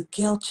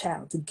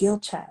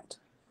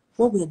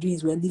 what we are doing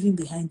is we're leaving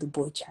behind the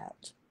boy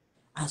child.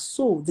 And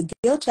so the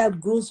girl child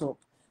grows up,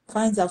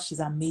 finds out she's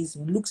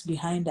amazing, looks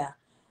behind her,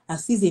 and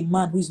sees a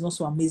man who is not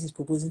so amazing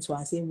proposing to her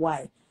and saying,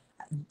 why?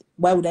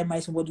 Why would I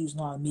marry somebody who's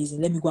not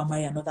amazing? Let me go and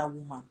marry another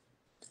woman.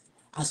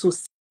 And so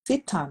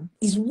Satan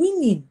is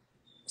winning.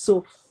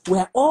 So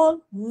we're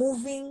all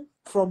moving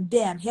from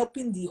there and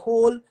helping the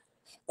whole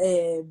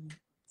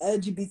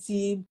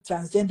LGBT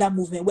transgender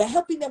movement. We're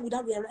helping them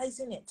without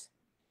realizing it,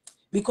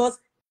 because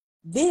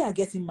they are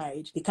getting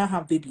married, they can't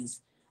have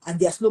babies, and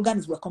their slogan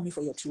is, we're coming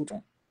for your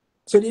children.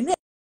 So they know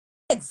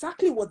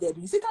exactly what they're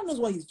doing. Satan knows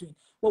what he's doing.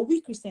 But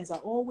we Christians are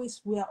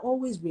always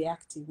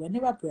reactive. We're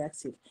never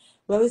proactive.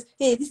 We're always,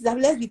 hey, this is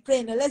let's be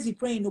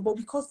praying. But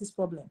we cause this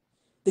problem.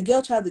 The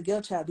girl child,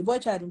 the boy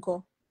child don't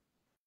call.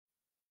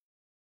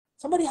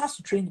 Somebody has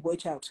to train the boy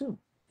child too.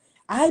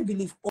 I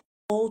believe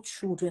all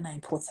children are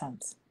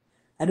important.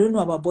 I don't know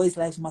about boys'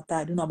 lives matter.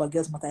 I don't know about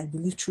girls' matter. I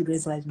believe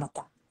children's lives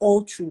matter.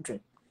 All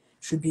children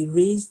should be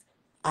raised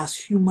as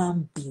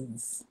human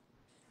beings,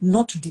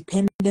 not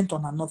dependent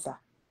on another,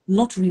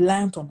 not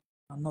reliant on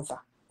another,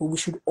 but we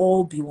should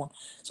all be one.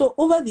 So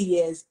over the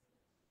years,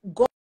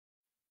 God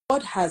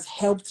has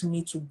helped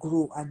me to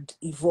grow and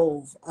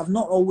evolve. I've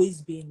not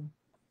always been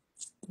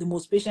the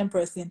most patient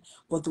person,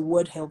 but the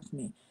word helped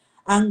me.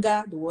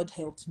 Anger, the word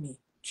helped me.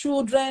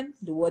 Children,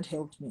 the word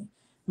helped me.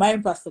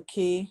 Marrying Pastor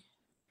K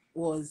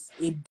was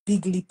a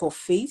big leap of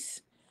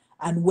faith.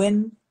 And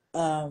when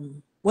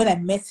I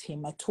met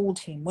him, I told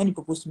him, when he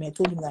proposed to me, I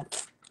told him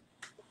that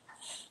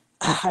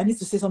I need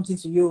to say something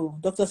to you.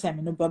 Doctor said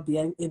I may not be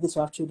able to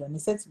have children. He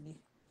said to me,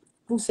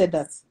 who said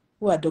that?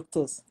 Who are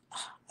doctors?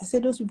 I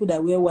said, those people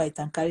that wear white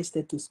and carry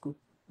stethoscope.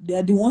 They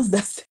are the ones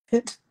that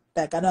said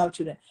that I cannot have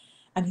children.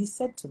 And he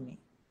said to me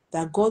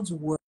that God's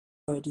word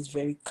is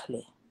very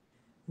clear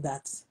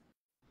that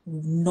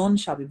none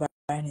shall be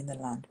barren in the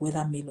land,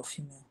 whether male or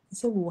female. He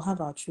said, we will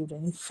have our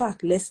children. In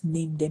fact, let's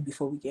name them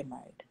before we get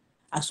married.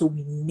 And so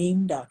we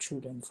named our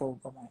children before we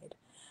got married.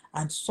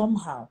 And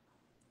somehow,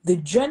 the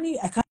journey,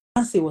 I can't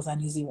say it was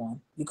an easy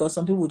one, because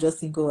some people just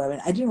think, oh,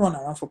 I didn't run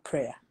around for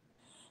prayer.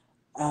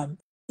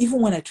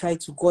 Even when I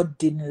tried to, God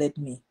didn't let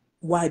me.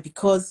 Why?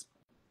 Because,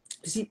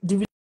 you see,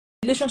 the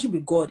relationship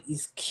with God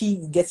is key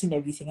in getting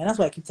everything. And that's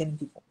why I keep telling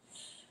people,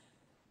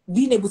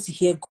 being able to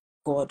hear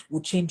God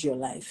will change your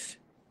life.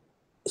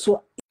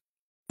 So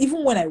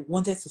even when I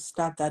wanted to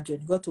start that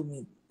journey, God told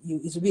me,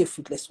 it will be a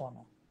fruitless one.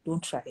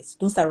 Don't try it.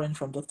 Don't start running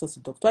from doctor to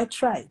doctor. I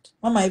tried.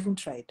 Mama even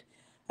tried.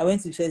 I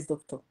went to the first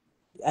doctor.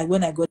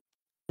 When I got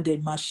the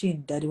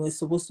machine that they were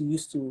supposed to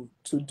use to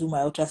do my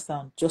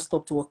ultrasound, just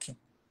stopped working.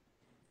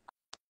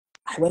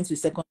 I went to the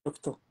second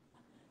doctor.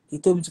 He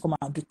told me to come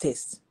and do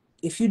tests.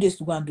 A few days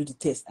to go and do the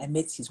test, I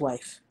met his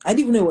wife. I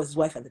didn't even know it was his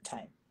wife at the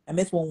time. I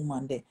met one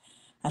woman there.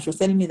 And she was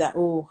telling me that,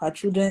 oh,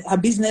 her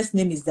business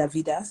name is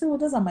Davida. I said, well,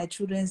 those are my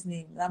children's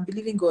names. I'm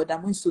believing God.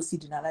 I'm going to sow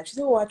seed in her life. She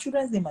said, oh, our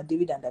children's name are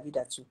David and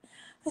Davida too.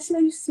 I said,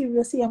 are you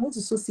serious? I'm going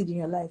to sow seed in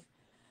your life.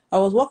 I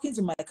was walking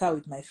to my car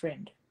with my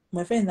friend.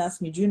 My friend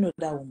asked me, do you know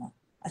that woman?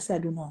 I said,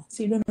 I don't know her. He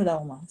said, you don't know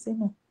that woman? I said,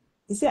 no.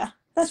 He said,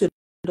 that's your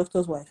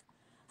doctor's wife.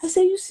 I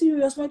said, you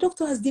serious? My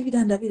doctor has David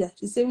and Davida.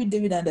 She said, with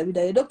David and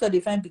Davida, your doctor, they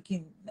find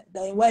Pekin.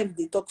 That wife,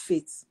 they talk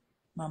faith.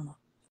 Mama.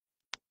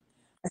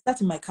 I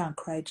sat in my car and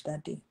cried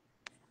that day.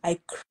 I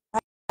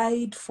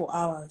cried for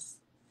hours.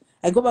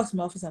 I go back to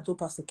my office and told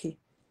Pastor K.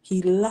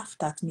 He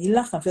laughed at me. He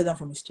laughed and fell down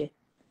from his chair.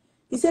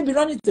 He said, be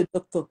running to the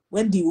doctor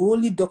when the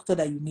only doctor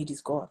that you need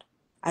is God.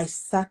 I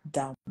sat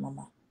down,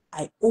 Mama.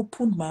 I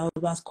opened my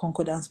husband's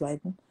Concordance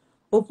Bible,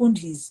 opened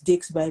his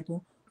Dake's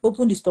Bible,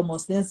 opened his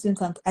Thomas Nelson.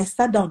 I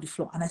sat down on the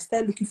floor and I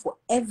started looking for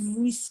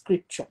every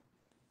scripture.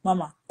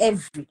 Mama,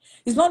 every.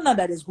 It's not now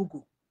that there's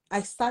Google.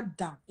 I sat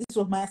down. This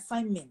was my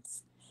assignment.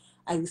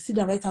 I will sit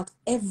and write out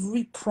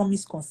every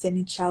promise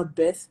concerning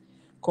childbirth,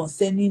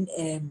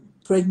 concerning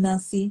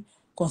pregnancy,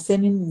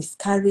 concerning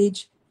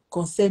miscarriage,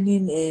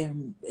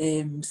 concerning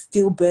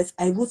stillbirth.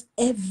 I wrote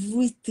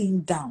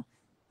everything down.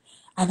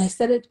 And I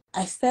started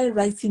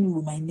writing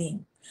with my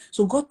name.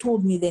 So God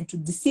told me then, to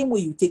the same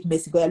way you take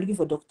medicine, because you're looking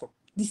for a doctor,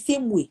 the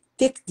same way,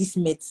 take this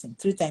medicine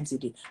 3 times a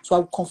day. So I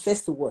will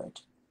confess the word,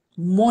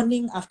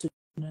 morning, afternoon,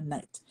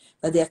 night,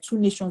 that there are 2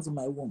 nations in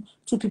my womb.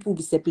 2 people will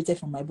be separated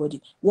from my body.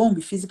 One will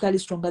be physically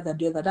stronger than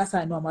the other. That's how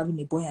I know I'm having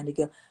a boy and a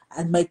girl.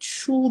 And my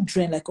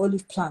children, like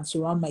olive plants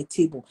around my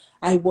table.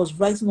 I was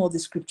writing all the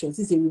scriptures.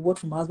 This is a reward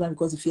from my husband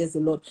because he fears the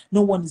Lord.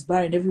 No one is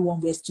barren.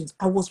 Everyone wears chains.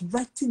 I was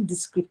writing the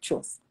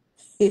scriptures.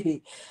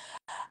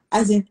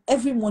 As in,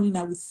 every morning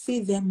I would say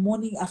them,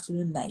 morning,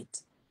 afternoon,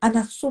 night. And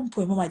at some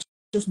point, Mama, I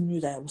just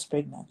knew that I was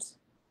pregnant.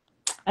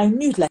 I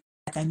knew it like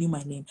I knew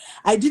my name.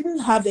 I didn't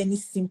have any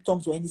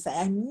symptoms or any sign.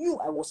 I knew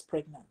I was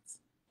pregnant.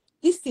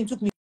 This thing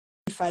took me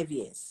 5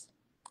 years.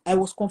 I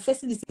was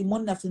confessing this in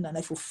morning, afternoon, and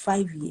night for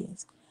 5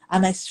 years.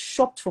 And I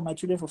shopped for my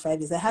children for 5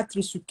 years. I had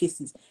 3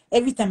 suitcases.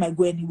 Every time I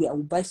go anywhere, I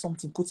would buy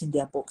something, put in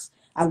their box.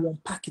 I will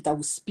unpack it. I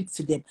will speak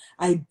to them.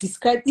 I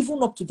describe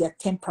even up to their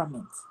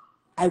temperament.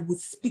 I would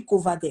speak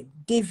over them.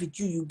 David,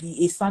 you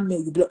be a son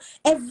male, you be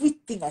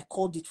everything. I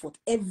called it forth.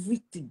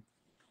 Everything.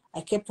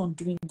 I kept on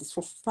doing this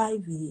for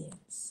 5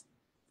 years.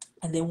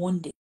 And then one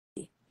day,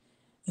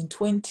 in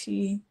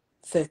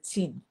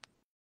 2013,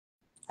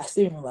 I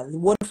still remember the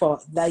word for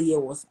that year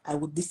was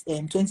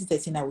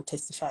 2013 I would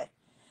testify.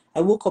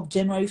 I woke up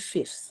January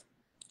 5th,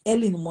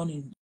 early in the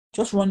morning,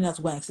 just running out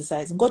to go and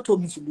exercise. And God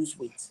told me to lose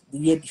weight the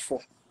year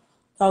before.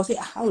 I would say,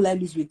 how will I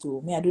lose weight? Oh,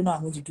 me, I don't know how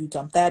I'm going to do it.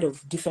 I'm tired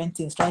of different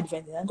things, trying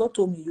different things. And God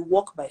told me, you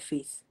walk by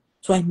faith.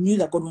 So I knew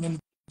that God wanted me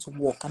to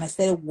walk. And I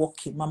started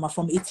walking. Mama,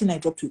 from 18, I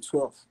dropped to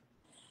 12.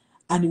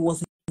 And it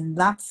was in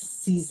that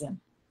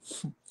season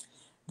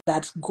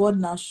that God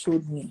now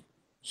showed me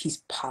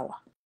his power.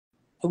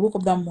 I woke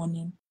up that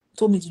morning,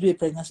 told me to do a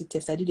pregnancy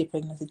test. I did a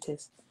pregnancy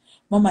test.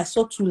 Mama, I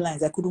saw 2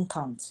 lines. I couldn't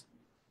count.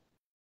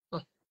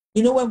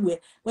 You know,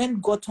 when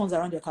God turns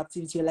around your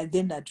captivity, you're like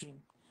them that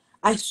dream.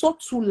 I saw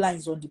 2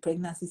 lines on the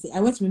pregnancy. I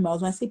went to meet my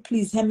husband. I said,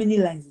 please, how many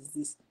lines is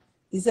this?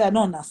 He said, I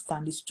don't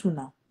understand. It's 2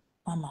 now.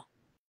 Mama,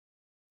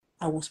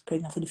 I was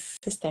pregnant for the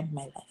first time in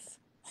my life.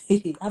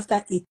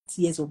 After 8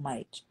 years of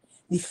marriage,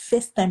 the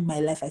first time in my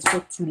life, I saw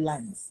 2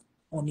 lines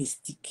on a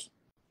stick.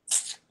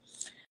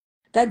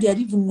 That day, I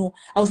didn't even know.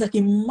 I was like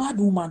a mad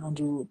woman on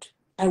the road.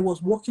 I was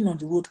walking on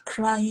the road,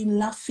 crying,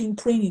 laughing,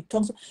 praying in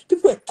tongues.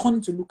 People were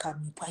turning to look at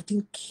me, but I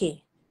didn't care.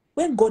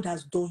 When God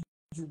has done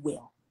you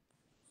well,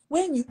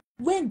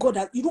 when God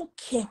has, you don't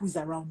care who's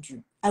around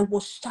you. I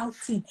was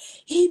shouting,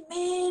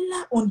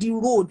 amen, on the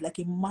road like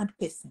a mad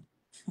person.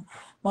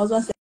 My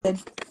husband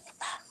said,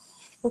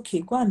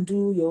 okay, go and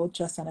do your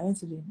ultrasound. I went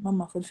to the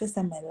Mama, for the first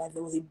time in my life,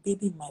 there was a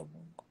baby in my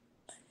womb.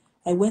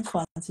 I went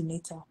for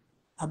antenatal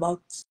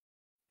about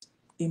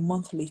a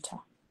month later,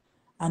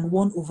 and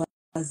one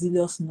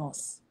overzealous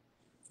nurse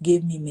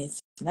gave me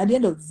medicine. At the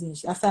end of the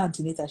day, after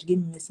antenatal, she gave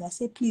me medicine. I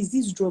said, please,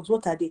 these drugs,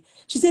 what are they?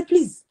 She said,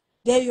 please,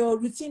 they're your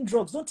routine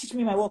drugs. Don't teach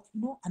me my work.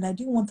 You know, and I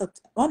didn't want to,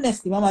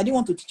 honestly, Mama, I didn't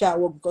want to teach her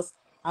work because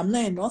I'm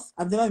not a nurse.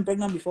 I've never been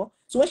pregnant before.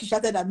 So when she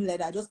shouted at me like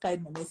that, I just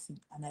carried my medicine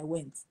and I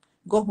went.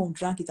 Got home,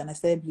 drank it, and I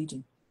started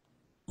bleeding.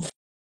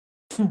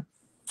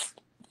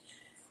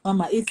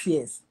 Mama, 8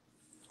 years.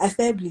 I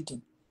started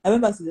bleeding. I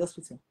went back to the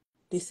hospital.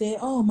 They say,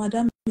 oh,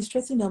 madam, is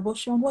threatening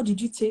abortion. What did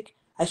you take?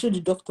 I showed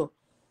the doctor.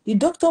 The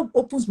doctor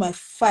opens my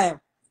file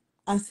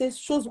and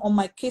shows on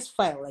my case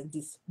file like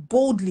this,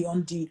 boldly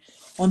on the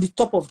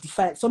top of the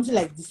file, something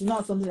like this,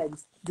 not something like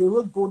this. They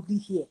wrote boldly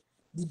here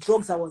the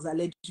drugs I was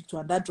allergic to,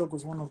 and that drug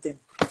was one of them.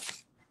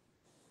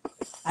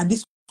 And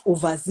this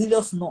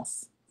overzealous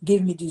nurse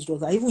gave me these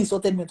drugs. I even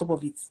insulted me on top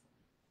of it.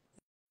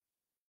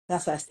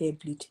 That's why I started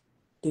bleeding.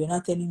 They were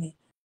not telling me,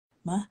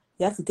 ma,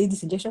 you have to take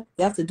this injection,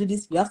 you have to do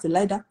this, you have to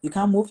lie down, you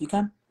can't move, you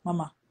can't.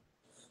 Mama,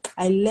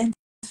 I learned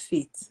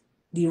faith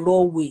the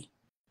raw way.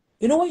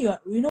 You know,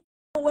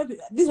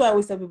 this is why I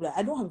always tell people,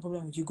 I don't have a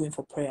problem with you going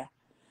for prayer,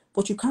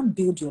 but you can't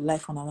build your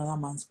life on another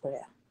man's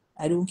prayer.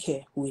 I don't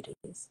care who it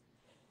is.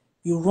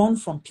 You run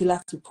from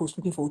pillar to post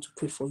looking for who to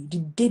pray for you. The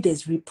day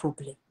there's real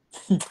problem,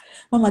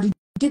 Mama, the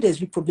day there's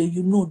real problem,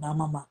 you know now,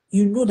 Mama.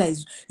 You know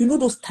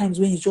those times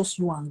when it's just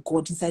you and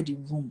God inside the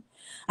room,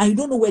 and you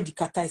don't know where the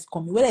kata is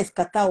coming, whether it's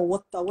kata or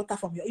water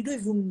from you. You don't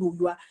even know.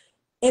 You are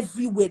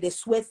everywhere. There's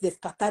sweat, there's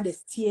kata,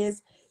 there's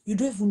tears. You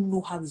don't even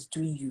know how it's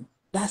doing you.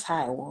 That's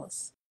how I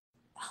was.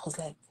 I was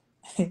like,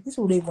 this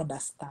will never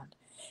understand.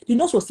 The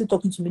nurse was still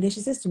talking to me. Then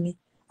she says to me,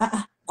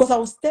 because I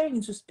was staring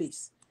into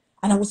space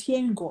and I was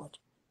hearing God.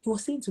 He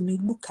was saying to me,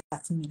 look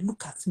at me,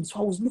 look at me.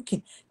 So I was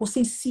looking. He was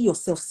saying, see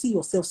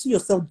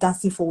yourself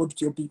dancing forward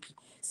with your baby.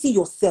 See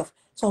yourself.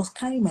 So I was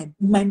carrying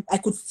I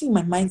could see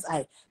my mind's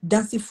eye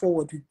dancing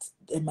forward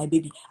with my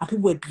baby, and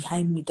people were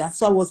behind me.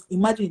 So I was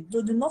imagining.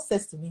 The nurse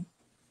says to me,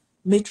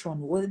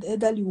 matron, well,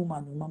 elderly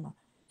woman, Mama,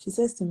 she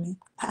says to me,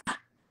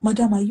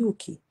 madam, are you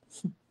okay?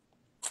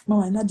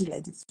 Mama, I not do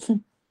like this.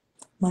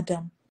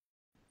 Madam,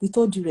 with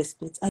all due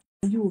respect, are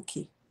you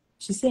okay?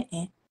 She said,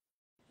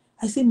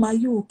 I said, ma, are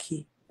you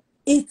okay?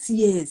 8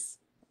 years.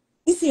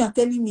 This thing you're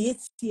telling me, 8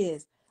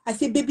 years. I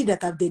say, baby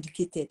that I've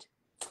dedicated.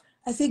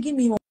 I say, give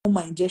me all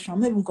my injection. I'm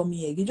not even coming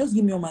here. You just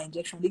give me all my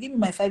injection. They give me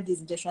my 5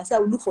 days injection. I said, I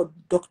will look for a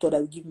doctor that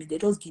will give me. They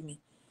just give me.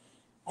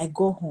 I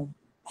go home.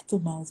 I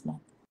told my husband.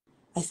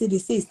 I said, they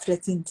say it's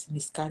threatened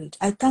miscarriage.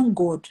 I thank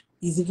God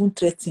he's even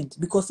threatened,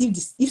 because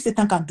if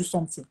Satan can do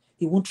something,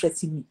 he won't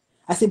threaten me.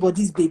 I said, but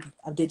this baby,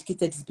 I've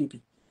dedicated this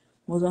baby.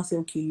 My husband said,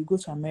 okay, you go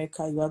to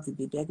America, you have the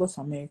baby. I go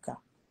to America.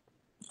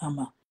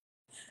 Mama,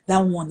 that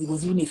one, it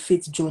was even a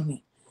faith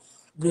journey.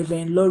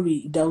 Reverend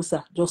Laurie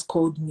Idausa just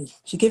called me.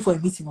 She came for a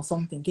meeting or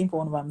something, came for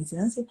one of our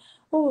meetings, and said,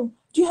 oh,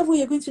 do you have where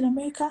you're going to in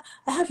America?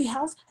 I have a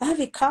house, I have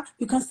a car,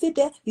 you can stay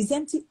there, it's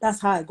empty.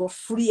 That's how I got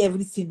free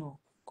everything. Oh,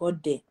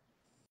 got there.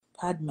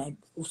 My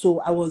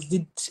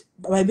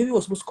baby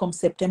was supposed to come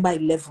September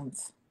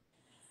 11th.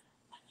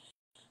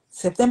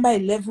 September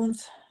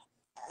 11th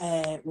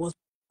was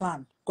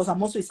planned, because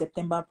I'm also a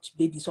September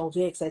baby, so I was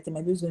very excited.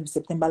 My baby's going to be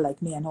September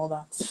like me and all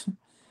that.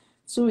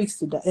 2 weeks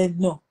to that.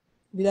 No,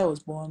 Vida was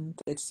born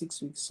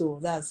 36 weeks, so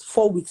that's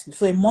 4 weeks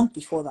before, a month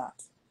before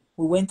that,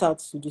 we went out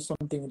to do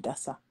something with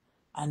Dasa,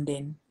 and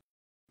then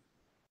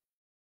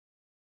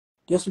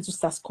the hospital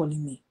starts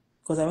calling me,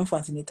 because I went for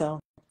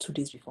antenatal 2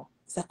 days before.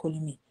 Start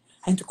calling me.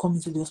 I need to come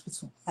into the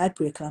hospital. I had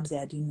preeclampsia.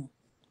 I didn't know.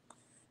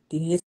 They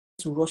needed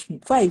to rush me.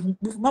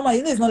 Mama,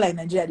 you know it's not like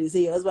Nigeria. They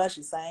say your husband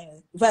should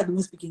sign. If I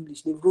don't speak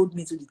English, they rolled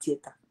me to the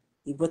theater.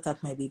 They brought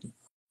out my baby.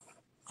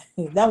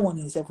 That one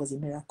in itself was a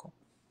miracle.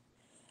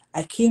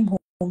 I came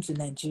home to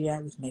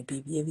Nigeria with my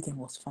baby. Everything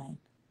was fine.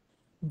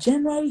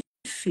 January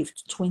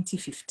 5th,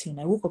 2015,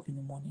 I woke up in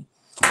the morning.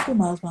 I told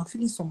my husband, I'm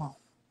feeling somehow.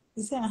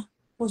 He said,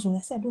 what's wrong? I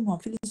said, I don't know, I'm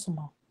feeling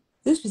somehow.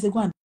 They used to say, go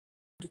and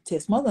do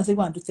test. My husband said,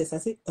 go and do test. I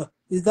said,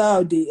 is that how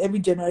every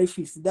January 5th,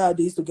 is that how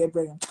they used to get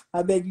pregnant?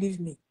 I beg, leave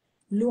me.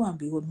 Lo and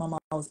behold, Mama,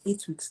 I was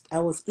 8 weeks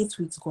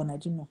gone. I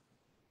didn't know.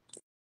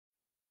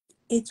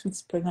 8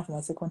 weeks pregnant for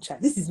my second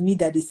child. This is me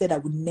that they said I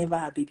would never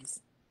have babies.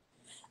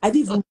 I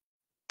didn't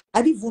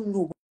even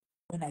know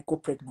when I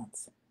got pregnant.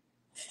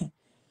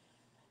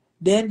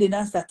 Then they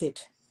now started.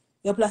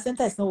 Your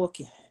placenta is not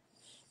working.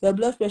 Your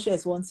blood pressure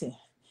is one thing.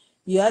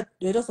 You're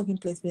just talking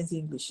plenty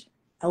English.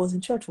 I was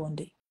in church one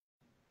day,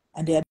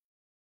 and they had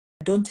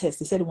done tests.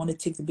 They said they want to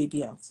take the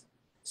baby out.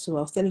 So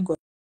I was telling God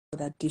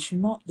that they should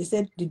not. They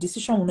said the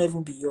decision will not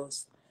even be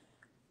yours.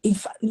 In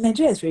fact,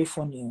 Nigeria is very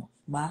funny,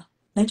 ma.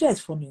 Nigeria is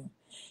funny.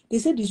 They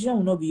said the decision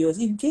will not be yours.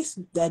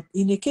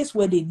 In a case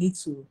where they need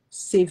to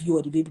save you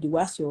or the baby, they will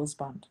ask your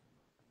husband.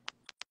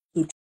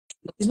 So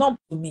it's not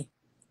to me.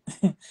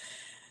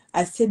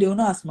 I said they will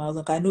not ask my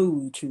husband. I know he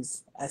will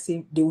choose. I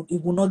said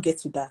it will not get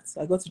to that.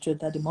 So I got to church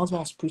that my husband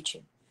was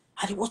preaching,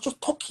 and he was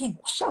just talking,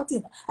 was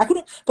shouting. I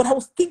couldn't, but I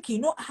was thinking,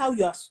 you know how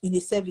you are in a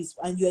service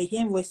and you are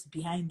hearing voice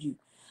behind you,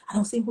 and I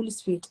was saying, Holy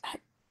Spirit,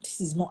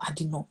 this is not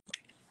adding up.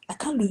 I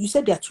can't lose. You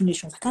said there are 2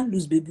 nations. I can't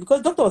lose baby.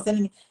 Because doctor was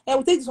telling me, hey,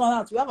 we'll take this one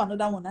out. We have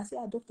another one. I said,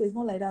 doctor, it's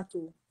not like that.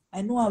 Oh.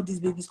 I know how these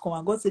babies come.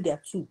 And God said there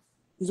are 2.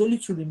 There's only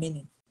 2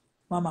 remaining.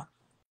 Mama.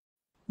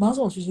 My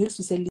husband used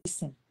to say,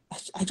 listen.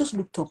 I just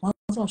looked up. My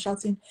husband was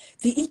shouting,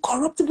 the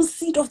incorruptible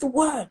seed of the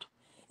word.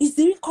 It's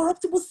the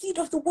incorruptible seed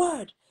of the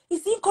word.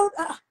 It's the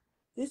incorruptible.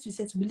 They used to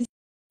say to me,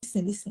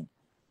 listen.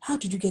 How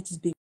did you get this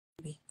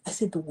baby? I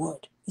said the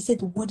word. He said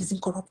the word is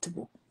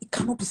incorruptible. It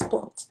cannot be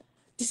spoiled.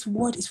 This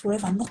word is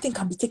forever. Nothing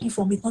can be taken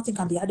from it. Nothing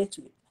can be added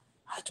to it.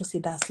 I just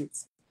said, that's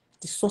it.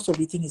 The source of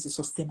the thing is the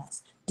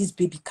sustenance. This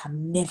baby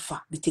can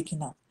never be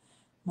taken out.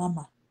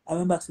 Mama, I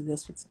went back to the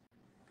hospital.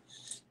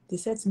 They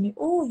said to me,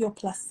 oh, your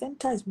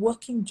placenta is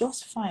working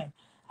just fine.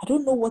 I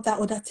don't know what that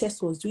other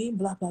test was doing,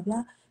 blah, blah,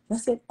 blah. And I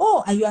said,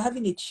 oh, and you are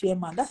having a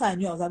chairman. That's how I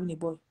knew I was having a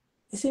boy.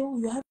 They said, oh,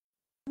 you're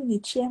having a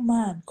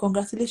chairman.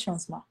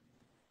 Congratulations, ma.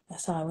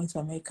 That's how I went to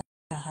America.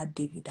 I had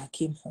David. I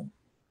came home.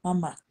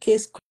 Mama,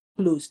 case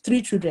closed.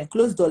 3 children.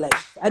 Closed door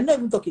life. I don't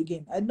even talk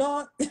again. I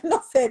don't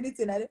not say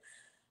anything.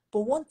 But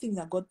one thing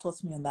that God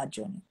taught me on that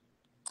journey,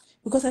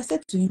 because I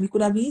said to him, it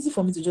could have been easy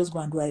for me to just go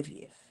and do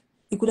IVF.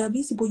 It could have been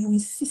easy, but you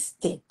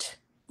insisted.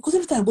 Because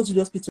every time I go to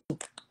the hospital,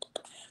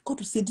 God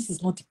will say, this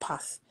is not the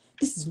path.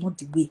 This is not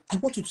the way. I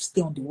want you to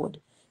stay on the word.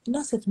 You know,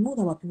 I said, know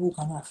that our people who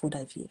cannot afford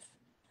IVF.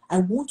 I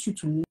want you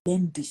to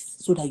learn this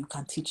so that you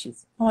can teach it.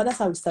 Mama, that's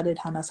how we started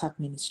Hannah's Heart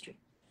Ministry.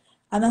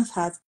 Hannah's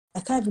Heart,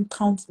 I can't even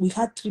count. We've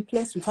had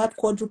triplets, we've had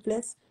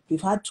quadruplets,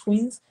 we've had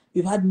twins,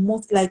 we've had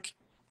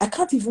I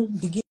can't even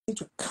begin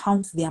to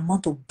count the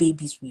amount of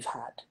babies we've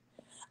had.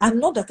 And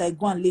not that I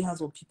go and lay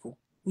hands on people.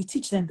 We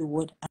teach them the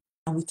word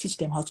and we teach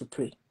them how to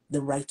pray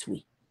the right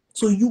way.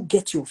 So you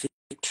get your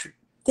victory.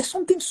 There's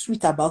something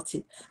sweet about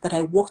it that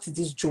I walked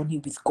this journey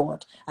with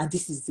God and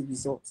this is the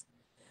result.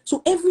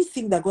 So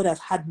everything that God has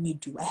had me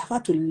do, I have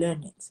had to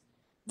learn it.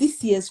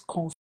 This year's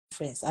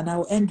conference, and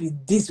I'll end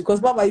with this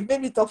because Mama, you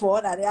made me talk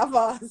for 1.5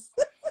 hours.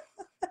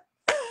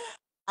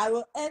 I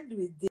will end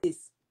with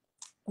this.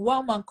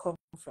 One Man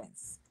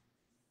Conference.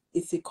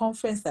 It's a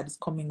conference that is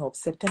coming up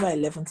September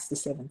 11th to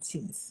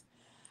 17th.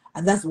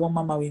 And that's the one,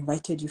 Mama, we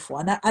invited you for.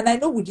 And I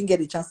know we didn't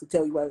get a chance to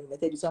tell you why we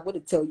invited you, so I'm going to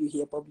tell you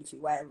here publicly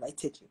why I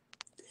invited you.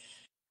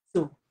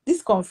 So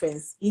this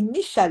conference,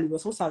 initially, we were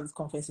supposed to have this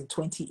conference in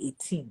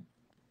 2018.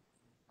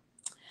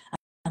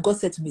 And God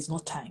said to me, it's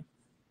not time.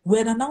 We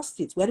had announced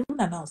it. We had even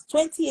announced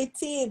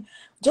 2018.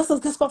 Just as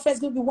this conference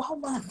is going to be Wow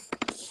Man.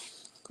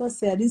 God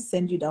said, I didn't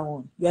send you that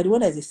one. You are the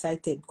one that's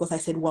excited because I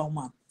said Wow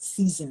Man.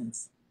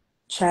 Seasons.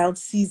 Child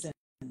seasons.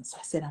 So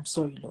I said, I'm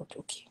sorry, Lord.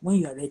 Okay, when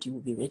you are ready,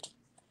 we'll be ready.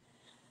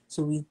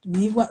 So we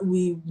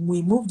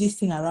moved this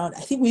thing around.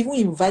 I think we even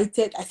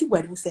invited, I think we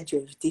had even sent you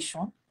an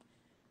invitation.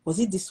 Was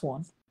it this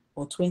one?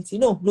 Or 20?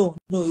 No,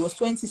 it was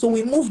 20. So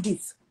we moved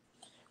it.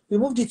 We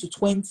moved it to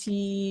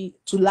 20,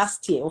 to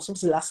last year, or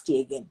something last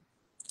year again.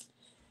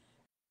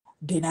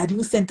 Then I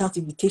didn't send out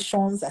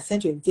invitations. I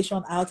sent your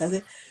invitation out. I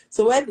said,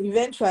 so when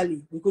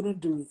eventually we couldn't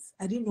do it,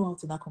 I didn't know how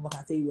to now come back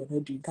and say you were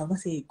not doing it. I'm not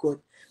saying God.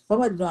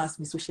 Mama did not ask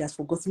me, so she has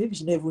forgotten. Maybe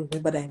she never even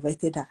remembered I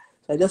invited her.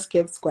 So I just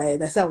kept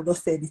quiet. I said I would not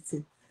say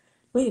anything.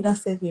 When you now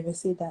sent me a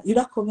message that you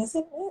not come, I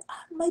said, oh,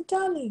 my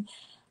darling,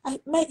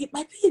 my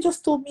PA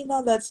just told me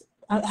now that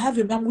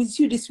I'm with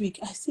you this week.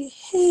 I say,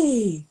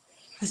 hey.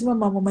 I said,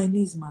 Mama, on my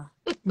knees, ma.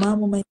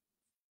 Mama, my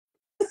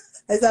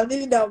I said, I'm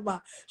kneeling down, ma.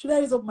 Should I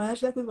raise up my hand?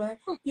 Should I close my hand?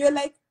 You're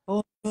like,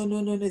 oh,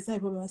 no, it's not a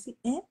problem. I say,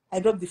 I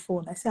dropped the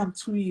phone. I say, I'm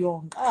too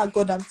young. Ah,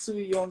 God, I'm too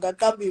young. I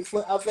can't be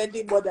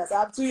offending mothers.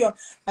 I'm too young.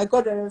 I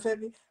got them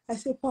offend me. I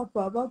say,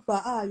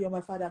 Papa, you're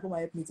my father. Come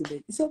and help me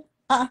today. He said,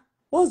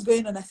 what's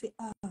going on? I say,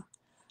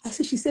 I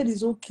said, she said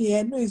it's okay.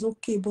 I know it's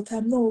okay, but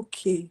I'm not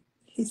okay.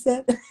 He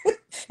said,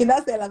 he now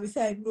said, he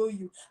said, I know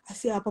you. I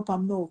said, Papa,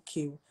 I'm not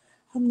okay.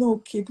 I'm not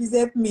okay. Please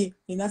help me.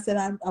 He now said,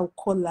 I'll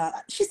call her.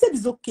 She said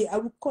it's okay. I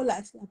will call her.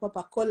 I said,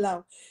 Papa, call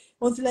her.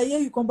 Until I hear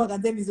you come back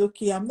and tell me it's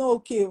okay. I'm not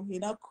okay. He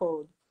now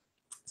called.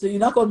 So you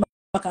now called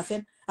back and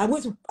said, I'm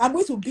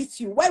going to beat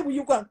you. Why will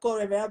you go and call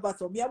Reverend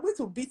Albert on me? I'm going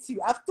to beat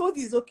you. I've told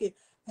you it's okay.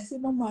 I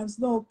said, Mama, it's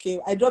not okay.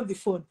 I dropped the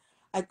phone.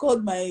 I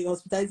called my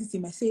hospitality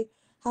team. I said,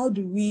 how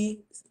do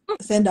we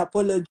send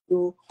apology?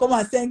 Come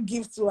and send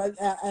gifts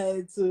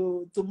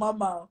to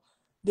Mama.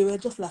 They were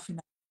just laughing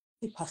at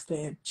me. Pastor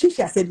M. She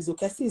said it's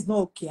okay. I said it's not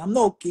okay. I'm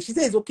not okay. She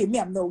said it's okay. Me,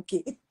 I'm not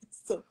okay.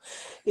 So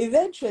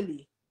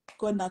eventually,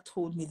 God now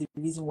told me the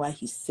reason why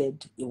he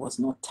said it was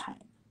not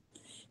time.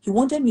 He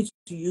wanted me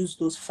to use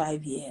those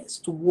 5 years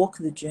to walk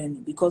the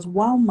journey because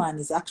Wow Man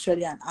is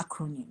actually an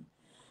acronym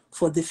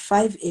for the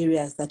 5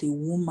 areas that a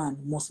woman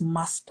must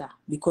master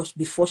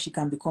before she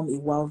can become a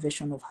wow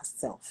version of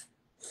herself.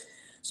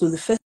 So the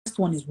first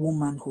one is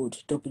womanhood,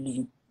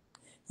 W.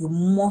 You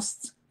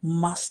must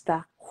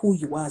master who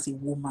you are as a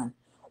woman,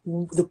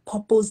 the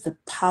purpose, the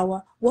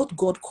power, what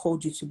God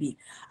called you to be,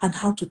 and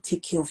how to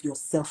take care of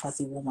yourself as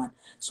a woman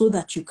so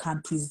that you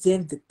can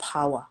preserve the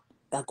power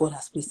that God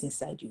has placed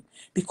inside you.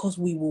 Because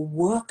we will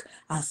work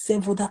and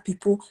serve other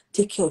people,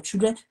 take care of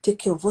children, take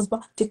care of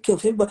husband, take care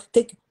of everybody,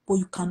 but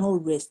you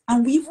cannot rest.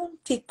 And we even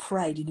take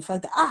pride in the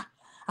fact that,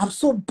 I'm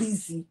so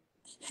busy.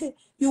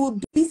 You will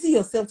busy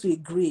yourself to a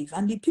grave,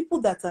 and the people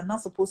that are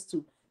not supposed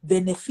to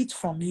benefit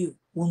from you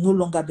will no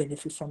longer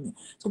benefit from you.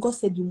 So God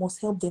said you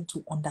must help them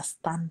to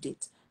understand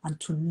it and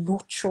to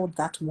nurture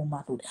that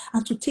womanhood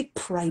and to take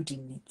pride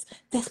in it.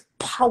 There's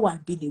power in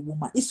being a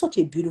woman. It's such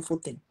a beautiful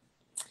thing.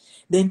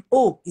 Then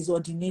O is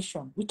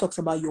ordination, which talks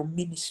about your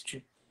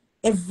ministry.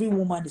 Every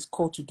woman is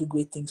called to do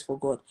great things for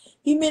God.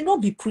 He may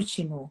not be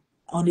preaching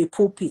on a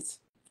pulpit,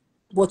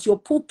 but your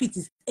pulpit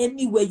is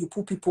anywhere you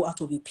put people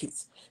out of a pit.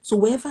 So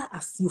wherever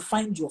as you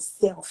find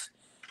yourself,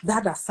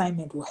 that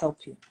assignment will help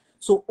you.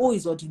 So O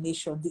is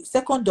ordination. The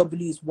second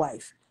W is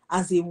wife.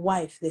 As a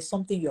wife, there's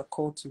something you're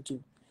called to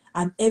do.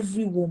 And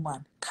every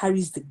woman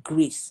carries the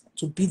grace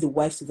to be the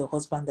wife to the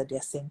husband that they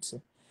are sent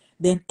to.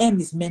 Then M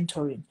is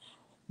mentoring.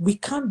 We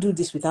can't do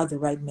this without the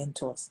right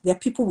mentors. There are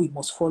people we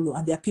must follow,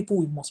 and there are people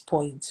we must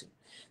pour into.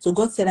 So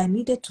God said, I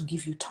needed to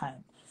give you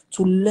time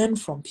to learn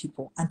from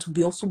people and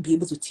to also be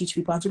able to teach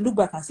people and to look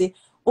back and say,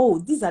 oh,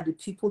 these are the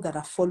people that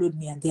have followed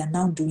me and they are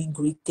now doing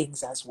great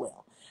things as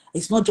well.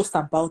 It's not just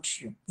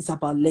about you, it's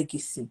about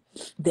legacy.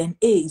 Then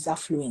A is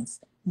affluence,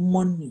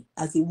 money.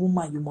 As a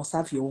woman, you must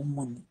have your own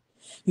money.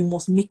 You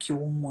must make your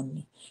own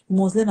money. You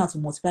must learn how to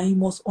multiply. You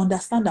must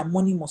understand that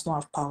money must not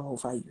have power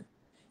over you.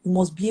 You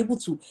must be able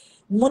to,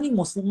 money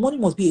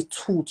must be a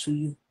tool to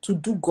you to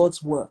do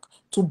God's work,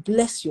 to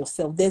bless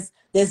yourself.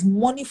 There's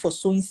money for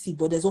sowing seed,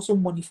 but there's also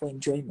money for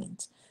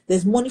enjoyment.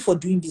 There's money for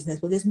doing business,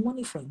 but there's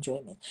money for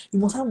enjoyment. You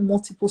must have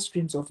multiple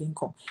streams of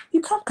income.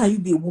 Can you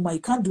be a woman? You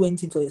can't do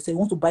anything for yourself. You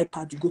want to buy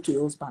pad, you go to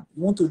your husband.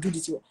 You want to do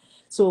this.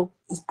 So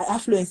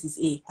affluence is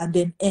A, and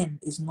then N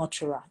is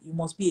nurturer. You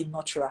must be a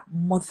nurturer,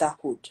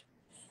 motherhood.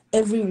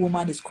 Every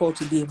woman is called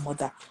to be a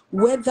mother,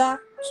 whether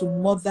to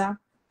mother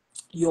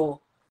your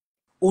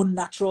own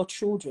natural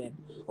children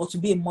or to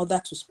be a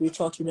mother to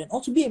spiritual children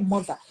or to be a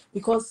mother,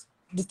 because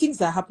the things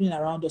that are happening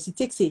around us, it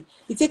takes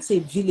a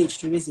village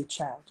to raise a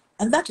child,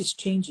 and that is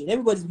changing.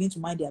 Everybody's beginning to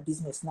mind their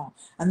business now,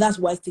 and that's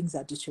why things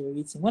are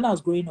deteriorating. When I was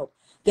growing up,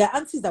 there are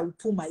aunties that would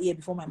pull my ear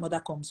before my mother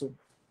comes home.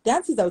 The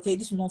aunties that would tell you,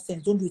 this is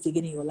nonsense, don't do it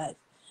again in your life.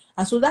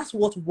 And so that's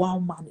what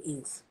one man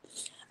is.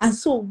 And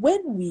so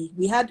when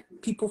we have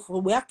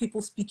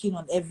people speaking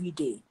on every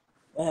day.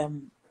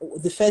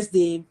 The first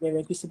day,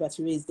 Reverend Christy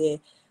Baturi is there.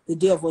 The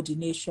day of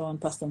ordination,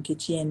 Pastor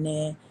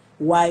Nkechi,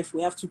 wife.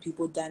 We have two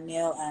people,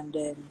 Daniel and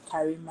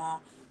Karima.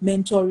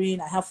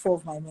 Mentoring, I have 4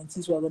 of my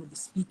mentees who are going to be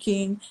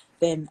speaking.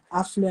 Then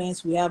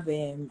affluence, we have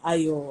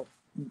Ayo,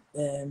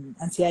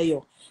 Auntie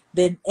Ayo.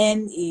 Then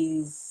N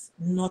is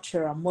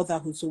nurture and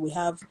motherhood. So we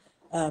have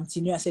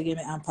Tinu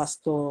Asegeme and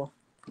Pastor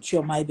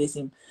Chiomai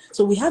Besim.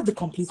 So we have the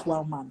complete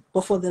one man.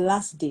 But for the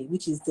last day,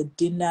 which is the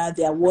dinner,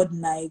 the award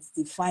night,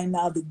 the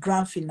final, the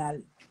grand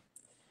finale,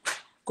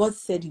 God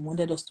said he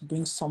wanted us to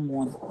bring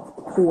someone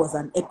who was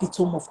an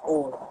epitome of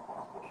all,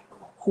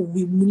 who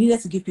we needed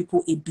to give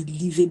people a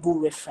believable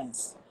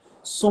reference,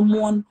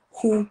 someone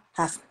who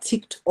has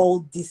ticked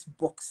all these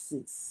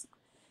boxes.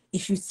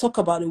 If you talk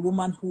about a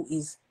woman who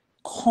is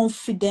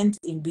confident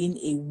in being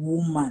a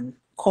woman,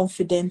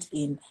 confident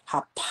in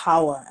her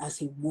power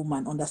as a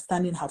woman,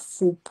 understanding her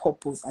full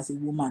purpose as a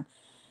woman,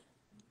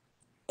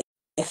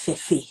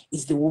 FFA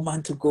is the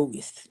woman to go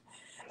with.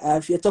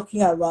 If you're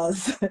talking about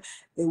a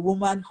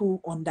woman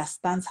who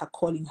understands her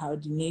calling, her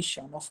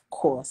ordination, of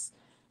course,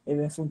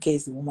 Reverend Funke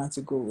is the woman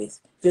to go with.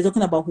 If you're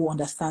talking about who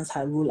understands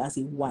her role as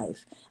a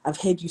wife, I've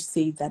heard you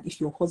say that if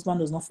your husband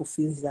does not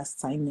fulfill his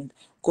assignment,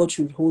 God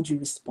should hold you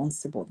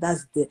responsible.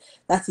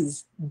 That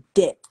is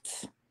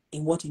depth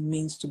in what it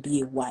means to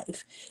be a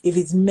wife. If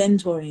it's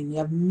mentoring, you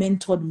have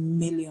mentored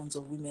millions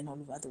of women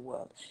all over the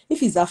world.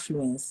 If it's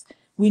affluence,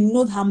 we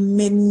know how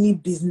many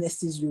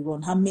businesses you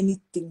run, how many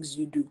things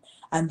you do.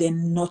 And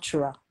then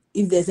nurturer,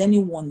 if there's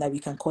anyone that we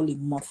can call a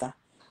mother,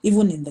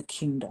 even in the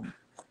kingdom,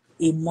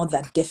 a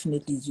mother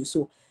definitely is you.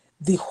 So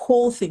the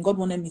whole thing, God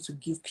wanted me to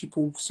give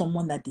people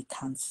someone that they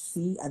can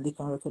see and they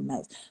can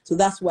recognize. So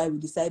that's why we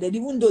decided,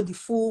 even though the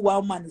full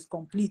wow man is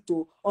complete,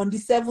 on the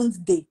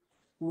 7th day,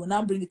 we will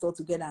now bring it all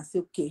together and say,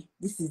 okay,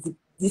 this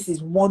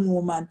is one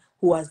woman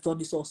who has done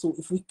this also.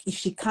 If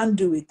she can't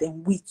do it,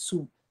 then we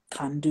too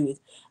can do it.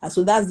 And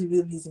so that's the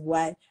real reason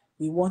why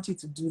we want you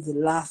to do the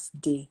last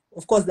day.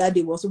 Of course, that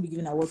day we'll also be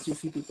giving awards to a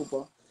few people,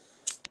 but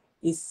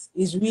it's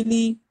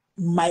really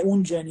my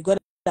own journey. God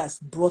has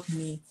brought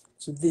me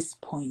to this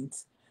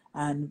point,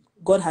 and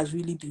God has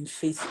really been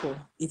faithful.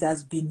 It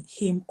has been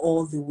him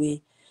all the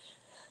way.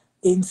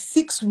 In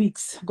 6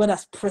 weeks, God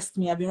has pressed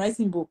me. I've been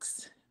writing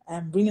books.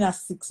 I'm bringing out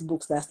 6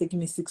 books that has taken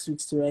me 6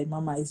 weeks to write.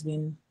 Mama, I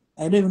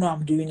don't even know how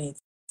I'm doing it,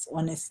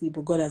 honestly,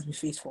 but God has been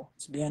faithful,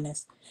 to be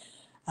honest.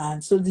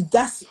 And so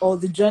that's all.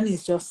 The journey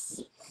is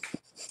just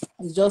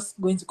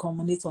going to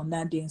culminate on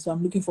that day. And so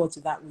I'm looking forward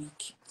to that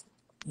week.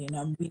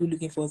 I'm really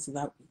looking forward to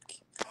that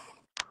week.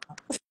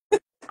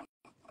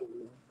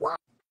 Wow.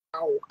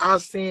 I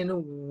was saying,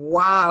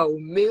 wow,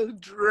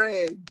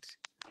 Mildred.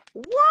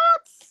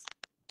 What?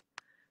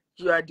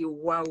 You are the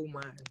wow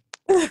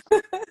man.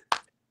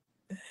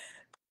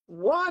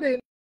 What a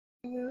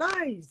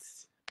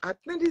nice. I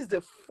think this is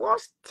the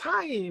first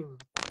time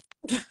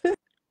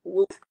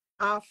We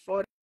have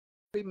 40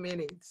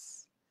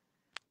 minutes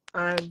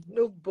and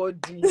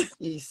nobody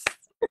is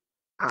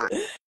high.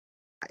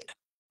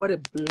 What a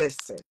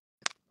blessing.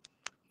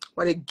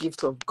 What a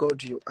gift of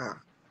God you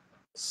are.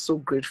 So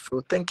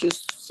grateful. Thank you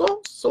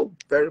so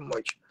very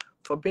much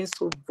for being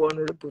so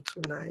vulnerable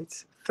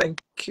tonight.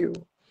 Thank you.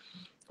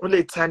 Only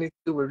eternity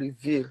will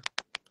reveal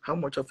how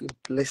much of a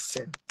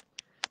blessing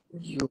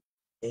you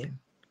are in.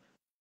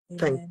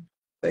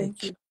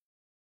 Thank you.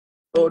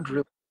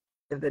 Lord,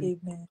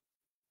 Amen.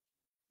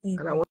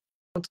 And I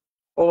want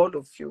all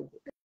of you,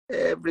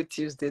 every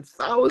Tuesday,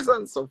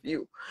 thousands of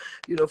you,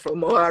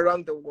 from all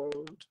around the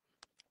world.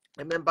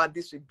 Remember,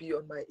 this will be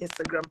on my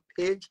Instagram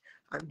page,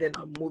 and then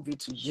I'll move it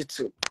to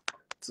YouTube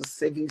to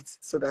save it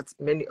so that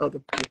many other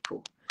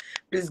people.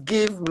 Please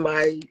give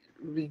my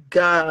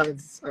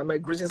regards and my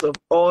greetings of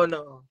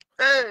honor.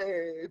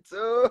 Hey,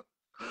 to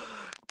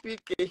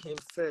PK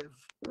himself.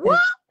 What?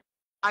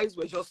 Eyes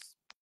were just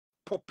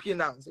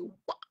popping out.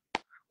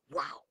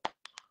 Wow.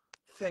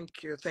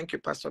 Thank you,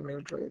 Pastor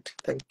Mildred.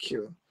 Thank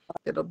you.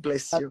 God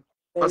bless you.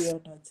 Very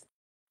honored.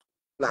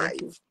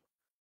 Live.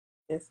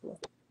 Yes, Lord.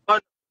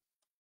 Honored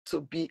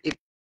to be a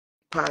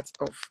part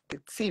of the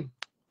team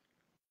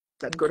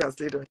that God has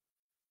laid on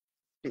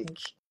you.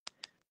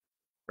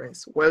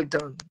 Friends, well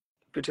done,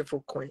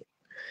 beautiful queen.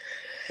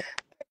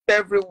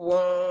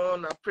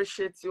 Everyone,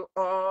 appreciate you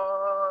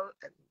all.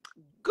 And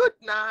good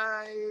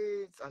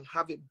night, and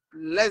have a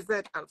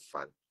blessed and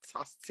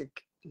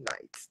fantastic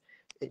night.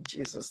 In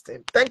Jesus'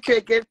 name. Thank you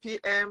again,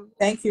 PM.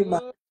 Thank you, Ma.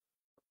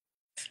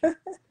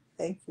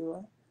 Thank you,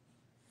 Ma.